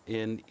China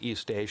in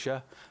East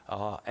Asia,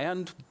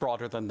 and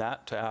broader than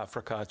that to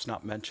Africa. It's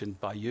not mentioned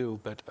by you,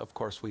 but of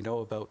course we know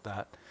about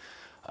that.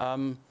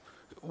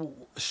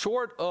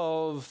 Short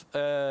of,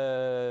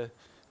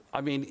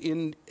 I mean,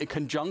 in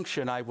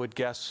conjunction, I would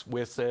guess,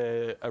 with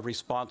a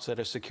response at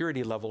a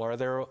security level, are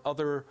there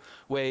other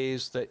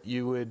ways that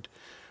you would,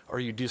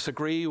 or you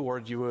disagree, or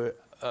do you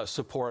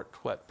support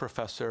what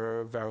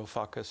Professor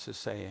Varoufakis is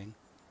saying?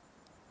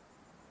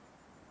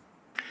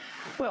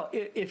 Well,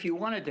 if you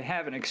wanted to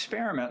have an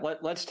experiment,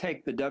 let's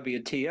take the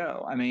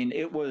WTO. I mean,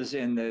 it was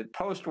in the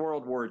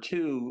post-World War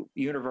II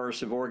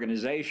universe of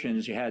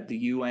organizations. You had the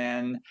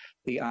UN,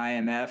 the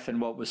IMF,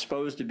 and what was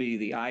supposed to be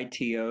the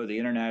ITO, the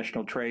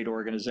International Trade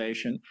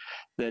Organization,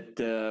 that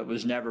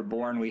was never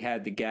born. We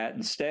had the GATT.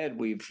 Instead,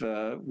 we've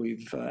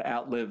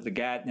outlived the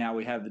GATT. Now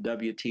we have the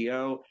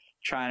WTO.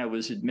 China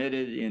was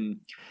admitted in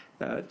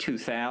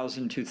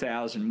 2000,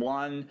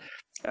 2001.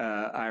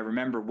 I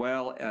remember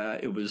well,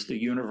 it was the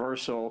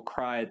universal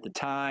cry at the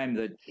time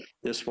that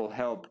this will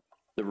help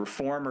the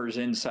reformers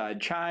inside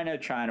China.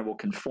 China will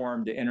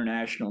conform to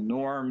international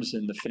norms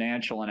in the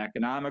financial and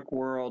economic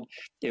world.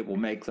 It will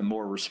make them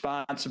more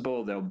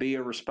responsible. They'll be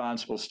a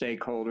responsible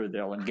stakeholder.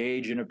 They'll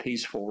engage in a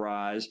peaceful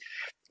rise.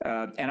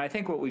 And I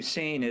think what we've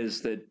seen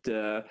is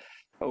that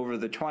over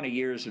the 20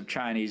 years of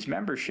Chinese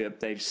membership,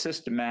 they've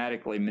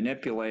systematically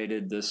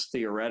manipulated this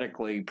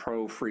theoretically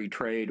pro-free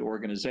trade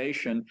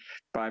organization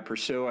by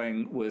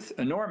pursuing, with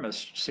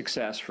enormous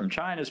success from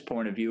China's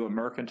point of view, a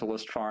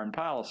mercantilist foreign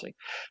policy,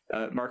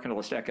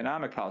 mercantilist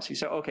economic policy.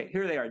 So, okay,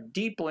 here they are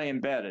deeply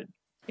embedded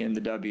in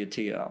the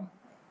WTO.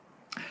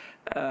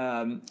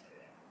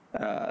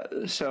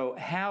 So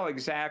how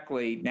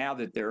exactly, now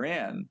that they're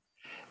in,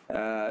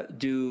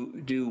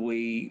 do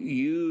we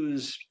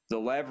use the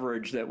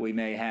leverage that we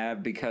may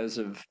have because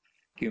of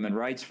human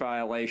rights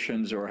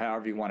violations, or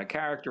however you want to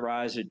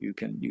characterize it? You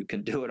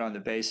can do it on the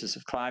basis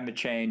of climate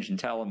change and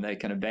tell them they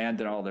can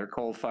abandon all their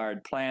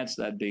coal-fired plants.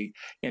 That'd be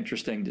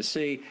interesting to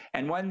see.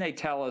 And when they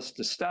tell us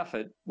to stuff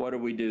it, what do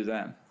we do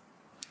then?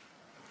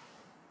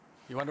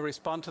 You want to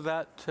respond to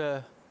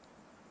that,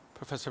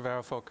 Professor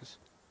Varoufakis?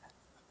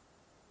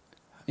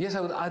 Yes,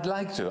 I'd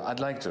like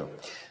to.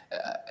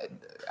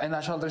 And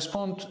I shall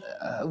respond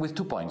with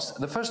 2 points.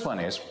 The first one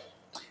is,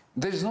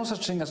 there is no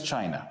such thing as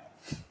China.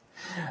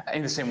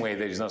 In the same way,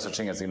 there is no such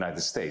thing as the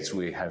United States.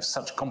 We have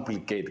such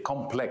complicated,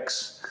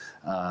 complex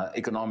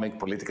economic,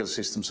 political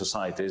system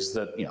societies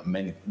that, you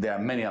know, there are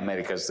many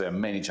Americas, there are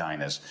many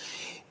Chinas.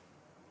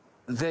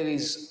 There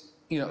is,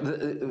 you know,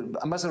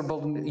 Ambassador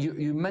Bolton,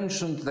 you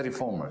mentioned the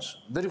reformers.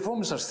 The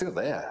reformers are still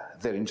there.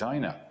 They're in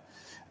China.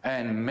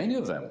 And many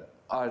of them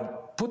are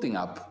putting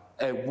up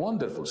a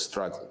wonderful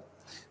struggle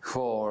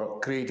for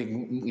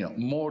creating, you know,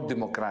 more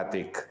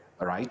democratic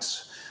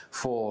rights,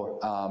 for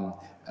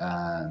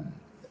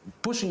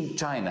pushing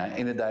China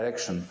in the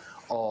direction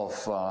of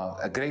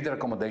a greater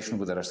accommodation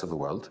with the rest of the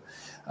world,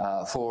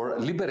 for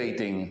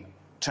liberating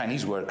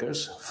Chinese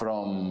workers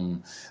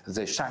from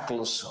the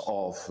shackles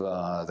of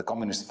the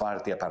Communist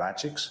Party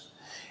apparatchiks.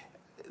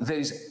 There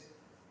is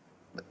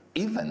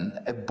even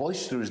a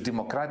boisterous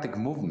democratic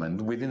movement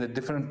within the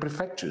different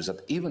prefectures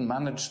that even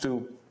managed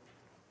to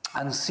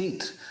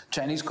unseat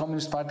Chinese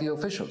Communist Party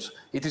officials.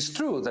 It is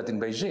true that in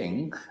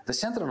Beijing, the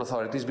central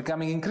authority is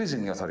becoming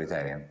increasingly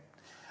authoritarian.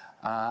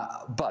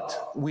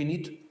 But we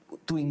need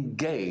to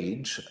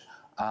engage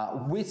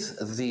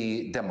with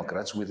the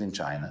Democrats within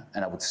China,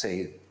 and I would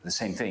say the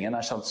same thing, and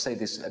I shall say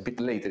this a bit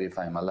later if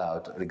I'm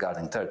allowed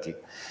regarding Turkey.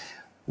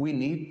 We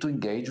need to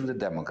engage with the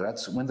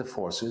Democrats when the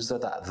forces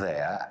that are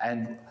there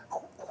and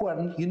who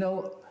are, you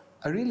know,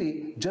 are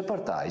really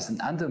jeopardized and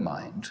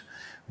undermined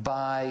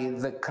by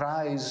the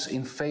cries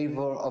in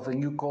favor of a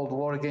new Cold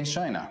War against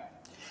China.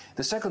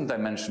 The second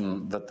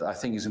dimension that I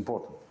think is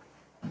important,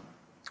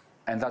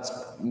 and that's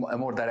a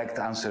more direct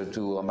answer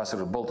to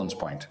Ambassador Bolton's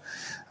point,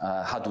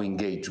 how to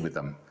engage with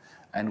them.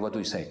 And what do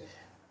we say?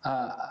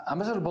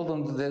 Ambassador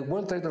Bolton, the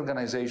World Trade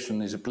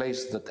Organization is a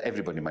place that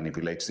everybody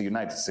manipulates. The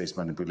United States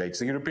manipulates.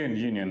 The European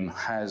Union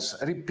has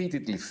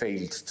repeatedly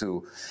failed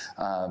to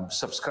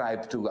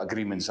subscribe to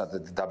agreements at the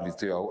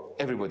WTO.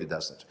 Everybody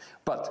does that.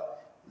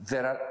 But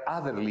there are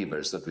other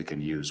levers that we can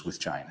use with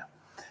China.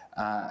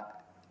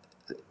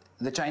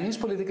 The Chinese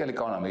political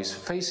economy is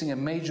facing a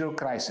major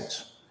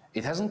crisis.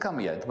 It hasn't come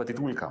yet, but it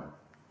will come.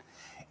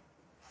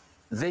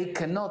 They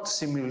cannot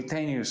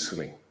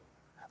simultaneously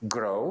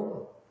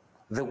grow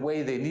the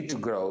way they need to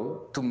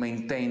grow to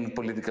maintain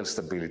political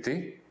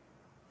stability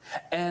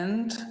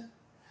and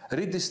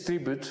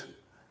redistribute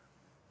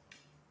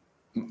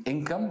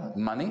income,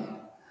 money,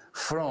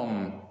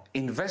 from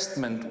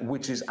investment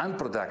which is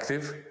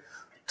unproductive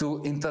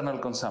to internal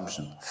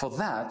consumption. For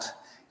that,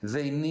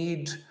 they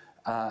need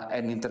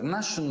an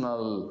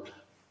international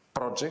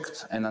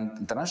project, an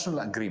international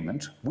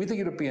agreement with the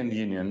European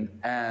Union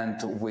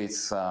and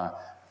with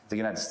the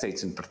United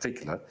States in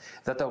particular,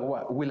 that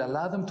will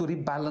allow them to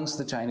rebalance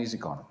the Chinese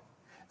economy.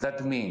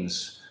 That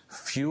means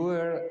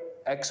fewer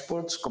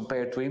exports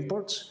compared to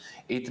imports.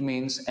 It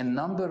means a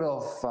number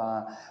of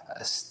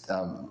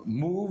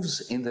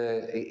moves in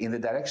the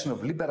direction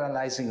of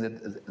liberalizing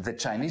the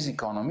Chinese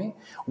economy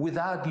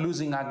without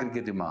losing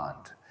aggregate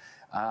demand.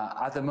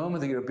 At the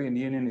moment, the European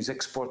Union is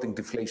exporting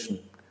deflation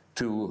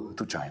to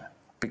China,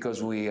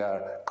 because we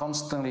are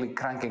constantly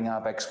cranking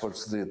up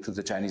exports to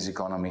the Chinese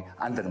economy,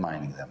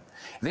 undermining them.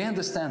 They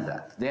understand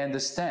that. They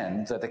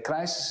understand that the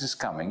crisis is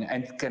coming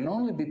and it can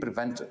only be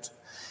prevented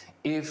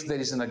if there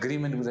is an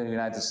agreement with the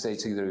United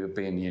States and the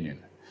European Union.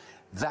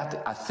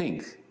 That, I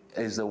think,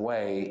 is the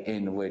way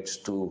in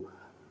which to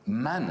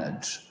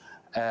manage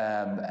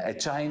a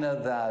China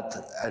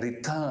that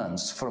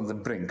returns from the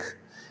brink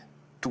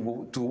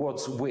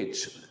towards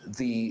which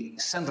the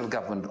central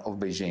government of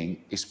Beijing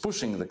is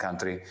pushing the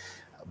country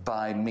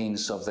by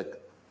means of the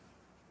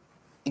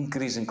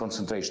increasing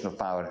concentration of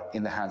power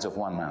in the hands of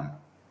one man.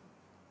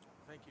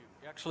 Thank you.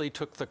 You actually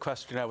took the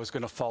question I was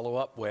going to follow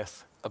up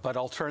with, but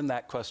I'll turn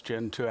that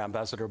question to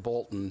Ambassador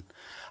Bolton.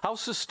 How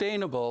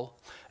sustainable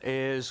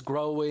is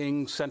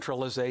growing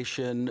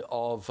centralization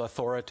of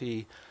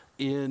authority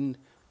in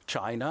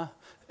China?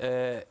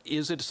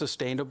 Is it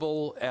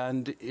sustainable,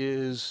 and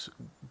is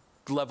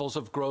levels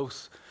of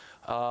growth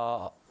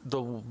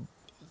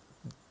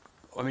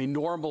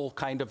normal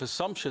kind of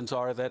assumptions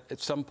are that at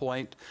some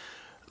point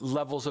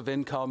levels of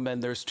income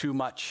and there's too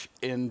much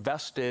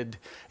invested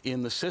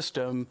in the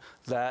system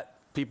that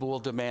people will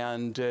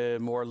demand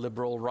more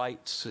liberal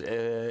rights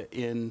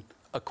in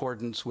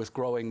accordance with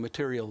growing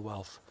material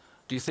wealth.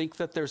 Do you think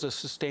that there's a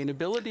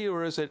sustainability,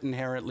 or is it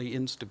inherently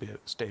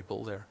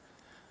unstable there?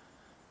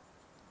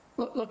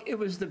 Look, it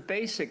was the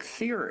basic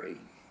theory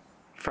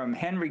from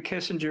Henry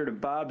Kissinger to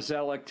Bob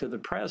Zoellick to the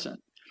present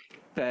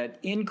that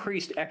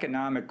increased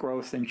economic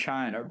growth in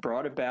China,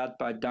 brought about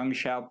by Deng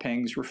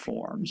Xiaoping's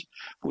reforms,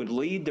 would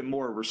lead to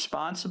more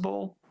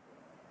responsible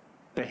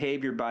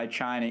behavior by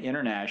China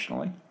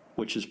internationally,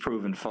 which has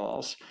proven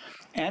false,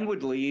 and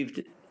would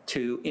lead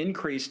to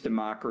increased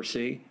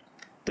democracy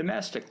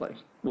domestically,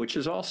 which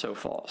is also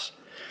false.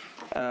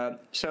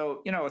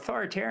 So, you know,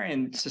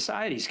 authoritarian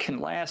societies can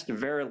last a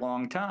very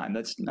long time.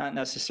 That's not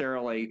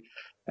necessarily,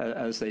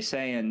 as they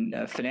say in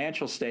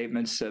financial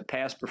statements,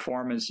 past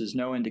performance is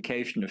no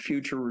indication of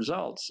future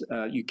results.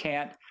 You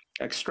can't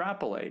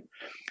extrapolate.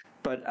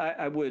 But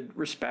I would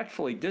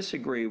respectfully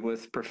disagree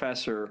with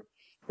Professor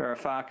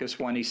Varoufakis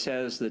when he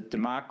says that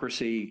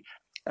democracy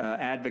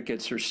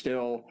advocates are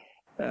still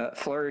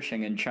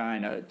flourishing in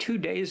China. 2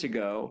 days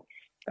ago,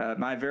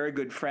 my very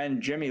good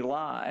friend Jimmy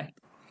Lai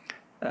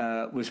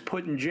was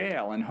put in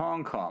jail in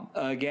Hong Kong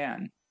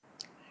again.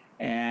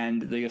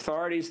 And the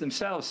authorities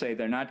themselves say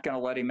they're not going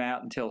to let him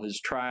out until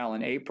his trial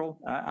in April.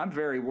 I'm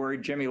very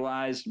worried Jimmy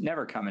Lai's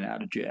never coming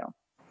out of jail.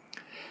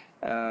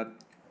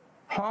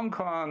 Hong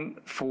Kong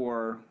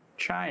for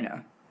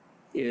China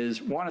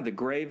is one of the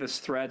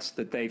gravest threats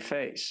that they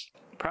face.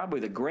 Probably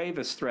the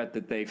gravest threat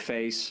that they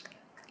face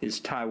is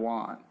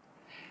Taiwan.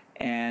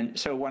 And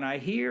so when I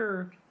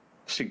hear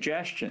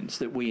suggestions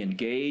that we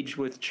engage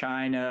with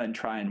China and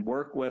try and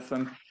work with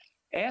them,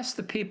 ask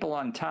the people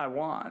on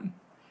Taiwan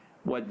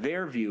what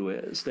their view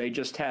is. They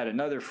just had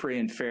another free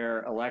and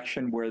fair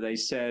election where they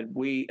said,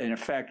 in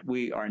effect,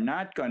 we are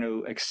not going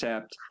to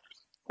accept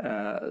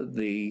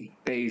the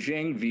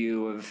Beijing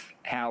view of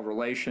how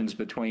relations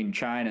between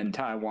China and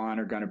Taiwan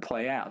are going to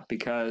play out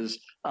because,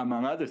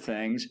 among other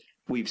things,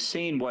 We've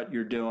seen what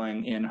you're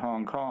doing in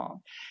Hong Kong.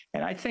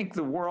 And I think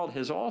the world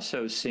has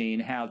also seen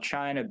how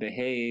China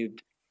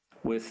behaved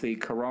with the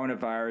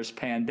coronavirus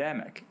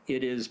pandemic.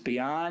 It is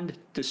beyond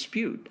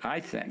dispute, I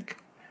think,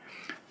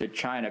 that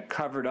China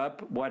covered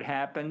up what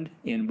happened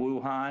in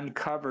Wuhan,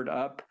 covered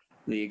up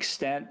the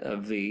extent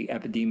of the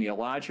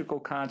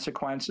epidemiological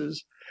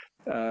consequences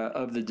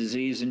of the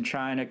disease in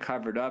China,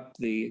 covered up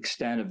the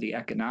extent of the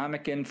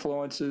economic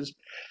influences,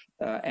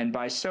 and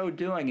by so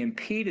doing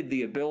impeded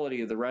the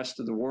ability of the rest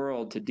of the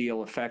world to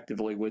deal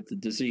effectively with the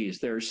disease.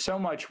 There's so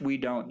much we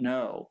don't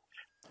know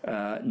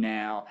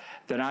now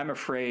that I'm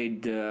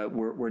afraid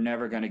we're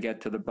never going to get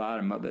to the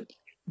bottom of it.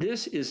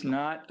 This is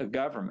not a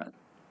government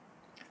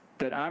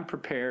that I'm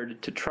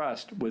prepared to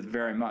trust with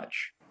very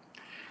much.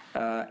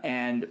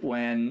 And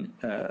when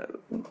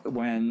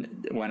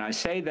I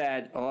say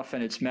that,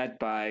 often it's met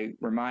by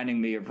reminding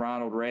me of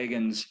Ronald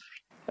Reagan's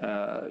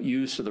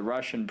use of the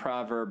Russian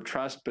proverb,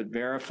 trust but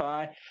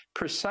verify.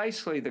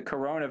 Precisely the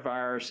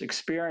coronavirus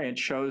experience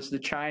shows the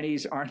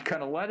Chinese aren't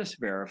going to let us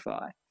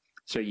verify.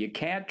 So you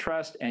can't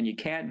trust and you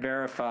can't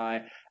verify.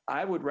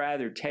 I would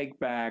rather take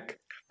back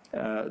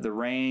the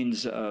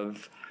reins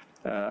of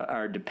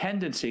our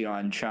dependency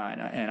on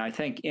China. And I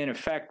think, in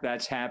effect,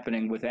 that's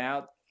happening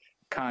without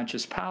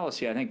conscious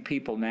policy. I think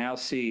people now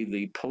see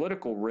the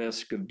political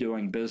risk of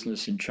doing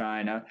business in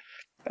China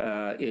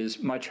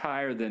is much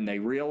higher than they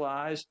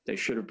realized. They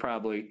should have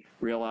probably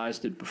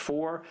realized it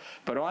before.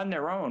 But on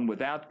their own,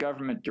 without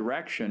government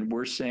direction,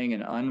 we're seeing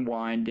an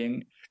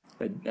unwinding,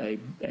 a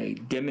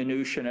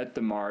diminution at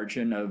the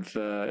margin of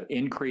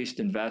increased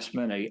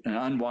investment, an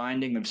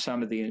unwinding of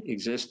some of the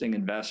existing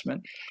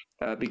investment,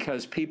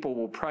 because people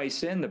will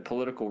price in the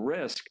political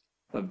risk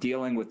of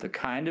dealing with the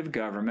kind of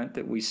government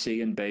that we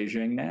see in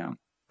Beijing now.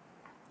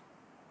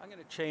 I'm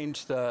going to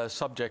change the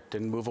subject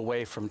and move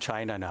away from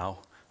China now.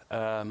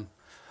 I'm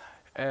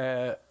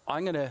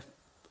going to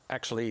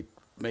actually,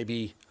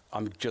 maybe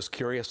I'm just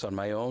curious on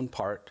my own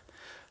part.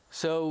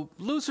 So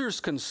losers'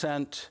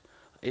 consent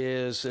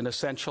is an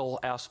essential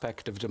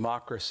aspect of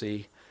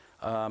democracy.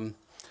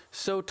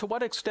 So to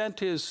what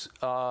extent is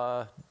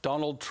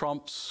Donald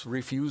Trump's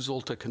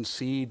refusal to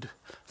concede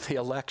the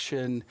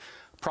election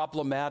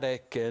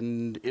problematic,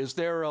 and is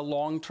there a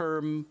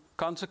long-term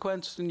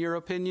consequence in your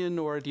opinion,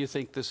 or do you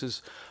think this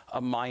is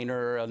a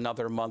minor,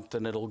 another month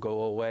and it'll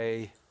go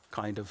away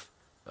kind of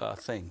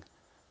thing?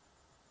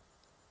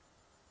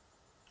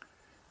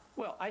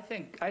 Well, I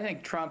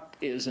think Trump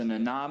is an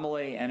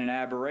anomaly and an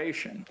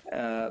aberration,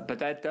 but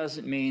that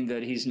doesn't mean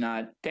that he's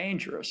not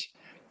dangerous.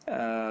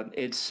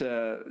 It's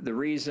the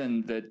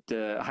reason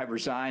that I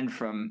resigned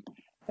from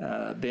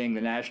being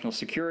the National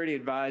Security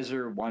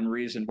Advisor, one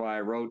reason why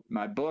I wrote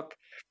my book,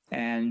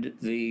 and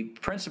the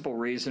principal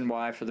reason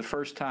why, for the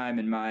first time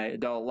in my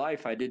adult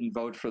life, I didn't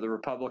vote for the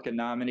Republican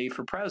nominee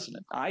for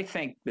president. I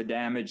think the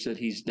damage that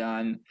he's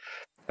done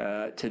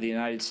to the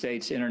United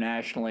States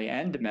internationally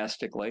and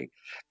domestically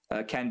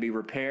can be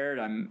repaired.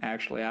 I'm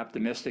actually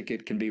optimistic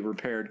it can be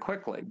repaired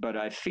quickly. But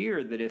I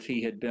fear that if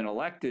he had been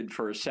elected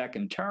for a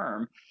second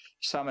term,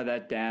 some of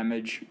that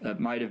damage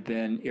might have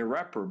been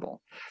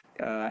irreparable.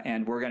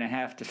 And we're going to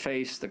have to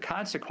face the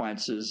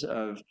consequences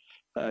of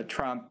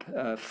Trump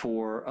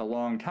for a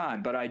long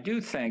time. But I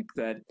do think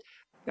that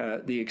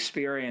the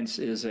experience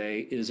is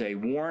a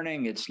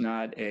warning. It's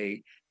not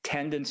a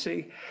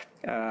tendency.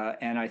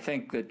 And I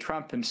think that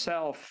Trump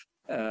himself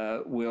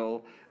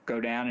will go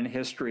down in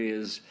history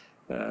as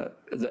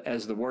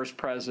the worst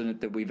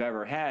president that we've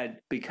ever had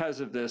because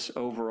of this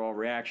overall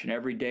reaction.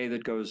 Every day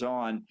that goes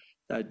on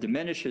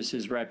diminishes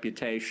his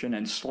reputation,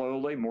 and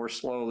slowly, more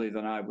slowly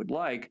than I would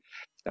like,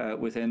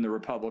 within the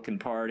Republican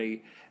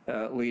Party,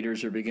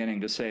 leaders are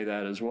beginning to say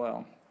that as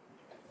well.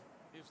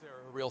 Is there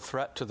a real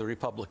threat to the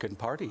Republican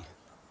Party?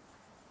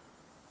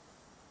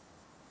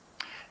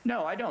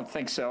 No, I don't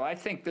think so. I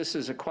think this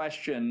is a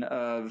question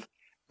of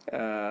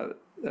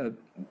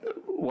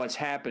what's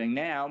happening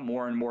now,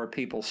 more and more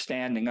people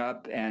standing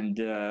up and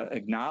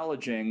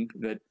acknowledging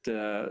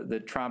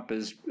that Trump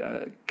is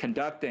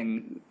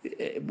conducting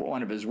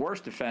one of his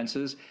worst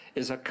offenses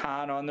is a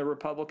con on the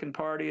Republican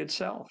Party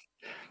itself.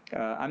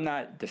 I'm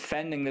not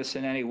defending this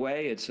in any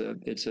way. It's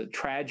a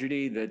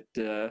tragedy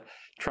that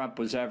Trump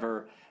was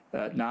ever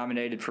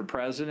nominated for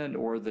president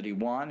or that he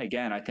won.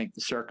 Again, I think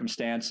the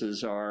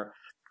circumstances are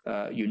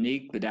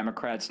unique. The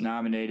Democrats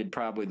nominated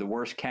probably the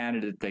worst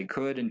candidate they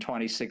could in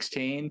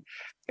 2016,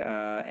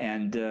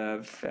 and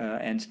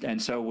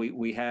so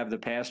we have the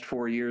past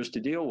 4 years to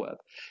deal with.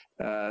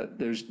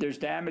 There's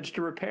damage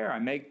to repair. I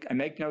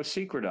make no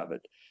secret of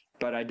it,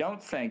 but I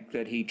don't think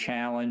that he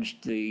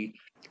challenged the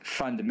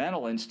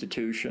fundamental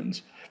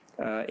institutions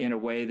in a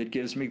way that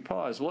gives me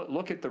pause.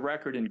 Look at the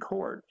record in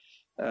court.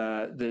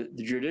 The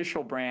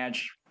judicial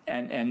branch,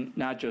 and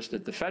not just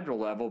at the federal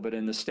level, but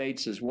in the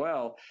states as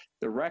well,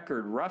 the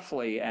record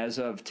roughly as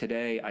of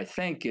today, I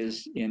think,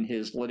 is in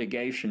his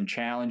litigation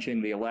challenging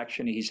the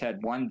election. He's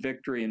had 1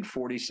 victory and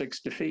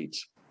 46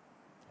 defeats.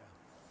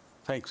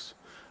 Thanks.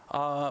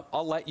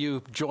 I'll let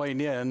you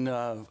join in,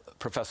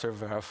 Professor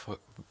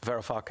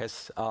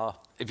Varoufakis,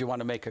 if you want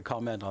to make a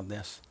comment on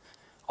this,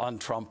 on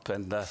Trump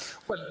and the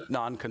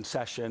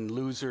non-concession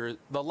loser,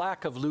 the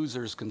lack of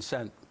losers'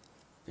 consent,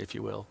 if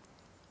you will.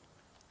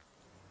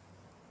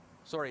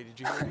 Sorry, did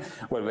you hear me?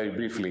 Well, very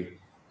briefly,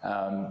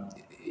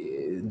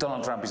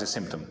 Donald Trump is a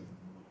symptom,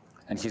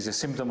 and he's a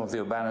symptom of the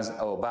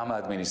Obama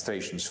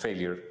administration's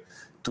failure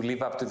to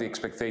live up to the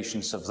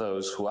expectations of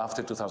those who,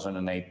 after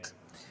 2008,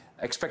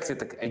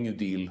 expected a New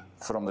Deal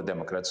from the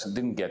Democrats and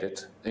didn't get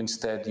it.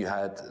 Instead, you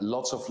had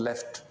lots of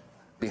left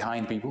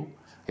behind people.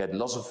 You had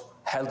lots of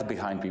held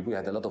behind people. You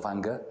had a lot of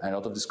anger and a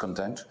lot of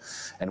discontent.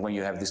 And when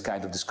you have this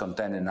kind of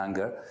discontent and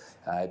anger,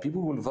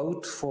 people will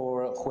vote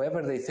for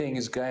whoever they think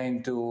is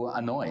going to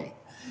annoy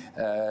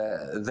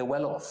the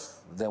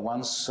well-off, the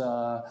ones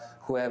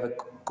who have a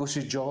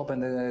cushy job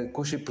and a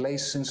cushy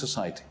place in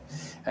society.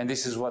 And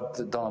this is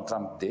what Donald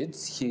Trump did.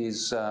 He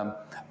is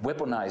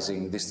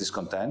weaponizing this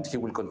discontent. He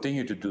will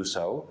continue to do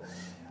so.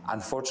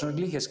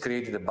 Unfortunately, he has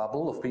created a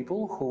bubble of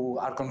people who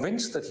are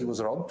convinced that he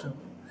was robbed.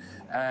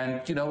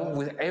 And, you know,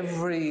 with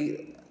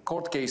every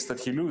court case that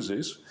he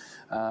loses,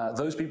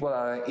 those people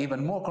are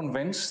even more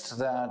convinced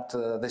that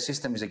the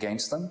system is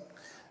against them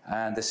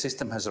and the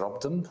system has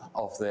robbed them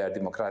of their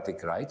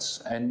democratic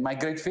rights. And my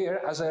great fear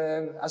as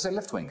a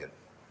left-winger,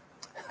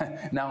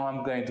 now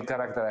I'm going to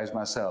characterize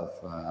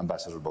myself,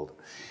 Ambassador Bolton.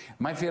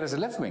 My fear as a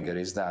left-winger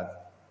is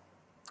that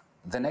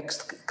the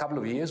next couple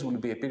of years will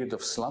be a period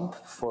of slump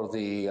for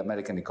the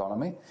American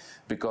economy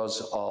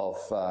because of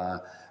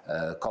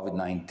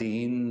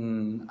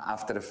COVID-19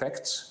 after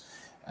effects.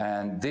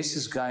 And this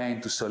is going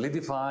to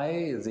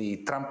solidify the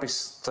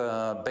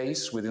Trumpist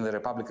base within the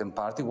Republican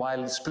Party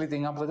while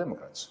splitting up the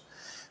Democrats.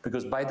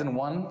 Because Biden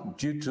won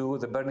due to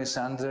the Bernie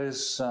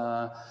Sanders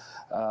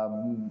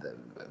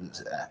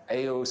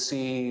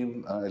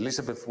AOC,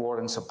 Elizabeth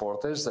Warren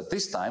supporters that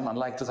this time,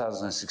 unlike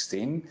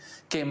 2016,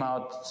 came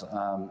out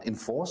in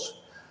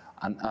force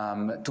and,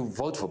 to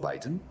vote for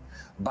Biden.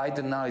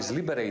 Biden now is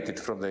liberated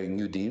from the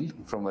New Deal,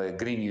 from the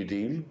Green New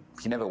Deal.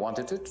 He never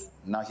wanted it.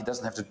 Now he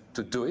doesn't have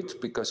to do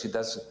it because he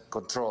does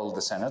control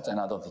the Senate, and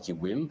I don't think he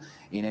will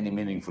in any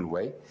meaningful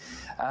way.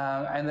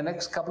 And the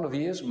next couple of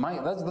years,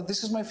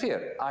 this is my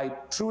fear. I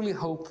truly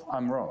hope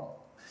I'm wrong.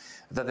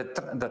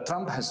 That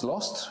Trump has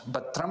lost,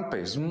 but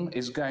Trumpism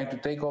is going to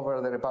take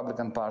over the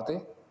Republican Party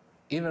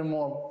even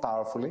more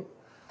powerfully,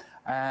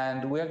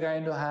 and we are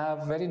going to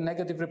have very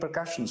negative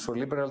repercussions for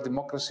liberal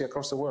democracy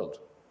across the world.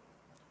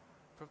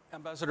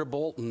 Ambassador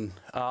Bolton,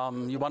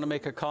 you want to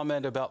make a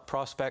comment about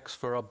prospects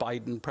for a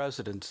Biden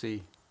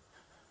presidency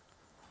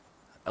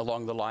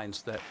along the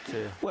lines that...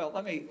 Well,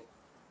 I mean,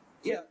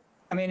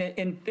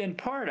 in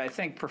part, I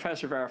think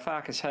Professor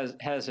Varoufakis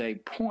has a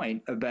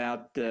point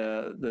about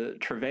the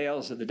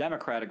travails of the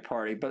Democratic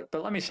Party. But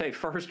let me say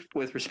first,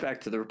 with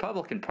respect to the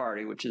Republican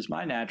Party, which is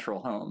my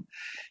natural home,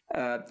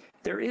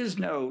 there is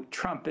no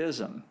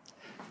Trumpism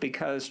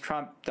because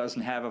Trump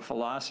doesn't have a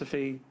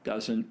philosophy,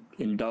 doesn't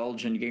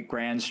indulge in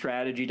grand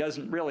strategy,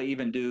 doesn't really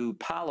even do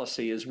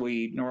policy as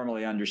we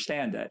normally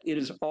understand that. It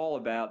is all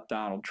about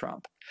Donald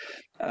Trump.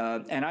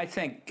 And I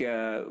think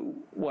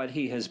what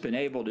he has been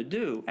able to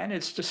do, and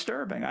it's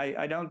disturbing,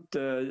 I don't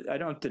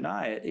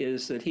deny it,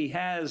 is that he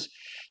has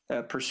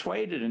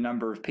persuaded a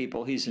number of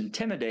people. He's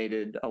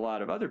intimidated a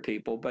lot of other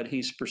people, but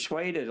he's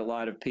persuaded a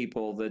lot of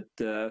people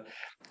that,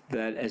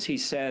 as he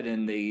said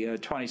in the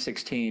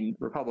 2016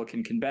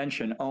 Republican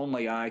convention,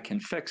 only I can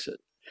fix it.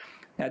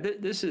 Now,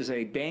 this is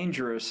a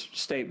dangerous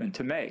statement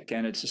to make,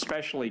 and it's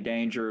especially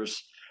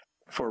dangerous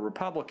for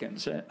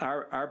Republicans.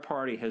 Our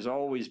party has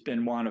always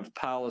been one of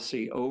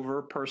policy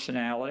over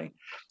personality,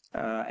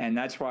 and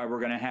that's why we're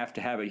going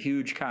to have a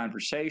huge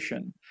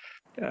conversation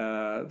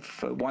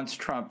once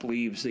Trump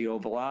leaves the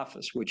Oval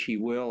Office, which he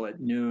will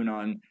at noon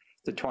on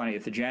the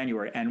 20th of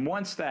January. And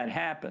once that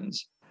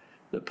happens,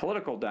 the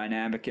political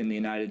dynamic in the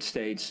United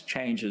States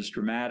changes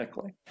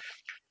dramatically.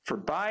 For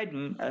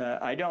Biden,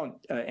 I don't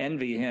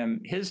envy him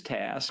his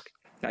task.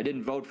 I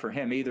didn't vote for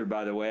him either,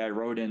 by the way. I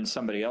wrote in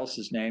somebody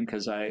else's name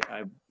because I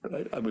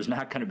was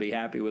not going to be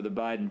happy with the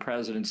Biden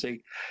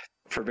presidency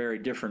for very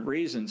different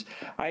reasons.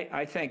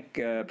 I think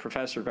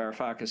Professor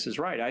Varoufakis is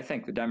right. I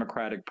think the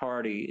Democratic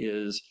Party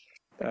is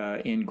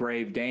in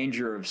grave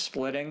danger of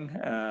splitting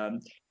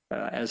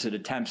as it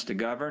attempts to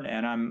govern,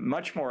 and I'm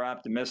much more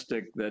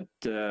optimistic that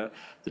the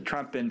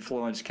Trump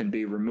influence can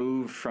be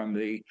removed from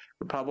the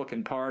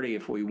Republican Party.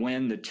 If we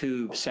win the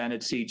 2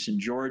 Senate seats in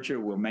Georgia,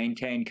 we'll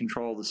maintain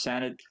control of the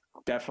Senate,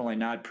 definitely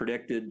not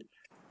predicted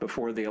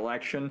before the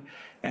election,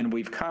 and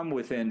we've come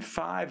within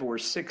 5 or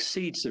 6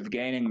 seats of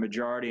gaining a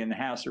majority in the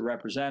House of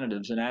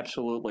Representatives, an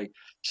absolutely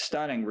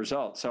stunning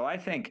result. So I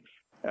think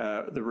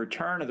the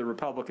return of the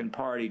Republican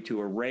Party to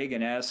a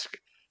Reagan-esque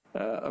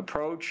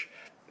approach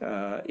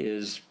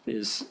is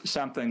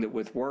something that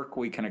with work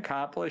we can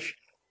accomplish,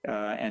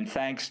 and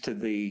thanks to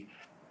the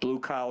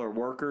blue-collar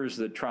workers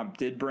that Trump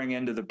did bring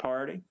into the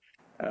party,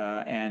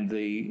 and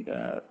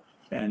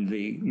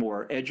the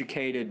more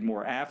educated,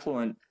 more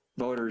affluent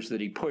voters that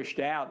he pushed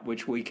out,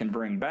 which we can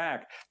bring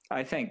back,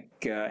 I think,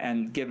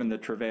 and given the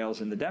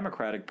travails in the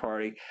Democratic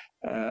Party,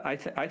 I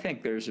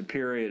think there's a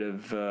period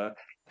of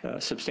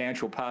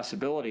substantial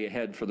possibility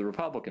ahead for the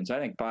Republicans. I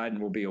think Biden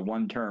will be a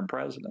one-term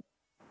president.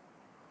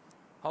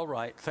 All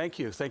right. Thank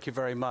you. Thank you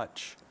very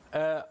much.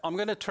 I'm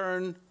going to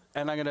turn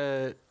and I'm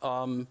going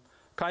to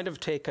kind of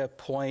take a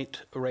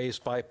point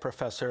raised by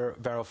Professor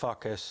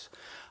Varoufakis,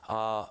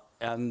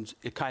 and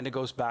it kind of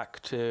goes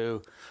back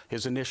to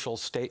his initial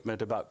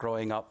statement about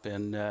growing up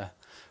in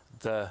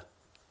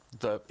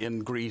in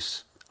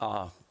Greece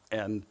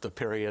and the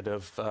period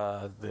of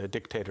the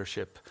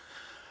dictatorship.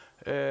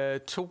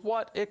 To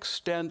what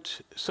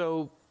extent,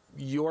 so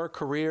your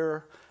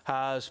career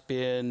has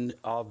been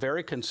a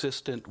very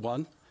consistent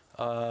one,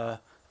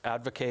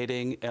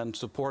 advocating and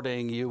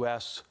supporting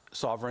U.S.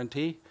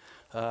 sovereignty,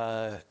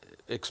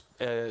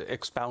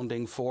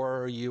 expounding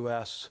for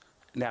U.S.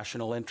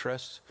 national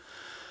interests.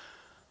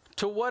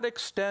 To what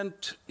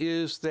extent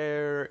is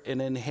there an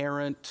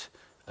inherent,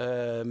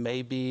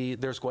 maybe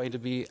there's going to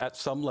be at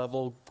some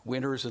level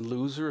winners and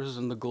losers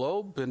in the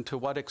globe, and to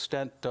what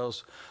extent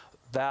does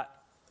that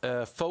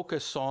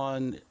focus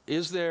on,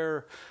 is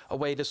there a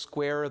way to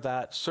square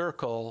that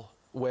circle,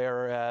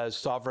 whereas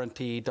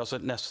sovereignty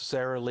doesn't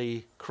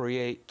necessarily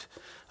create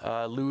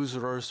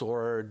losers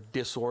or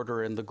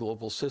disorder in the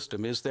global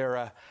system? Is there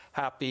a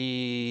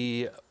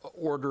happy,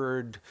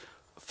 ordered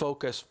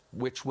focus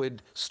which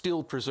would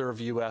still preserve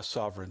U.S.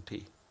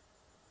 sovereignty?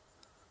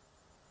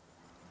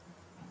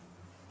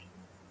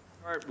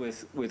 Start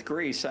with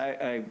Greece.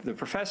 The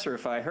professor,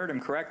 if I heard him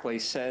correctly,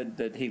 said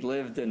that he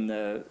lived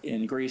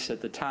in Greece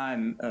at the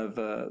time of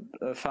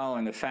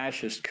following the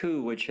fascist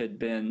coup, which had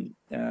been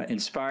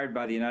inspired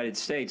by the United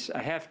States.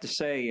 I have to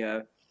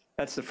say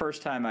that's the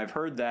first time I've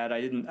heard that.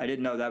 I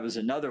didn't know that was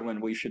another one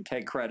we should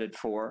take credit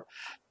for.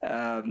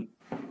 I'm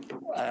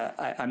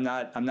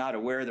not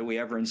aware that we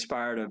ever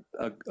inspired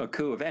a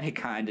coup of any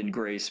kind in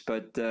Greece,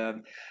 but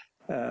the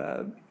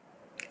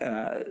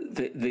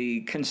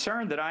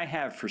concern that I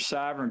have for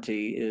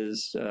sovereignty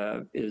is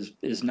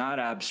not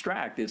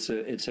abstract.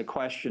 It's a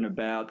question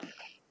about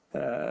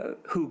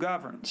who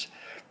governs,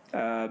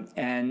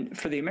 and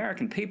for the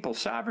American people,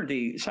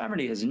 sovereignty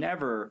has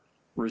never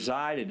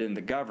resided in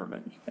the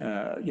government.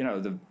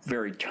 The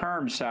very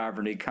term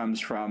sovereignty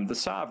comes from the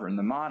sovereign,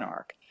 the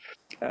monarch.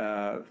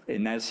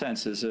 In that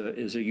sense,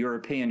 is a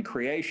European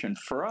creation.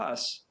 For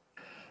us,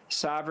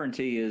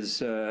 sovereignty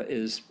is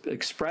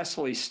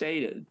expressly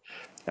stated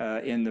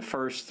in the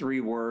first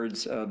three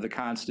words of the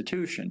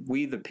Constitution: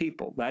 we the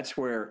people. That's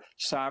where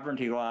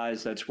sovereignty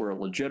lies. That's where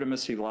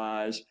legitimacy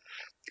lies.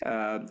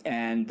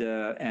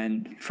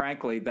 And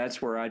frankly,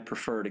 that's where I'd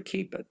prefer to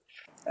keep it.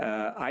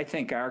 I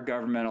think our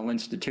governmental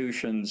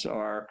institutions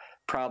are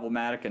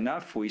problematic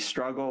enough. We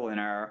struggle in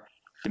our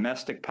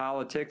domestic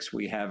politics.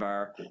 We have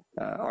our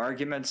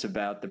arguments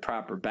about the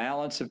proper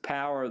balance of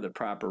power, the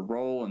proper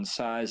role and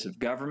size of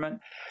government,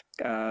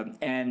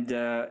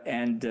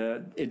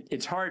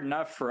 it's hard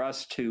enough for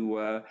us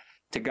to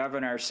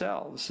govern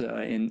ourselves.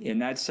 In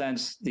that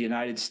sense, the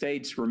United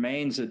States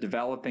remains a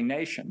developing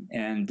nation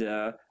and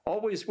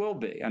always will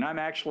be, and I'm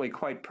actually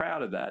quite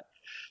proud of that.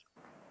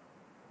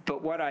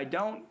 But what I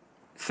don't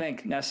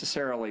think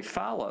necessarily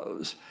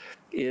follows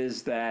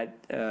is that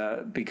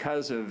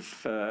because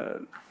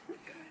of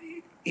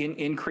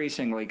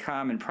increasingly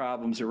common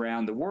problems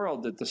around the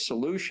world, that the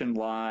solution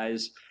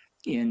lies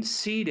in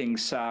ceding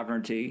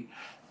sovereignty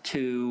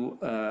to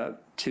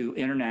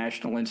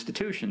international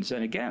institutions.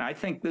 And again, I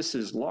think this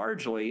is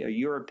largely a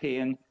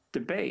European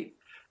debate.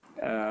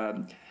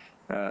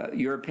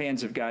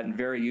 Europeans have gotten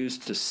very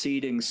used to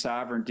ceding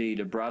sovereignty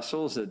to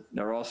Brussels.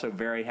 They're also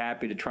very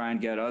happy to try and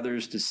get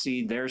others to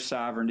cede their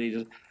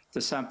sovereignty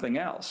to something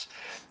else.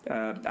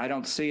 I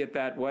don't see it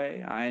that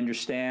way. I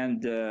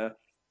understand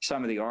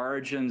some of the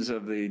origins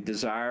of the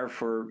desire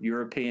for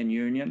European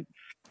Union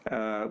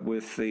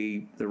with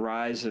the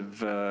rise of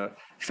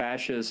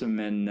fascism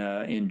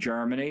in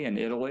Germany and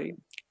Italy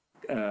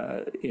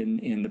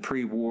in the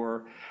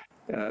pre-war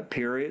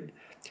period.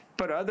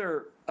 But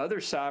other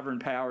sovereign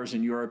powers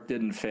in Europe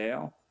didn't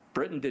fail.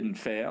 Britain didn't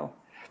fail.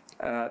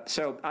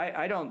 So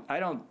I don't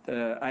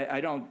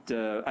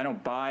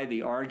buy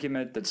the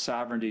argument that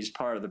sovereignty is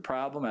part of the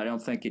problem. I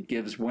don't think it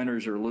gives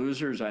winners or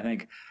losers. I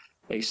think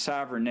a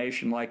sovereign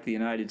nation like the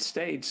United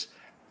States,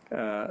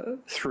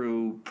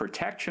 through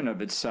protection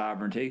of its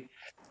sovereignty,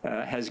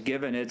 has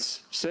given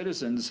its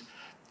citizens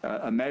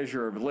a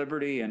measure of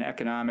liberty and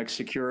economic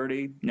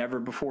security never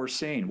before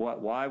seen.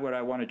 Why would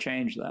I want to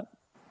change that?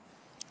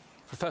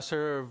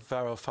 Professor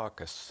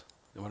Varoufakis,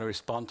 you want to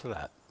respond to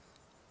that?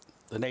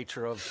 The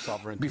nature of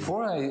sovereignty.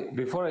 Before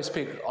I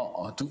speak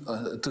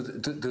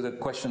to the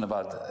question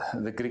about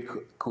the Greek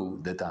coup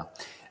d'etat,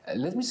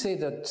 let me say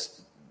that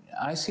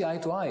I see eye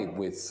to eye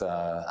with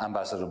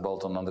Ambassador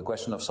Bolton on the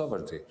question of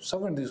sovereignty.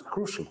 Sovereignty is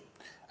crucial,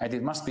 and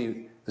it must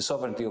be the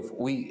sovereignty of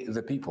we,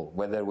 the people,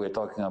 whether we're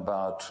talking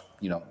about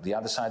the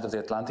other side of the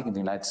Atlantic in the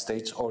United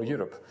States or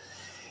Europe.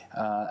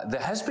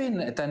 There has been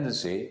a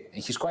tendency,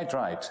 he's quite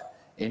right,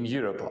 in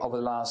Europe over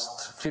the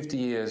last 50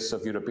 years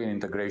of European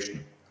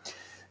integration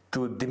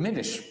to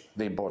diminish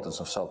the importance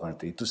of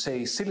sovereignty, to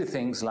say silly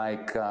things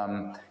like,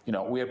 you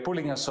know, we are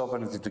pulling our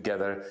sovereignty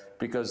together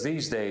because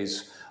these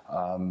days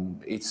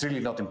it's really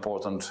not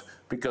important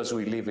because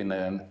we live in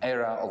an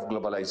era of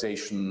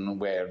globalization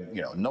where,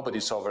 you know,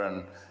 nobody's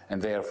sovereign,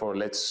 and therefore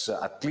let's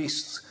at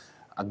least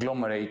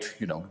agglomerate,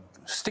 you know,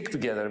 stick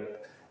together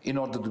in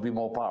order to be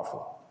more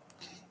powerful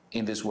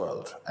in this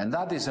world. And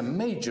that is a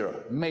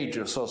major,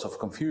 major source of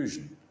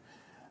confusion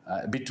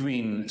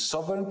between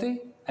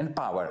sovereignty and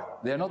power.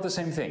 They are not the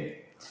same thing.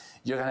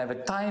 You can have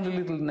a tiny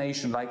little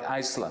nation like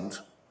Iceland,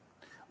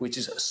 which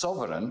is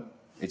sovereign.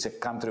 It's a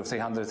country of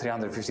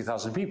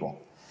 350,000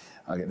 people.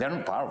 Okay, they're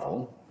not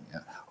powerful,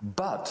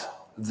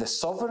 but the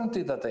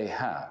sovereignty that they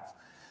have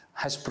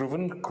has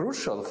proven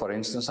crucial, for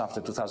instance,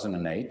 after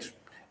 2008,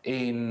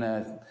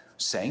 in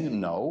saying,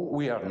 no,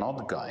 we are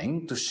not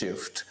going to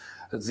shift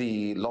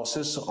the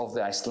losses of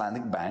the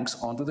Icelandic banks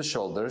onto the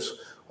shoulders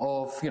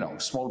of, you know,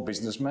 small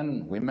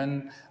businessmen,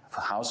 women,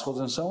 households,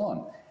 and so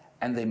on.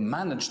 And they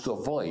managed to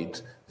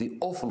avoid the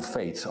awful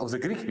fate of the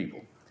Greek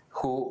people,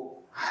 who,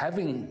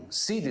 having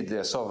ceded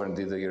their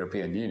sovereignty to the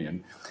European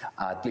Union,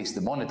 at least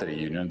the monetary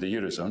union, the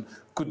Eurozone,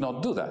 could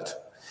not do that.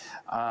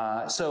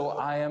 So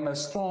I am a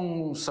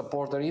strong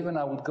supporter, even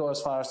I would go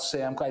as far as to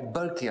say I'm quite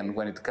Burkean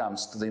when it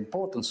comes to the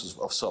importance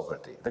of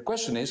sovereignty. The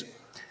question is,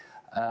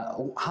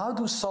 how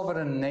do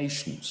sovereign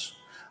nations,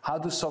 how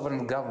do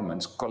sovereign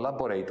governments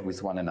collaborate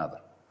with one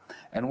another?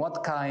 And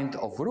what kind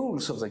of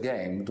rules of the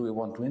game do we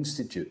want to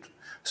institute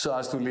so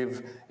as to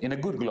live in a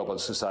good global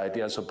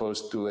society as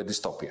opposed to a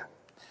dystopia?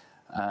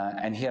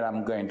 And here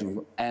I'm going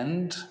to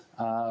end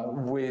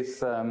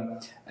with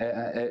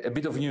a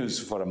bit of news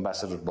for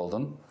Ambassador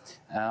Bolton.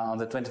 On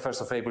the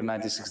 21st of April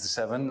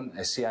 1967,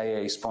 a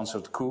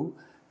CIA-sponsored coup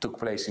took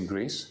place in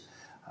Greece,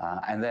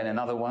 and then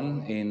another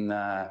one in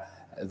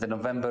the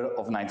November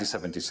of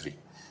 1973.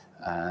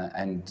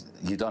 And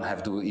you don't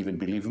have to even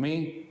believe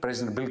me,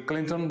 President Bill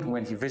Clinton,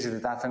 when he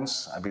visited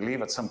Athens, I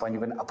believe at some point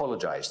even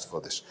apologized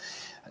for this.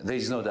 There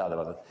is no doubt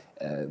about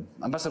it.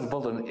 Ambassador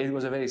Bolton, it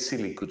was a very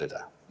silly coup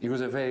d'etat. It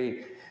was a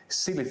very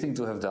silly thing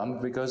to have done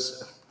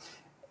because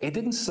it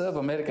didn't serve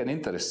American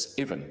interests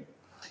even.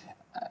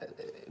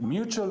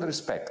 Mutual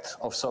respect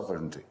of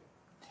sovereignty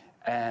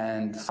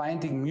and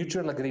finding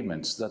mutual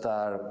agreements that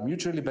are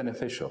mutually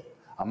beneficial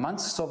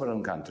amongst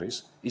sovereign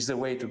countries is the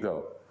way to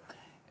go.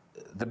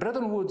 The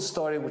Bretton Woods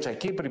story, which I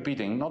keep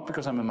repeating, not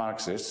because I'm a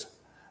Marxist,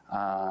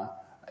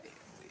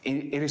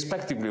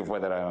 irrespectively of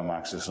whether I'm a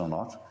Marxist or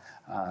not,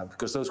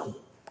 because those who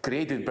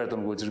created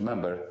Bretton Woods,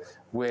 remember,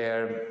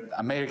 were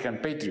American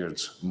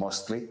patriots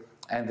mostly,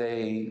 and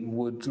they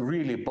would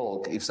really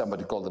balk if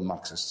somebody called them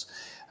Marxists.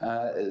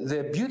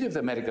 The beauty of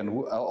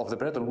the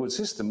Bretton Woods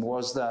system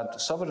was that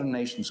sovereign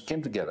nations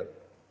came together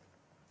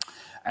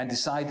and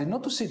decided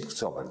not to seek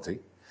sovereignty,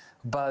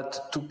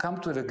 but to come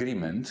to an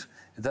agreement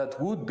that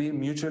would be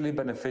mutually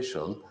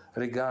beneficial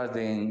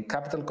regarding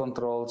capital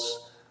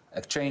controls,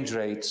 exchange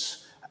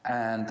rates,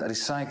 and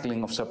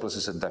recycling of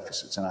surpluses and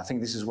deficits. And I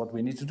think this is what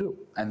we need to do.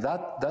 And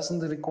that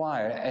doesn't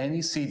require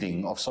any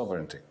ceding of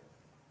sovereignty.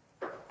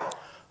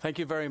 Thank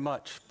you very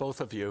much,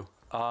 both of you.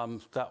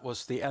 That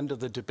was the end of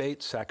the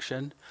debate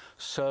section.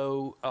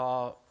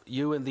 So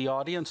you in the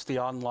audience, the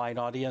online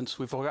audience,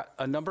 we've got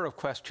a number of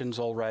questions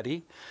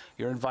already.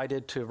 You're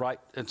invited to write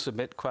and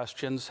submit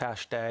questions,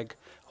 hashtag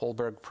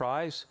Holberg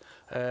Prize,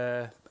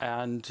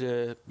 and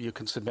you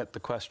can submit the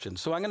questions.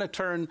 So I'm going to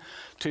turn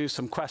to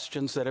some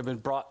questions that have been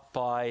brought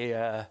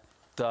by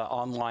the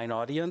online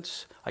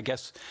audience. I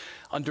guess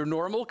under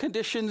normal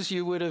conditions,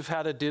 you would have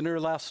had a dinner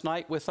last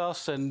night with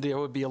us and there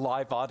would be a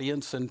live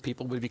audience and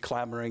people would be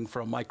clamoring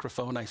for a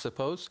microphone, I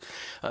suppose.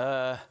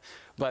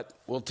 But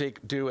we'll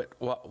do it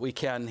what we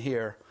can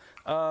here.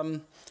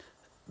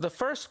 The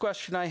first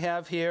question I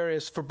have here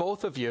is for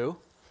both of you,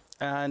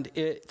 and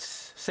it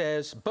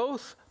says,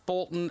 both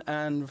Bolton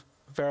and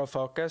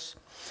Varoufakis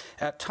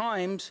at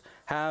times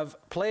have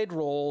played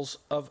roles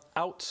of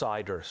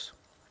outsiders.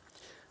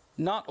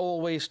 Not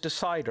always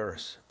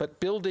deciders, but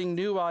building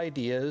new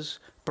ideas,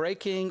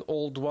 breaking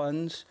old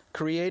ones,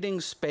 creating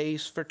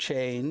space for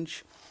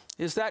change.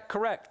 Is that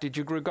correct? Did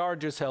you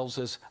regard yourselves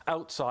as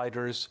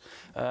outsiders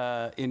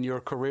in your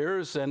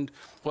careers? And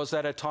was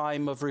that a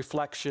time of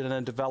reflection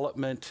and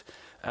development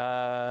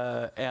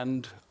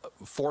and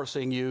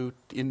forcing you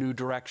in new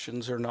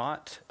directions or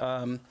not?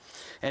 And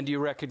do you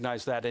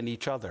recognize that in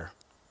each other?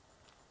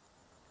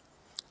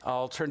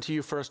 I'll turn to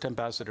you first,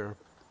 Ambassador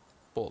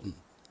Bolton.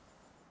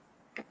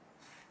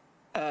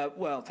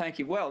 Well, thank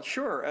you. Well,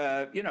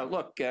 sure. You know,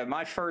 look,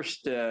 my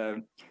first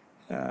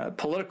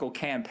political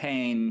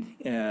campaign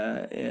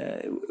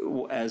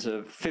as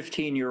a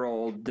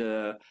 15-year-old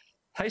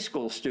high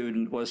school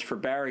student was for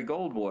Barry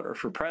Goldwater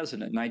for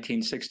president in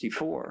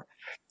 1964.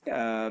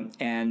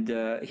 And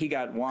he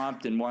got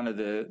whomped in one of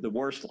the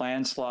worst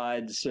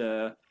landslides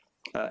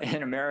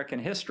in American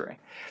history,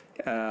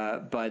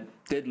 but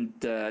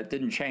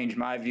didn't change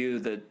my view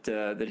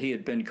that he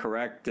had been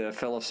correct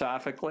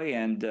philosophically,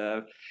 and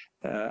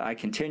I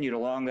continued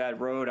along that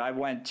road. I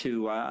went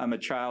to, I'm a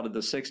child of the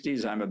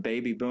 60s. I'm a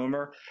baby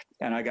boomer,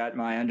 and I got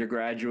my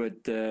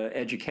undergraduate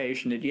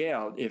education at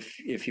Yale.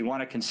 If you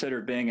want to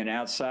consider being an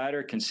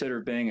outsider,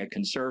 consider being a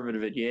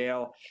conservative at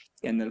Yale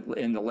in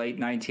the late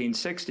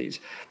 1960s.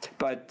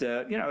 But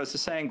you know, as the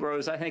saying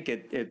goes, I think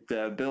it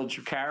builds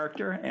your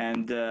character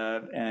and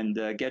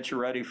gets you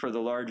ready for the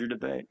larger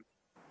debate.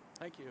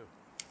 Thank you.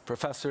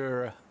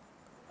 Professor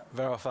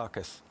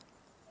Varoufakis.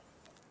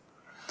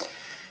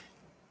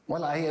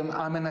 Well,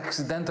 I'm an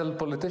accidental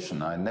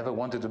politician. I never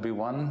wanted to be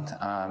one.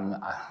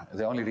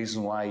 The only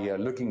reason why you're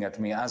looking at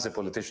me as a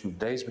politician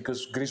today is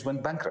because Greece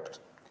went bankrupt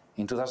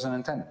in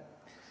 2010.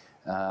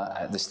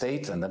 The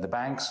state and then the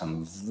banks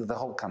and the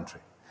whole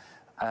country.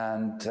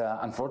 And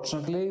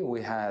unfortunately,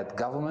 we had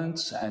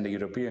governments and the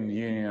European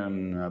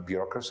Union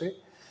bureaucracy,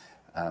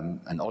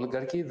 an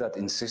oligarchy that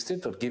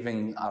insisted on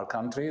giving our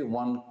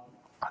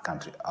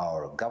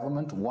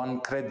government one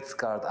credit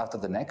card after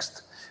the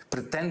next,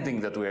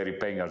 pretending that we are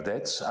repaying our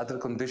debts under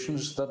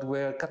conditions that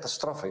were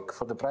catastrophic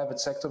for the private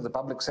sector, the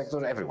public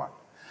sector, everyone.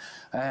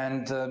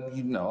 And,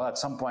 you know, at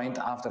some point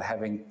after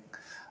having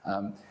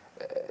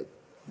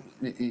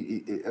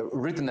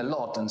written a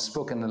lot and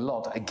spoken a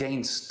lot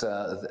against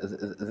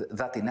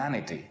that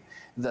inanity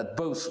that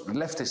both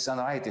leftists and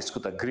rightists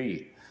could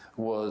agree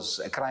was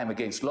a crime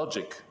against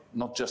logic,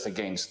 not just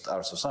against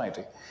our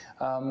society.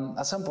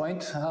 At some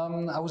point,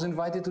 I was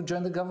invited to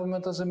join the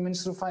government as a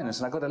Minister of Finance,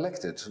 and I got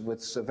elected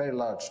with a very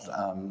large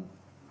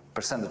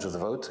percentage of the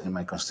vote in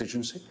my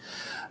constituency.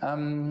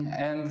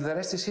 And the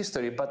rest is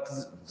history. But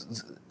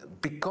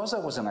because I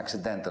was an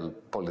accidental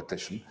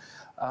politician,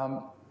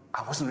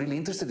 I wasn't really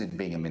interested in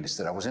being a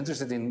minister. I was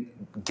interested in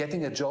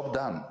getting a job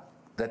done,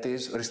 that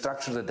is,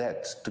 restructure the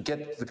debt, to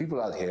get the people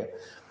out here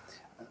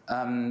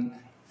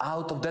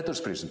out of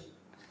debtor's prison.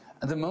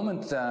 At the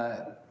moment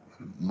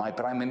my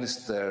prime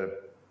minister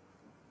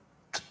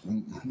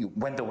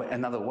went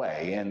another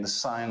way and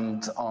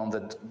signed on the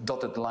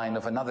dotted line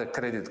of another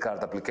credit card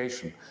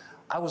application,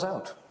 I was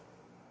out.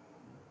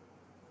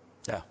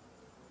 Yeah,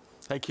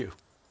 thank you.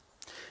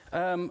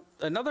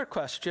 Another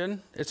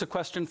question, it's a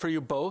question for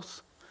you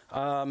both.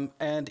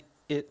 And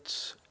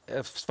it's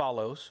as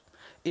follows.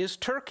 Is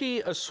Turkey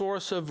a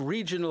source of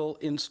regional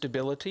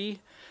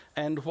instability,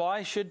 and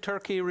why should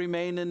Turkey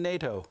remain in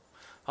NATO?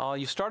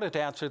 You started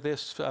to answer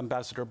this,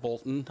 Ambassador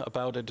Bolton,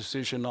 about a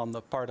decision on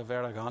the part of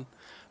Erdogan.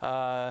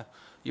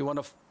 You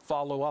want to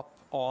follow up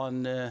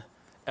on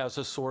as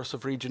a source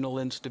of regional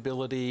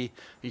instability?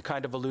 You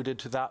kind of alluded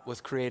to that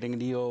with creating a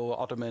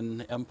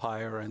neo-Ottoman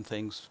empire and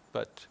things,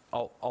 but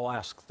I'll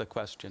ask the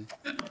question.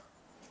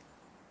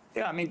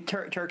 Yeah, I mean,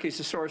 Turkey is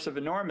a source of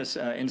enormous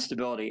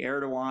instability.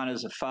 Erdogan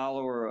is a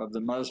follower of the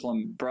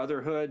Muslim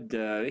Brotherhood.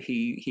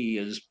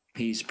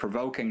 He's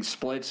provoking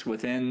splits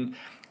within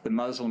the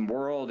Muslim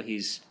world.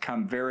 He's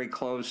come very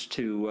close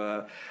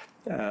to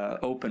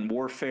open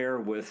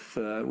warfare with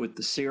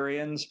the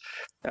Syrians.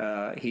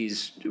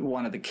 He's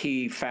one of the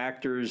key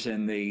factors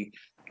in the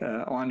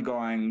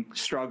ongoing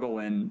struggle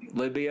in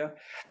Libya.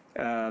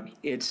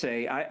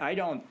 I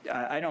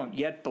don't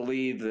yet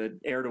believe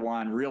that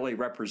Erdogan really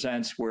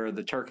represents where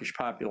the Turkish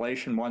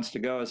population wants to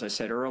go. As I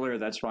said earlier,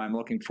 that's why I'm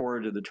looking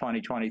forward to the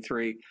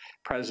 2023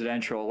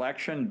 presidential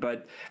election.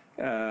 But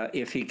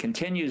if he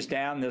continues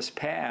down this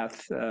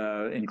path,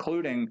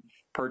 including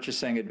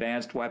purchasing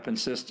advanced weapon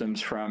systems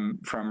from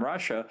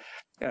Russia,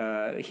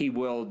 he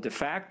will de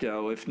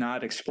facto, if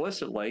not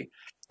explicitly,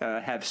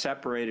 have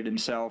separated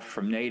himself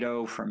from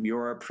NATO, from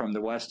Europe, from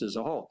the West as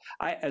a whole.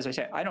 As I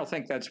say, I don't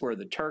think that's where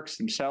the Turks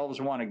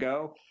themselves want to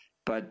go,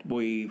 but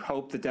we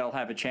hope that they'll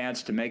have a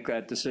chance to make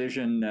that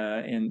decision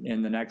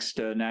in the next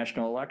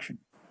national election.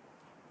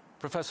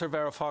 Professor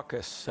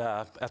Varoufakis,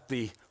 at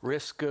the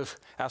risk of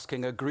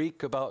asking a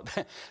Greek about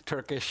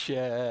Turkish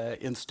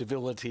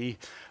instability,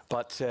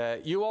 but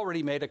you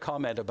already made a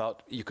comment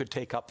about you could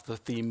take up the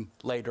theme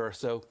later,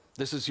 so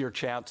this is your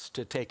chance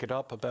to take it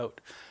up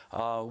about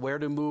where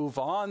to move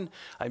on.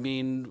 I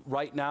mean,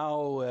 right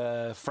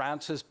now,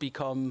 France has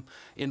become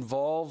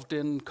involved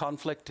in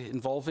conflict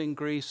involving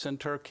Greece and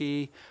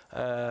Turkey,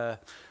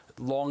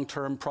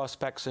 long-term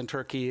prospects in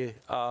Turkey.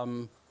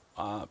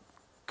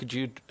 Could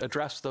you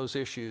address those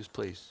issues,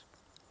 please?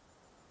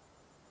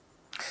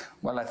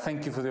 Well, I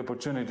thank you for the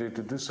opportunity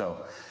to do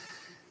so.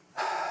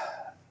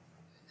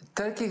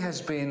 Turkey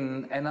has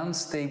been an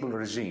unstable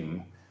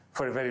regime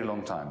for a very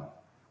long time.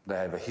 They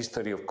have a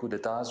history of coups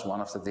d'etats,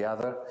 one after the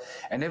other.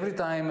 And every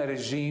time a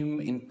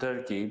regime in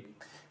Turkey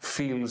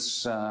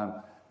feels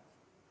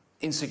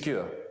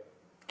insecure,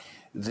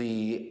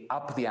 they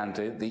up the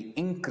ante, they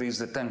increase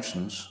the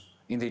tensions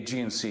in the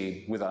Aegean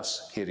Sea with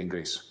us here in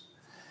Greece.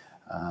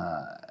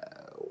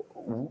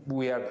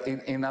 We are,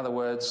 in other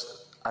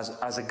words,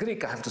 as a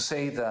Greek, I have to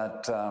say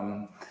that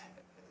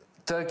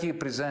Turkey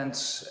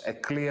presents a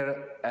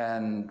clear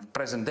and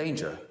present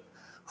danger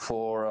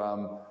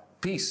for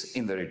peace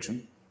in the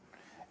region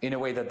in a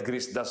way that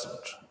Greece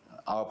doesn't.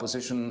 Our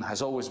position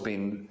has always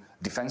been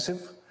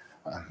defensive.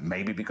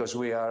 maybe because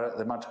we are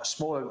the much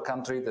smaller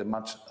country, the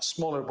much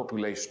smaller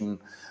population,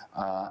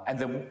 and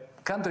the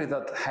country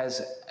that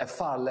has a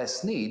far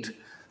less need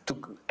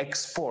to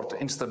export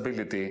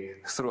instability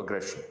through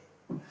aggression.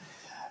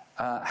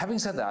 Having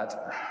said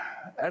that,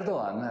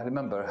 Erdogan,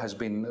 remember, has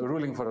been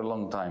ruling for a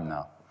long time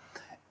now.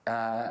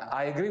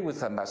 I agree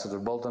with Ambassador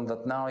Bolton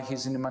that now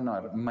he's in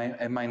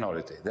a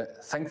minority.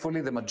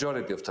 Thankfully, the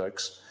majority of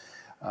Turks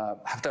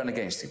have turned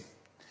against him.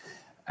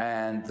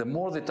 And the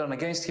more they turn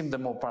against him, the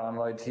more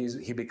paranoid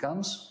he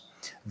becomes,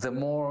 the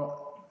more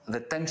the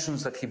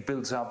tensions that he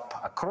builds up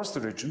across the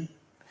region.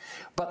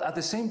 But at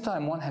the same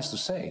time, one has to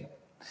say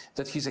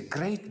that he's a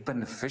great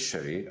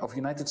beneficiary of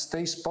United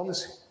States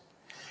policy.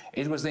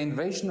 It was the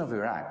invasion of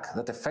Iraq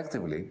that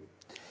effectively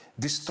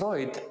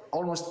destroyed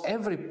almost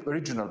every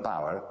regional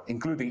power,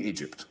 including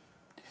Egypt,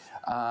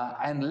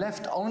 and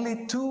left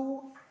only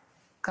two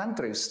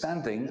countries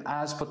standing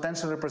as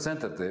potential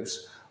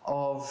representatives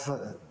of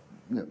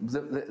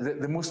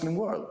the Muslim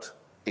world,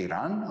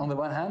 Iran on the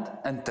one hand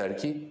and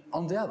Turkey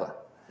on the other.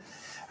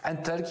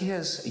 And Turkey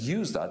has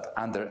used that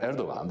under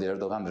Erdogan, the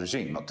Erdogan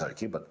regime, not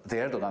Turkey, but the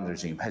Erdogan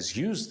regime has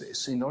used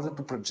this in order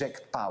to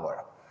project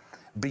power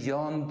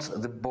beyond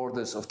the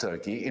borders of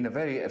Turkey in a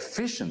very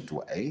efficient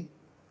way.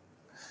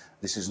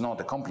 This is not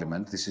a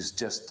compliment, this is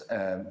just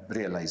a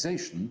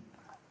realization,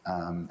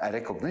 a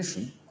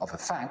recognition of a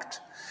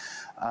fact.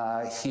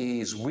 He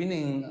is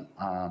winning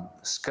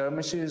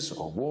skirmishes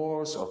or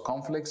wars or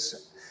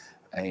conflicts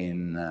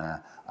in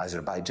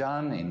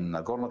Azerbaijan, in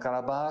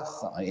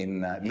Nagorno-Karabakh,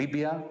 in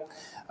Libya,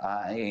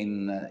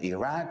 in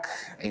Iraq,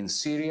 in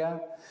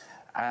Syria,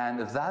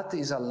 and that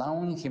is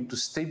allowing him to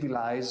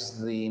stabilize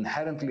the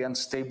inherently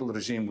unstable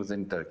regime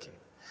within Turkey.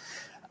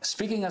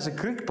 Speaking as a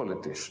Greek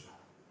politician,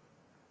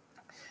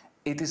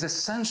 it is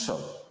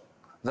essential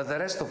that the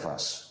rest of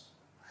us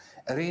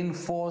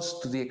reinforce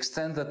to the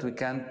extent that we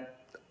can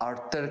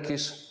our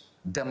Turkish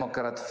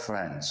Democrat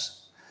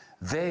friends.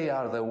 They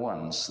are the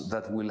ones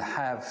that will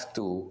have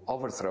to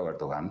overthrow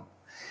Erdogan.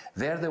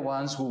 They're the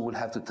ones who will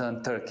have to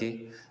turn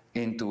Turkey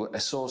into a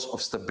source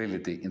of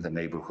stability in the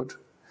neighborhood.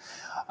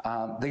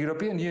 The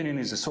European Union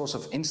is a source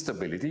of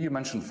instability. You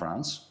mentioned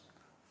France.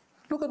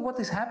 Look at what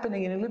is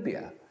happening in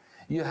Libya.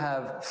 You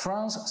have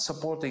France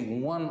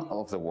supporting one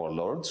of the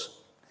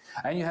warlords,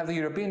 and you have the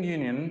European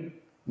Union,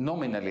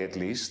 nominally at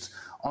least,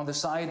 on the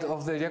side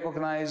of the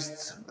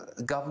recognized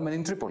government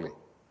in Tripoli.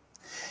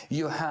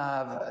 You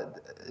have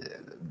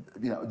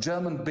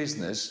German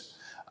business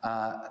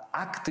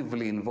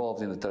actively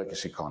involved in the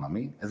Turkish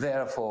economy.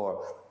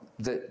 Therefore,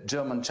 the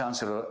German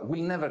Chancellor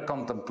will never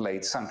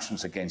contemplate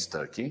sanctions against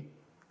Turkey,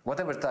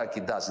 whatever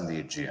Turkey does in the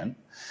Aegean.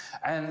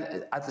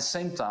 And at the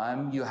same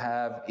time, you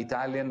have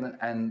Italian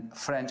and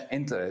French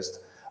interest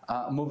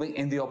moving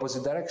in the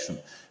opposite direction.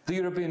 The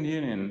European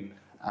Union,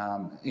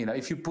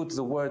 if you put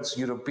the words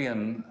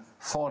European,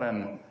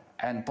 foreign,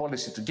 and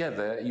policy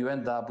together, you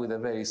end up with a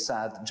very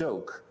sad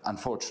joke,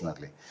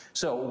 unfortunately.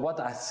 So what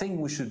I think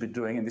we should be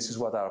doing, and this is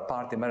what our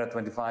party,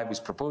 Mera25, is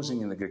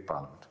proposing in the Greek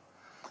Parliament,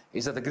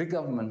 is that the Greek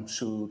government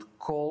should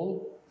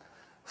call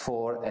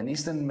for an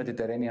Eastern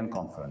Mediterranean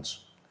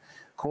conference,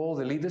 call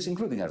the leaders,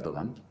 including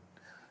Erdogan,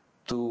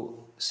 to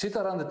sit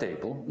around the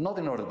table, not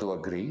in order to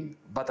agree,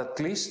 but at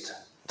least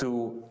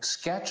to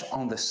sketch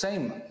on the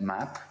same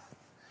map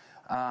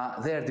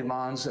their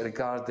demands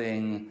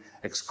regarding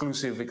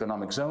exclusive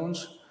economic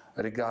zones,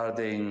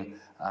 regarding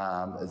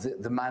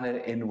the manner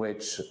in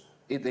which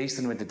the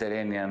Eastern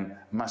Mediterranean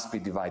must be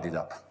divided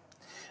up.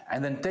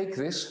 And then take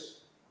this,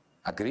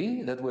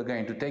 agree that we're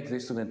going to take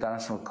this to the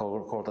International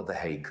Court at The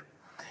Hague.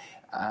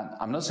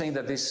 I'm not saying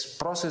that this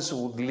process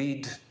would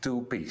lead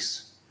to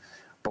peace,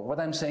 but what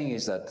I'm saying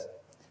is that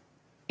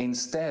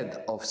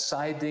instead of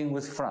siding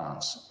with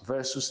France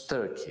versus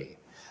Turkey,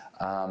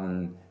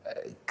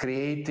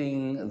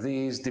 creating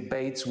these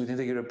debates within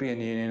the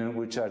European Union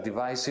which are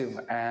divisive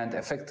and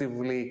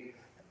effectively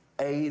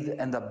aid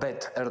and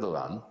abet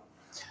Erdogan,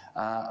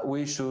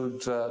 we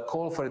should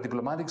call for a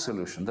diplomatic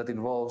solution that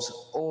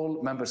involves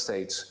all member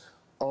states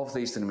of the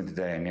Eastern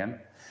Mediterranean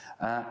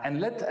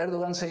and let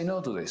Erdogan say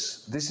no to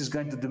this. This is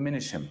going to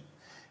diminish him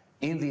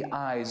in the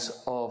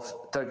eyes of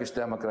Turkish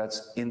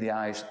Democrats, in the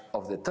eyes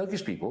of the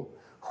Turkish people,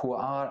 who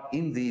are,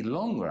 in the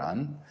long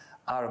run,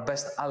 our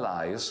best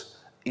allies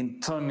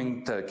in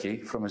turning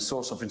Turkey from a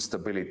source of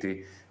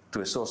instability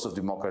to a source of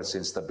democracy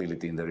and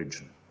stability in the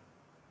region.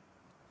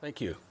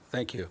 Thank you.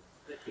 Thank you.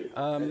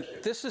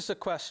 This is a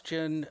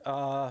question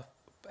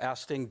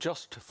asking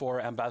just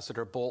for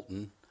Ambassador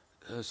Bolton,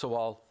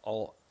 so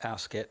I'll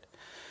ask it.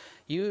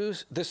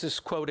 This is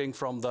quoting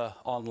from the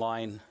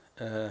online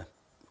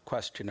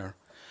questioner.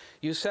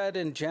 You said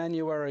in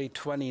January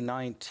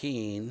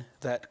 2019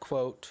 that,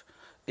 quote,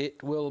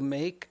 "It will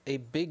make a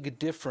big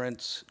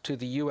difference to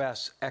the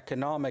U.S.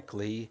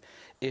 economically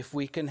if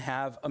we can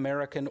have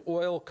American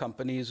oil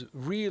companies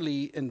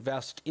really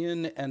invest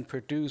in and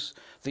produce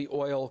the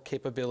oil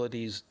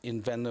capabilities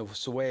in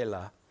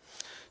Venezuela.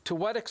 To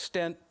what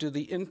extent do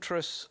the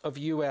interests of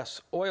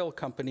U.S. oil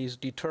companies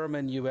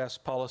determine U.S.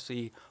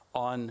 policy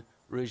on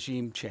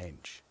regime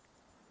change?"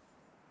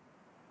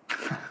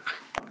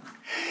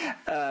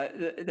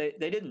 They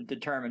didn't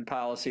determine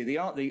policy. The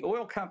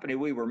oil company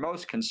we were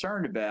most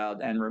concerned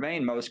about and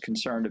remain most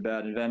concerned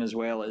about in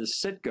Venezuela is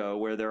Citgo,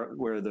 where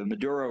the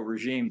Maduro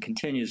regime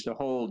continues to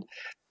hold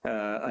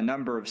a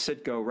number of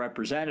Citgo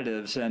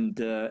representatives, and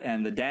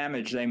the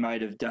damage they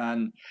might have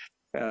done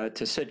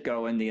to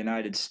Citgo in the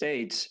United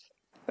States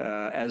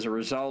as a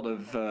result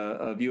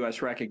of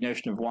U.S.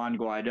 recognition of Juan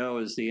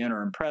Guaido as the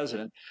interim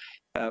president.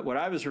 What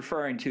I was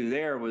referring to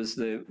there was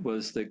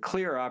the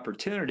clear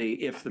opportunity,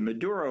 if the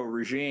Maduro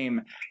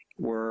regime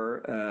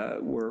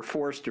were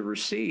forced to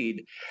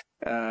recede,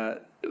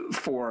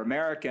 for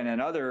American and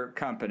other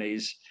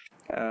companies,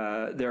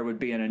 there would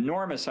be an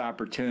enormous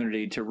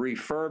opportunity to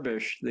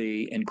refurbish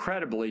the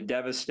incredibly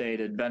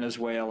devastated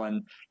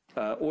Venezuelan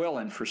oil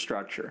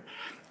infrastructure.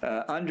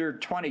 Under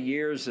 20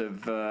 years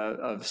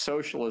of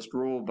socialist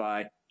rule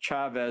by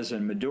Chavez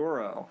and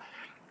Maduro,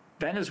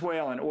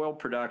 Venezuelan oil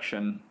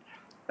production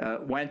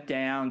went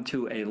down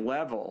to a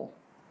level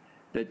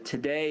that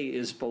today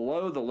is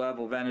below the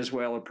level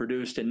Venezuela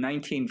produced in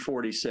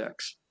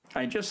 1946.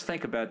 I just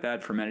think about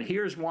that for a minute.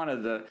 Here's one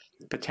of the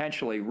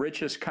potentially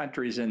richest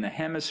countries in the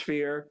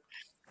hemisphere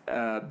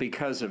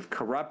because of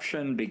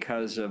corruption,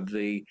 because of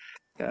the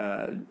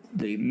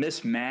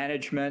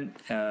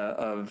mismanagement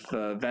of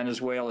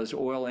Venezuela's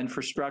oil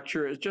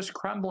infrastructure. Is just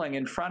crumbling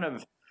in front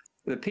of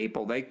the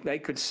people. They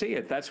could see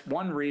it. That's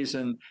one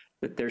reason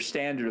that their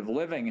standard of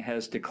living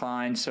has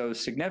declined so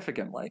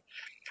significantly.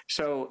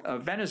 So a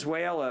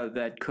Venezuela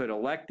that could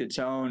elect its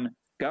own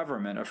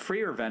government, a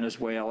freer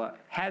Venezuela,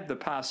 had the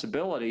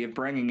possibility of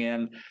bringing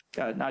in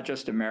not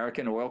just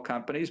American oil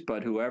companies,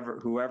 but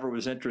whoever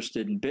was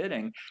interested in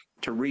bidding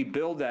to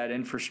rebuild that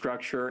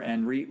infrastructure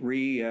and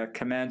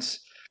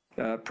recommence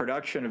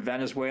production of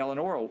Venezuelan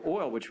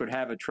oil, which would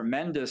have a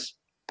tremendous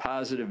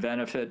positive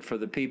benefit for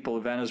the people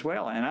of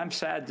Venezuela. And I'm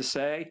sad to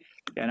say,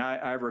 and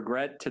I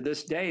regret to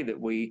this day, that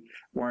we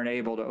weren't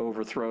able to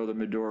overthrow the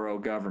Maduro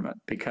government,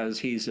 because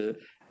he's an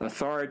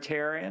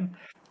authoritarian,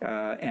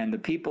 and the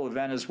people of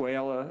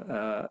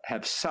Venezuela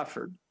have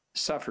suffered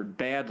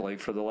badly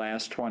for the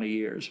last 20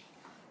 years.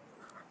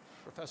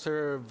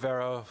 Professor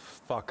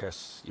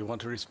Varoufakis, you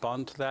want to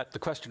respond to that? The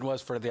question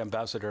was for the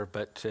ambassador,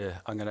 but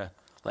I'm going to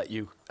let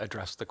you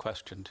address the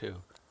question too.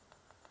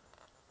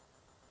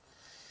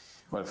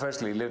 Well,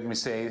 firstly, let me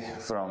say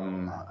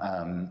from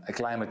a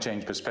climate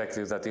change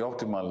perspective that the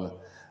optimal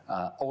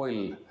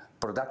oil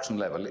production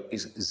level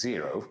is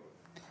 0.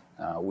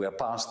 We are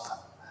past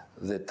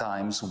the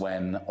times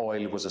when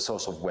oil was a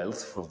source of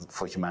wealth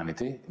for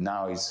humanity.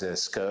 Now it's a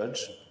scourge.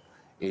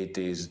 It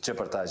is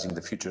jeopardizing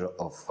the future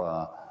of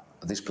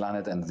this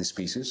planet and the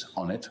species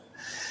on it.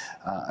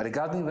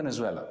 Regarding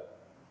Venezuela,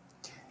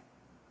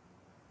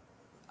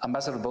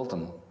 Ambassador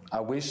Bolton, I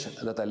wish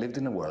that I lived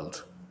in a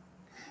world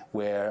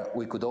where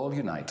we could all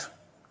unite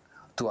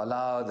to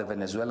allow the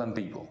Venezuelan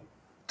people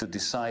to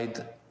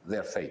decide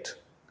their fate,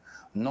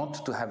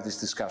 not to have this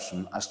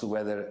discussion as to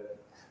whether,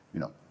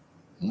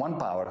 one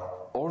power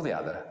or the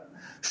other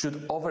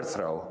should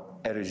overthrow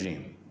a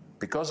regime.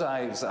 Because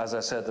as I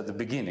said at the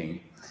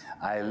beginning,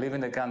 I live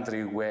in a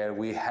country where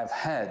we have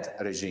had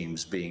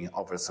regimes being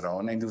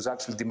overthrown, and it was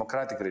actually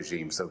democratic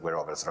regimes that were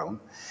overthrown.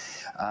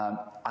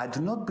 I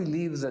do not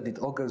believe that it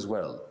augurs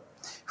well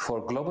for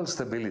global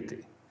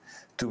stability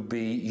to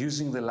be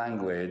using the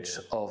language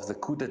of the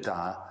coup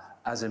d'etat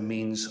as a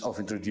means of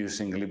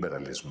introducing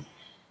liberalism.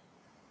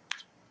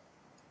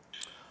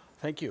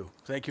 Thank you.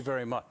 Thank you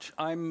very much.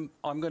 I'm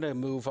going to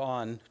move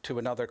on to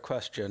another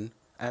question,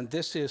 and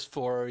this is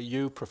for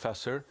you,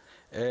 Professor.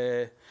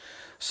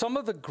 Some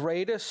of the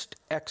greatest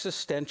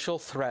existential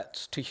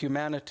threats to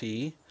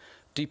humanity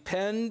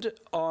depend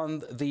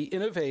on the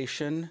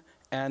innovation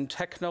and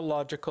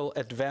technological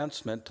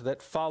advancement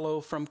that follow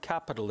from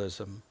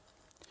capitalism,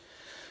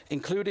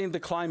 including the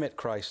climate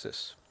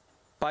crisis.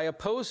 By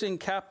opposing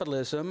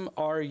capitalism,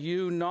 are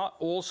you not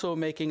also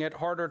making it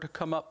harder to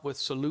come up with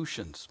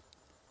solutions?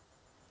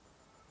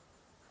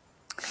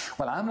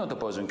 Well, I'm not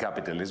opposing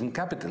capitalism.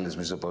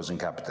 Capitalism is opposing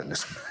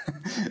capitalism.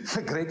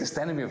 The greatest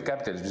enemy of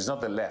capitalism is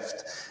not the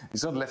left.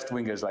 It's not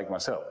left-wingers like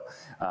myself.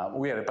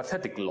 We are a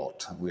pathetic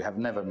lot. We have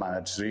never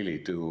managed really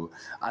to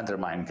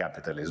undermine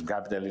capitalism.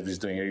 Capitalism is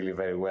doing really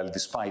very well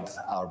despite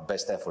our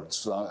best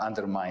efforts to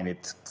undermine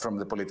it from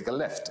the political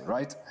left,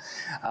 right?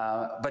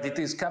 But it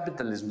is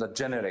capitalism that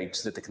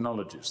generates the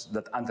technologies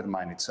that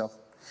undermine itself.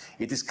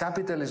 It is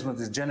capitalism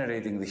that is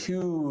generating the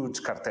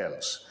huge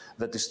cartels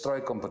that destroy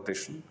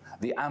competition,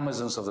 the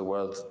Amazons of the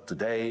world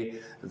today,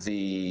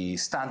 the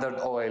Standard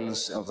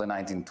Oils of the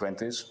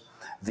 1920s,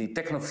 the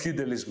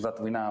techno-feudalism that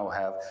we now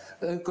have.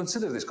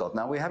 Consider this, Scott.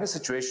 Now we have a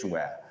situation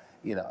where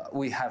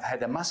we have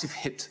had a massive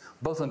hit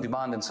both on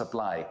demand and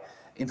supply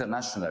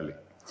internationally.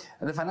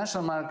 And the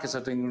financial markets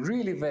are doing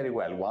really very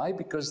well. Why?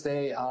 Because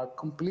they are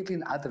completely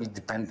and utterly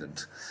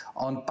dependent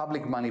on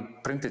public money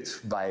printed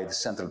by the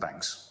central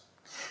banks.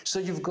 So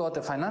you've got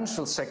a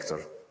financial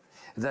sector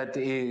that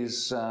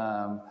is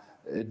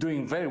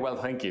doing very well,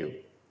 thank you,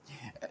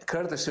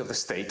 courtesy of the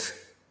state,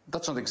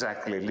 That's not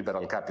exactly a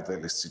liberal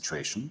capitalist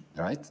situation,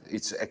 right?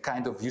 It's a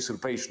kind of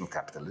usurpation of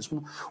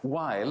capitalism,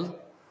 while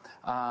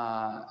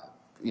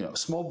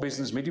small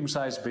business,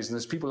 medium-sized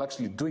business, people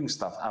actually doing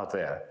stuff out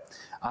there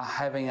are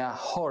having a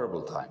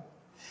horrible time.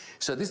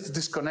 So this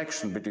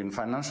disconnection between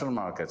financial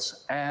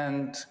markets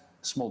and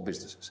small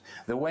businesses,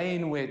 the way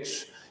in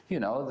which,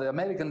 the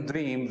American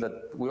dream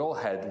that we all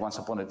had once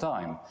upon a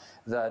time,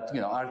 that,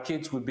 our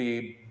kids would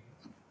be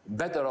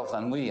better off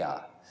than we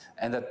are,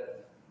 and that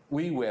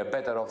we were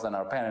better off than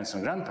our parents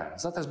and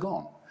grandparents, that has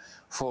gone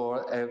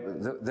for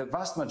the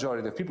vast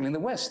majority of people in the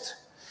West.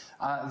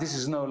 This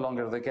is no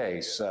longer the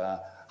case.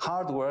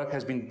 Hard work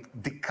has been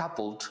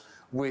decoupled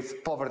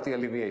with poverty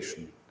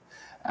alleviation.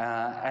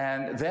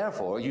 And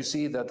therefore, you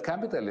see that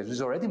capitalism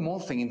is already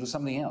morphing into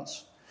something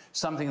else,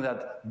 something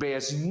that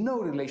bears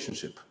no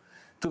relationship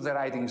to the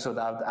writings of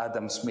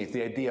Adam Smith,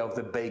 the idea of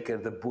the baker,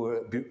 the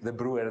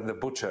brewer, and the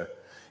butcher,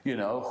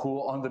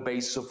 who on the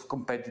basis of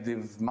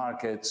competitive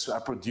markets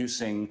are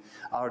producing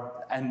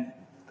and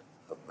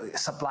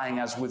supplying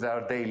us with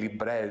our daily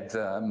bread,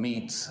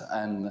 meat,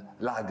 and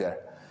lager.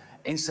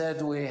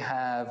 Instead, we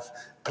have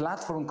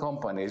platform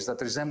companies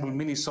that resemble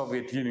mini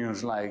Soviet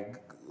unions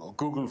like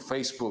Google,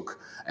 Facebook,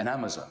 and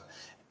Amazon.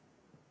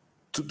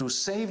 To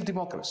save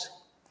democracy,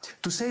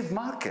 to save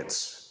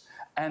markets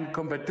and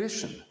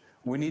competition,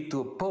 we need to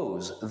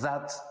oppose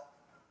that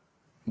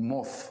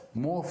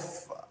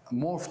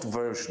morphed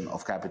version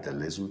of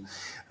capitalism,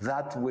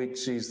 that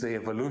which is the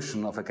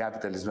evolution of a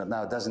capitalism that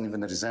now doesn't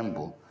even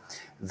resemble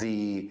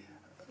the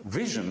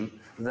vision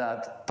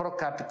that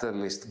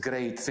pro-capitalist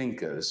great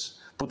thinkers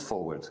put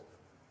forward.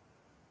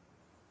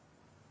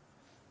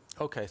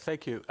 Okay,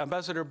 thank you.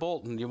 Ambassador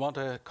Bolton, you want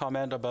to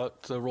comment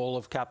about the role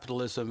of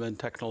capitalism in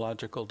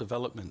technological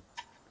development?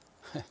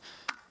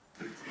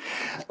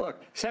 Look,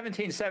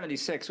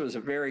 1776 was a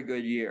very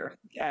good year.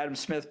 Adam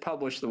Smith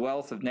published The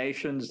Wealth of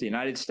Nations. The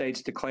United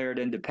States declared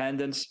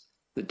independence.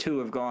 The two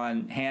have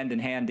gone hand in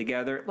hand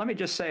together. Let me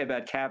just say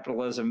about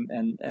capitalism,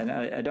 and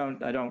I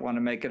don't want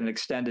to make it an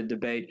extended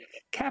debate.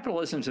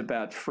 Capitalism is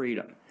about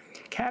freedom.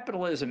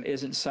 Capitalism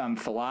isn't some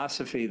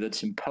philosophy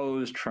that's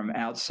imposed from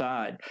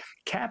outside.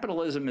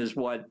 Capitalism is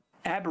what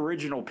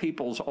Aboriginal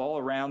peoples all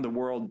around the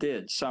world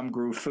did. Some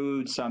grew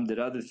food, some did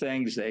other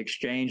things. They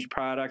exchanged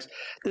products.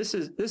 This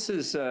is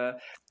the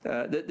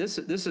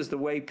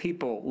way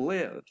people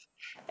live,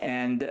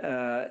 and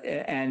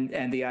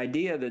the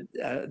idea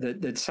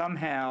that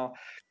somehow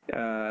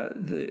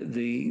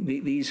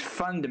these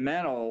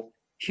fundamental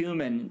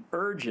human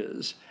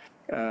urges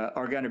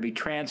are going to be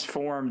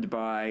transformed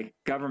by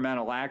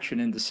governmental action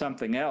into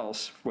something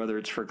else, whether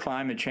it's for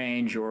climate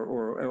change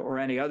or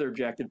any other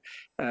objective,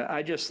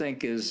 I just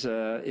think is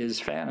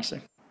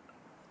fantasy.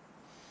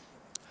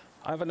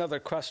 I have another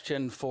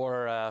question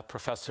for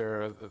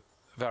Professor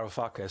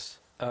Varoufakis.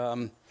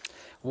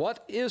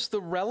 What is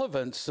the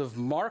relevance of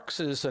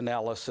Marx's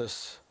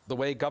analysis, the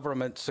way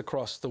governments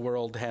across the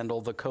world handle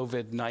the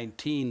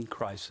COVID-19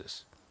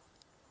 crisis?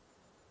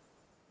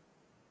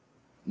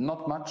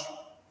 Not much.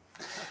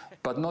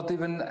 But not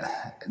even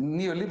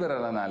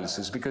neoliberal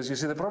analysis, because you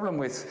see the problem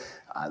with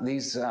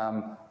these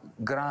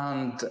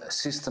grand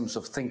systems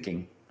of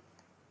thinking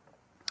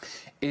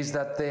is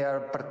that they are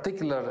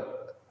particular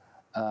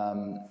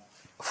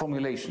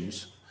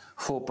formulations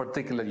for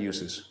particular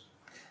uses.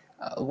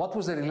 What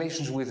was the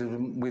relationship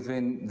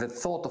within the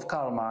thought of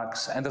Karl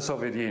Marx and the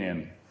Soviet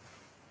Union?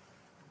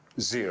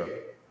 Zero.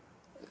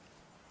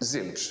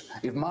 Zilch.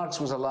 If Marx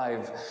was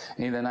alive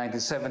in the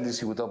 1970s,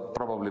 he would have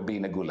probably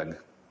been a gulag.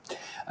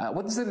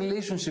 What is the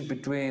relationship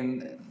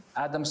between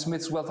Adam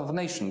Smith's Wealth of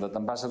Nations that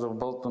Ambassador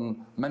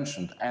Bolton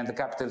mentioned and the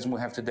capitalism we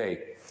have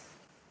today?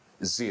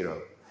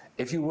 Zero.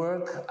 If you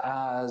work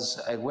as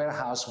a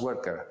warehouse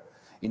worker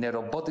in a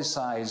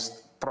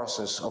roboticized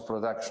process of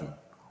production,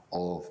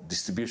 of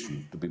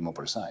distribution to be more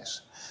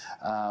precise,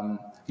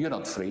 you're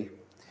not free.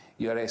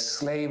 You're a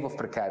slave of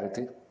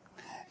precarity.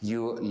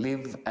 You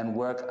live and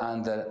work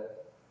under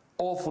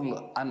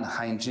awful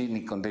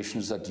unhygienic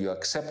conditions that you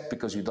accept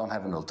because you don't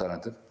have an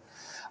alternative.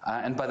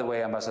 And by the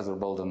way, Ambassador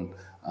Bolton,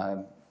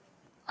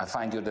 I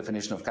find your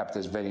definition of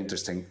capitalism very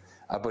interesting.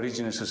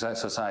 Aboriginal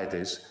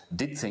societies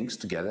did things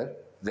together.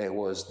 There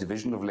was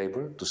division of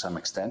labor to some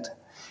extent,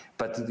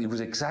 but it was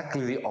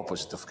exactly the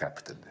opposite of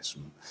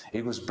capitalism.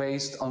 It was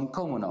based on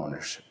common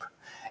ownership.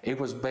 It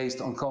was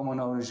based on common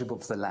ownership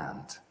of the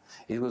land.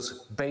 It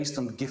was based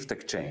on gift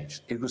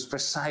exchange. It was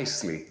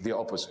precisely the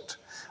opposite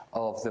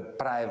of the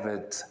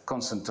private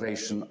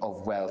concentration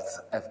of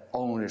wealth, of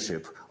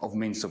ownership of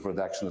means of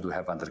production that we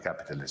have under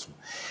capitalism.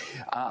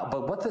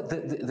 But what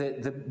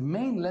the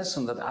main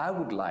lesson that I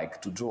would like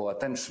to draw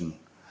attention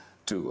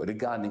to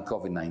regarding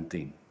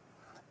COVID-19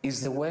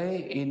 is the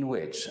way in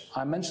which,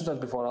 I mentioned that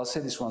before, I'll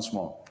say this once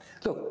more.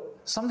 Look,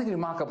 something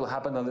remarkable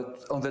happened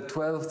on the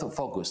 12th of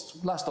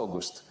August, last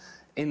August,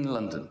 in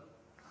London.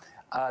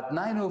 At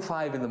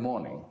 9:05 in the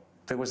morning,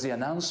 there was the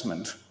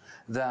announcement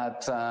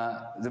that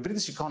the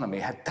British economy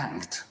had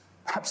tanked,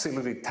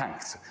 absolutely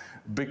tanked,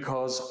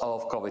 because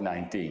of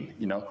COVID-19.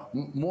 You know,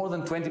 more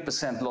than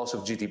 20% loss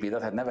of GDP.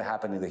 That had never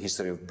happened in the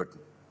history of Britain.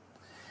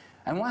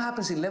 And what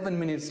happens 11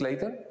 minutes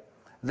later?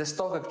 The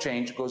stock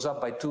exchange goes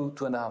up by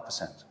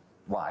 2.5%.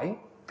 Why?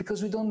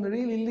 Because we don't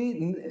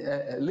really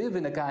live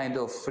in a kind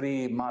of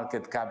free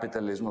market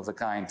capitalism of the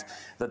kind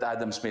that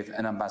Adam Smith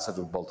and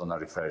Ambassador Bolton are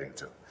referring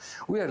to.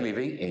 We are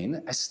living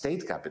in a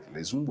state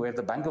capitalism where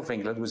the Bank of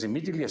England was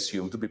immediately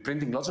assumed to be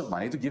printing lots of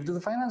money to give to the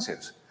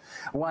financiers,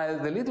 while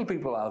the little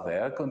people out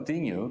there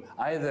continue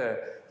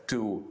either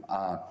to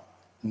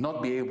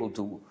not be able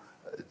to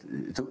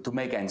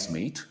make ends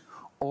meet,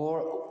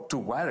 or to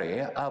worry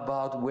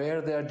about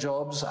where their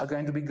jobs are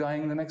going to be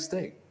going the next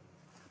day.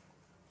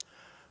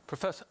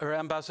 Professor or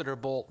Ambassador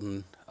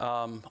Bolton,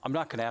 I'm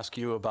not going to ask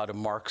you about a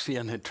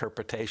Marxian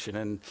interpretation,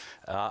 and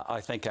I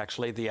think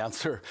actually the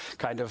answer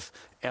kind of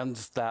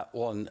ends that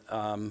one.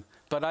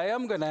 But I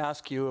am going to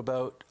ask you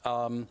about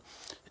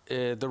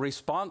the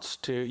response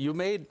to,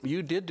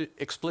 you did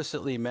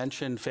explicitly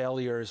mention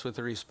failures with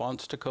the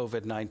response to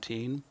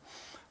COVID-19.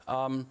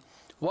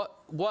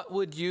 What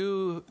would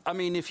you, I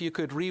mean, if you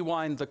could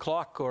rewind the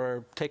clock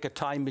or take a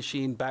time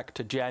machine back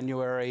to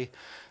January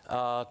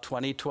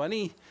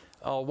 2020,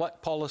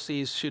 what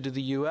policies should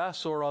the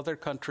US or other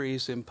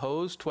countries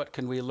impose? What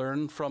can we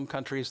learn from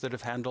countries that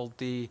have handled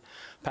the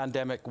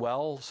pandemic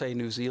well, say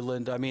New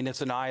Zealand? I mean,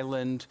 it's an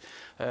island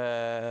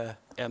and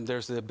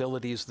there's the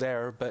abilities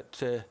there,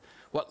 but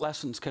what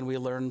lessons can we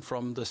learn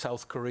from the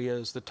South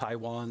Koreas, the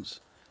Taiwans,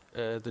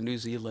 the New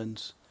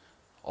Zealands,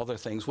 other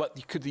things?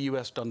 What could the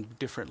US done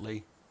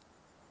differently?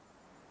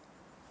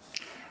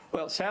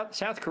 Well,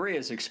 South Korea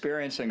is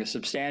experiencing a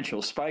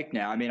substantial spike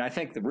now. I mean, I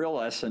think the real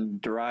lesson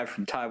derived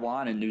from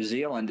Taiwan and New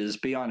Zealand is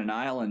be on an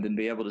island and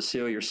be able to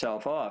seal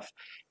yourself off.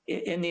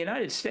 In the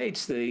United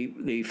States,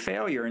 the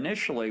failure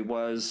initially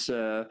was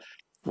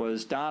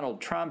Donald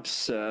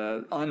Trump's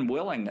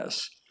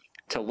unwillingness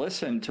to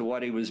listen to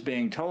what he was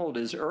being told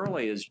as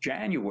early as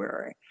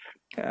January.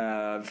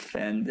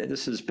 And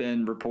this has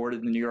been reported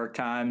in the New York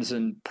Times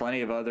and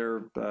plenty of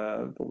other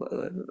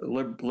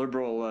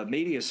liberal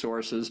media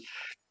sources.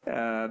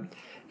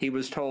 He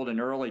was told in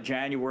early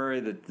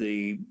January that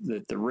the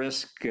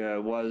risk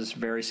was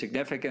very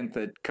significant,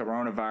 that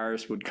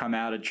coronavirus would come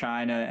out of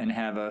China and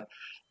have a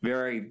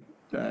very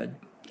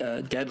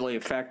deadly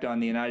effect on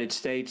the United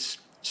States,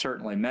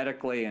 certainly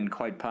medically and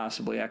quite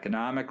possibly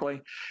economically.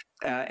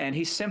 And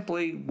he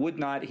simply would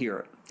not hear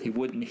it. He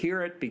wouldn't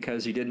hear it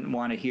because he didn't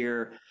want to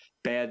hear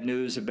bad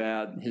news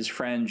about his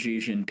friend Xi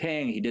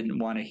Jinping. He didn't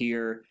want to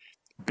hear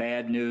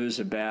bad news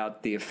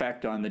about the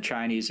effect on the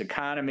Chinese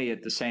economy.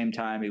 At the same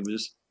time, he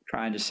was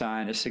trying to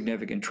sign a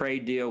significant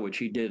trade deal, which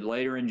he did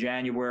later in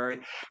January.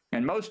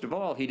 And most of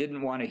all, he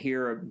didn't want to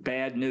hear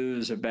bad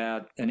news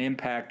about an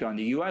impact on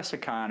the U.S.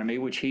 economy,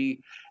 which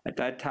he, at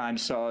that time,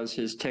 saw as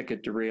his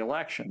ticket to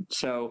re-election.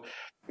 So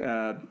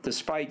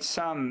despite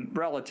some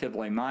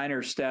relatively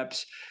minor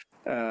steps,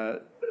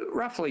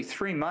 roughly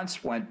 3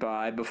 months went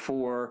by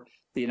before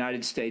the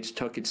United States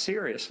took it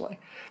seriously.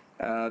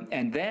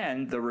 And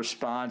then the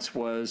response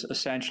was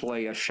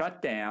essentially a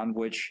shutdown,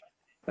 which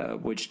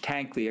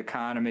tanked the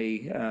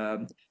economy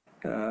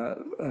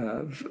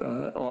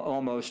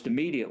almost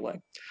immediately.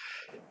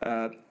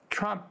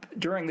 Trump,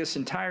 during this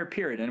entire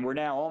period, and we're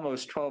now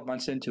almost 12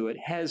 months into it,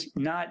 has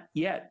not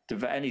yet,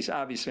 and he's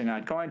obviously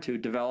not going to,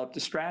 develop a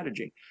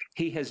strategy.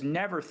 He has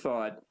never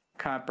thought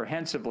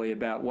comprehensively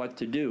about what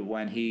to do.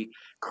 When he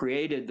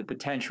created the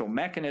potential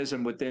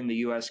mechanism within the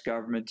U.S.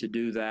 government to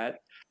do that,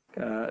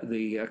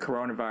 the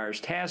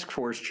coronavirus task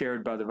force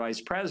chaired by the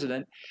vice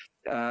president,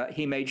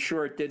 he made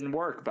sure it didn't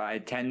work by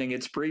attending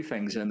its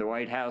briefings in the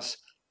White House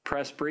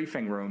press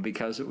briefing room,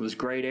 because it was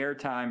great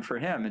airtime for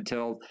him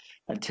until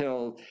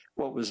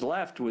what was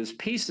left was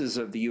pieces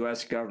of the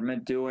U.S.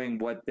 government doing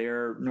what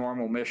their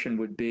normal mission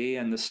would be,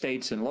 and the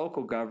states and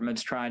local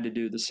governments trying to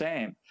do the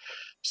same.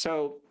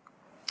 So,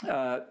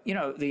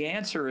 the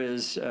answer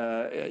is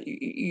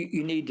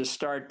you need to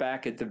start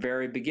back at the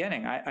very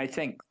beginning. I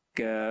think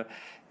the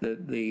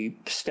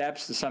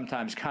steps, the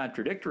sometimes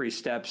contradictory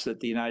steps that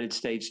the United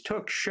States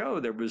took show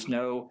there was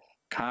no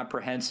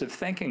comprehensive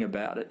thinking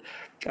about it.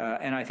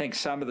 And I think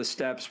some of the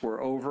steps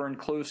were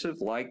over-inclusive,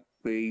 like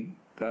the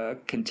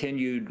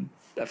continued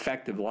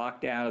effective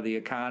lockdown of the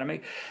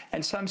economy,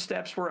 and some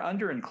steps were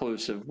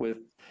under-inclusive, with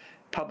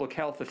public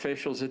health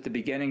officials at the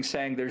beginning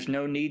saying there's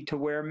no need to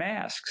wear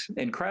masks,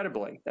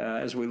 incredibly,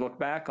 as we look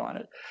back on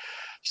it.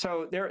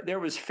 So there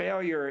was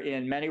failure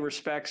in many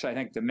respects. I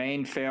think the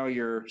main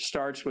failure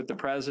starts with the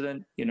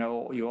president.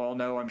 You all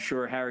know, I'm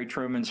sure, Harry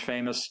Truman's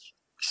famous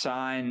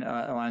sign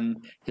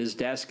on his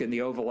desk in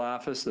the Oval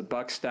Office, "The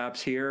buck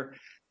stops here."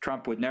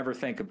 Trump would never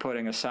think of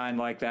putting a sign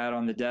like that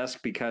on the desk,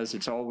 because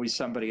it's always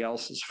somebody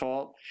else's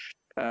fault.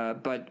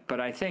 But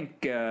I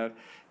think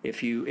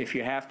if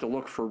you have to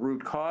look for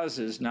root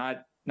causes,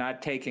 not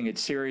taking it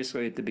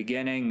seriously at the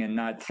beginning and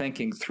not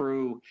thinking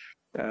through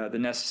the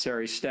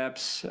necessary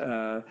steps,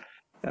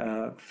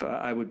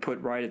 I would put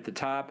right at the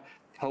top.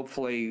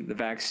 Hopefully, the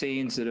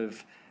vaccines that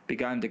have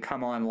begun to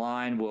come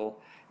online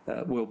will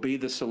be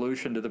the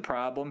solution to the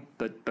problem,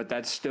 but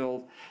that's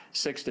still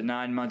 6 to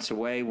 9 months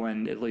away,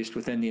 when, at least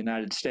within the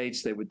United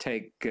States, they would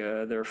take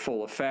their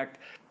full effect.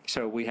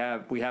 So we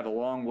have a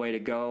long way to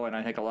go, and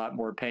I think a lot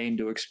more pain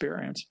to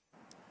experience.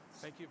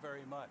 Thank you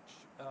very much.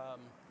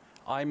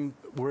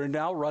 We're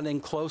now running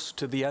close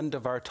to the end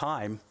of our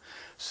time,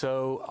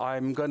 so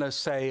I'm going to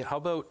say, how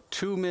about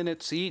 2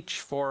 minutes each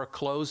for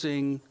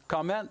closing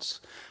comments,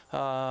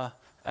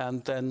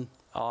 and then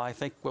I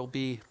think we'll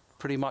be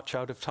pretty much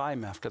out of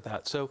time after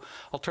that. So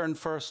I'll turn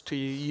first to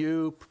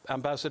you,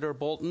 Ambassador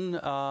Bolton.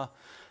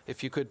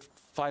 If you could,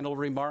 final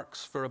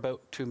remarks for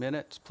about 2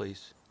 minutes,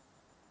 please.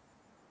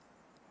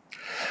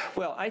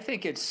 Well, I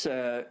think it's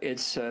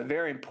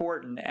very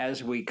important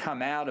as we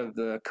come out of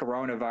the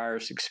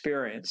coronavirus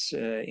experience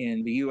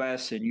in the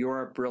U.S. and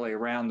Europe, really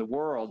around the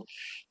world,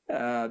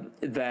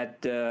 that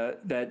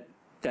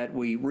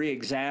we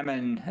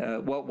re-examine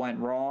what went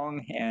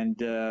wrong and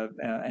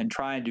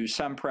try and do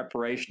some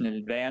preparation in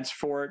advance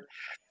for it.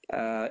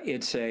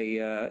 It's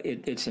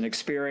an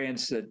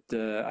experience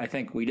that I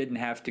think we didn't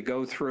have to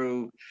go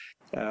through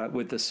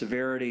with the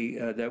severity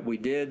that we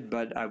did,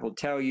 but I will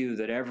tell you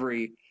that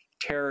every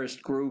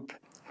terrorist group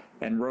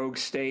and rogue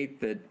state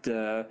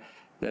that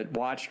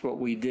watched what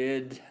we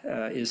did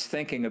is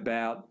thinking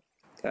about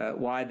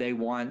why they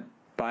want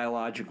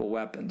biological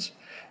weapons.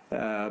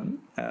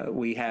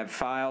 We have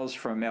files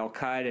from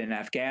Al-Qaeda in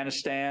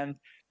Afghanistan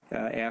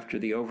after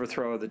the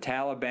overthrow of the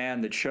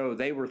Taliban that show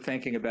they were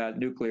thinking about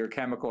nuclear,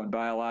 chemical, and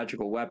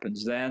biological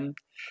weapons then.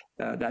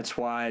 That's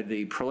why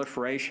the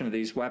proliferation of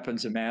these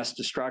weapons of mass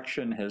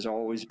destruction has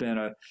always been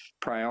a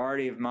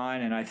priority of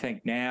mine, and I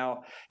think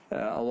now,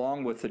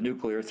 along with the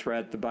nuclear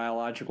threat, the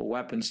biological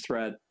weapons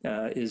threat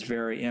is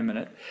very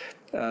imminent.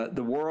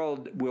 The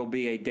world will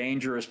be a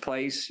dangerous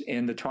place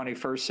in the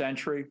 21st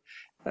century.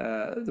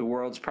 The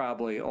world's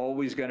probably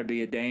always going to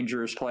be a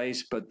dangerous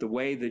place, but the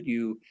way that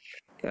you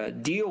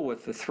deal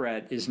with the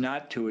threat is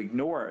not to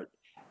ignore it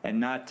and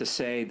not to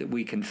say that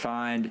we can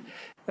find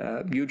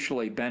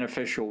mutually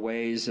beneficial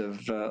ways of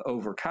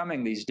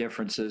overcoming these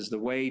differences. The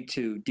way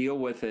to deal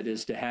with it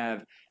is to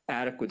have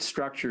adequate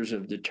structures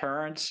of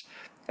deterrence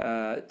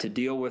to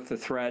deal with the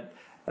threat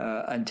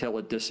until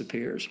it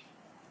disappears.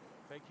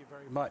 Thank you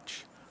very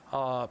much.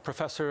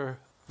 Professor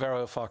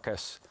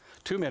Varoufakis,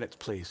 2 minutes,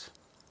 please.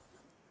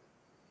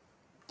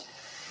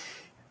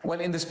 Well,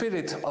 in the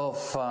spirit of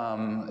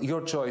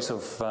your choice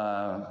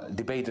of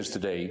debaters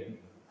today,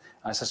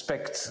 I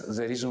suspect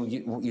the reason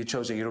you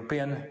chose a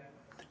European,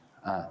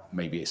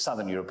 maybe a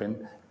Southern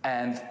European,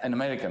 and an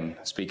American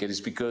speaker is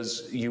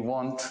because you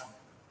want,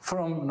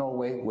 from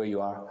Norway, where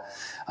you are,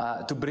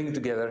 to bring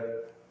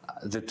together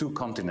the two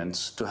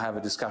continents to have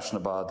a discussion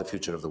about the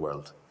future of the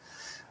world.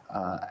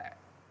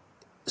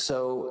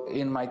 So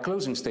in my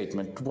closing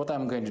statement, what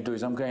I'm going to do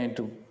is I'm going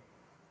to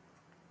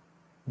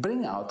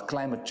bring out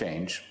climate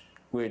change,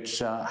 which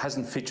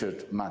hasn't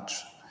featured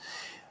much,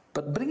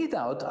 but bring it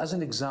out as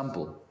an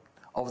example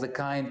of the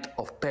kind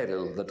of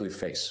peril that we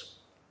face.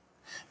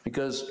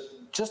 Because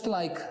just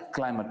like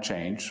climate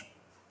change,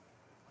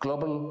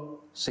 global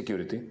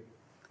security,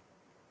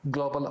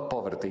 global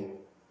poverty,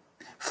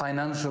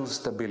 financial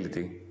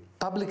stability,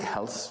 public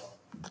health,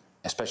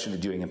 especially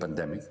during a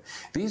pandemic,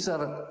 these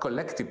are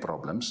collective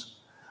problems,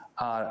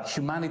 are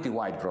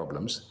humanity-wide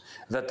problems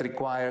that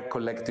require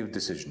collective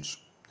decisions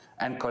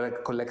and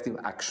collective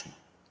action.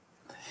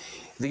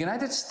 The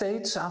United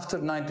States, after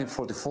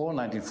 1944,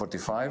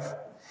 1945,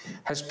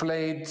 has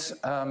played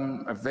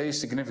a very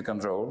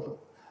significant role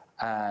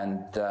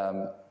and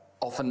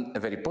often a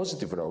very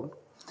positive role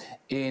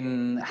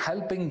in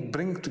helping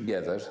bring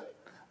together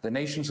the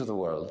nations of the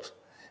world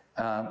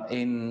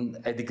in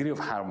a degree of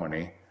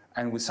harmony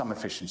and with some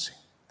efficiency,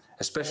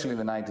 especially in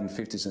the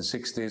 1950s and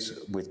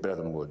 60s with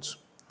Bretton Woods.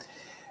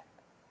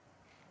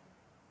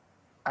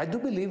 I do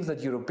believe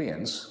that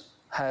Europeans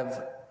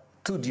have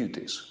two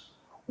duties.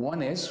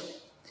 One is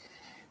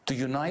to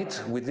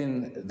unite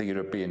within the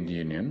European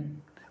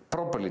Union,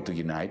 properly to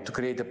unite, to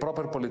create a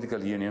proper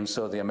political union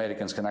so the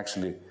Americans can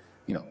actually,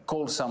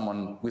 call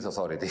someone with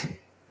authority.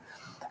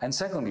 And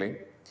secondly,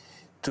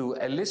 to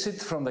elicit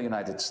from the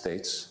United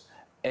States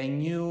a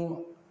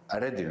new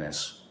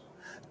readiness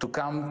to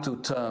come to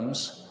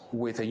terms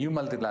with a new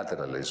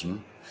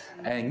multilateralism,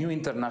 a new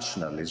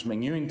internationalism, a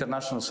new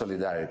international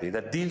solidarity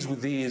that deals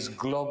with these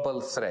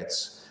global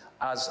threats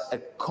as a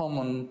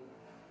common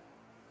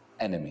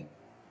enemy.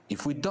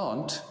 If we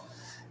don't,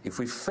 if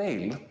we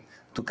fail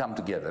to come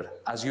together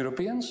as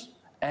Europeans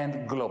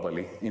and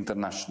globally,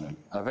 internationally,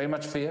 I very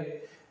much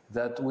fear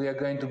that we are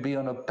going to be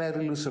on a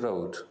perilous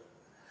road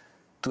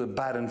to a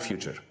barren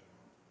future.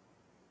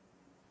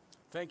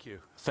 Thank you.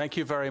 Thank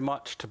you very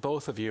much to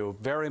both of you.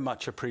 Very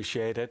much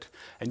appreciated.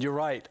 And you're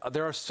right,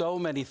 there are so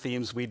many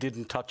themes we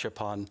didn't touch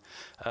upon,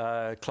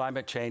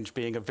 climate change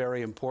being a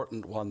very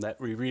important one that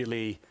we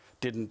really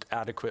didn't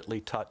adequately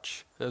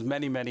touch. There's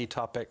many, many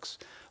topics,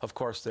 of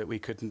course, that we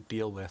couldn't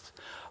deal with.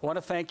 I want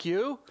to thank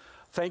you.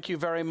 Thank you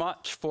very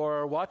much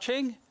for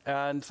watching,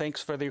 and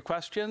thanks for your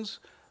questions.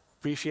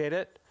 Appreciate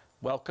it.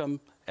 Welcome,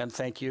 and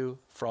thank you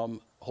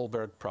from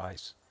Holberg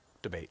Prize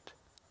Debate.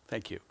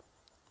 Thank you.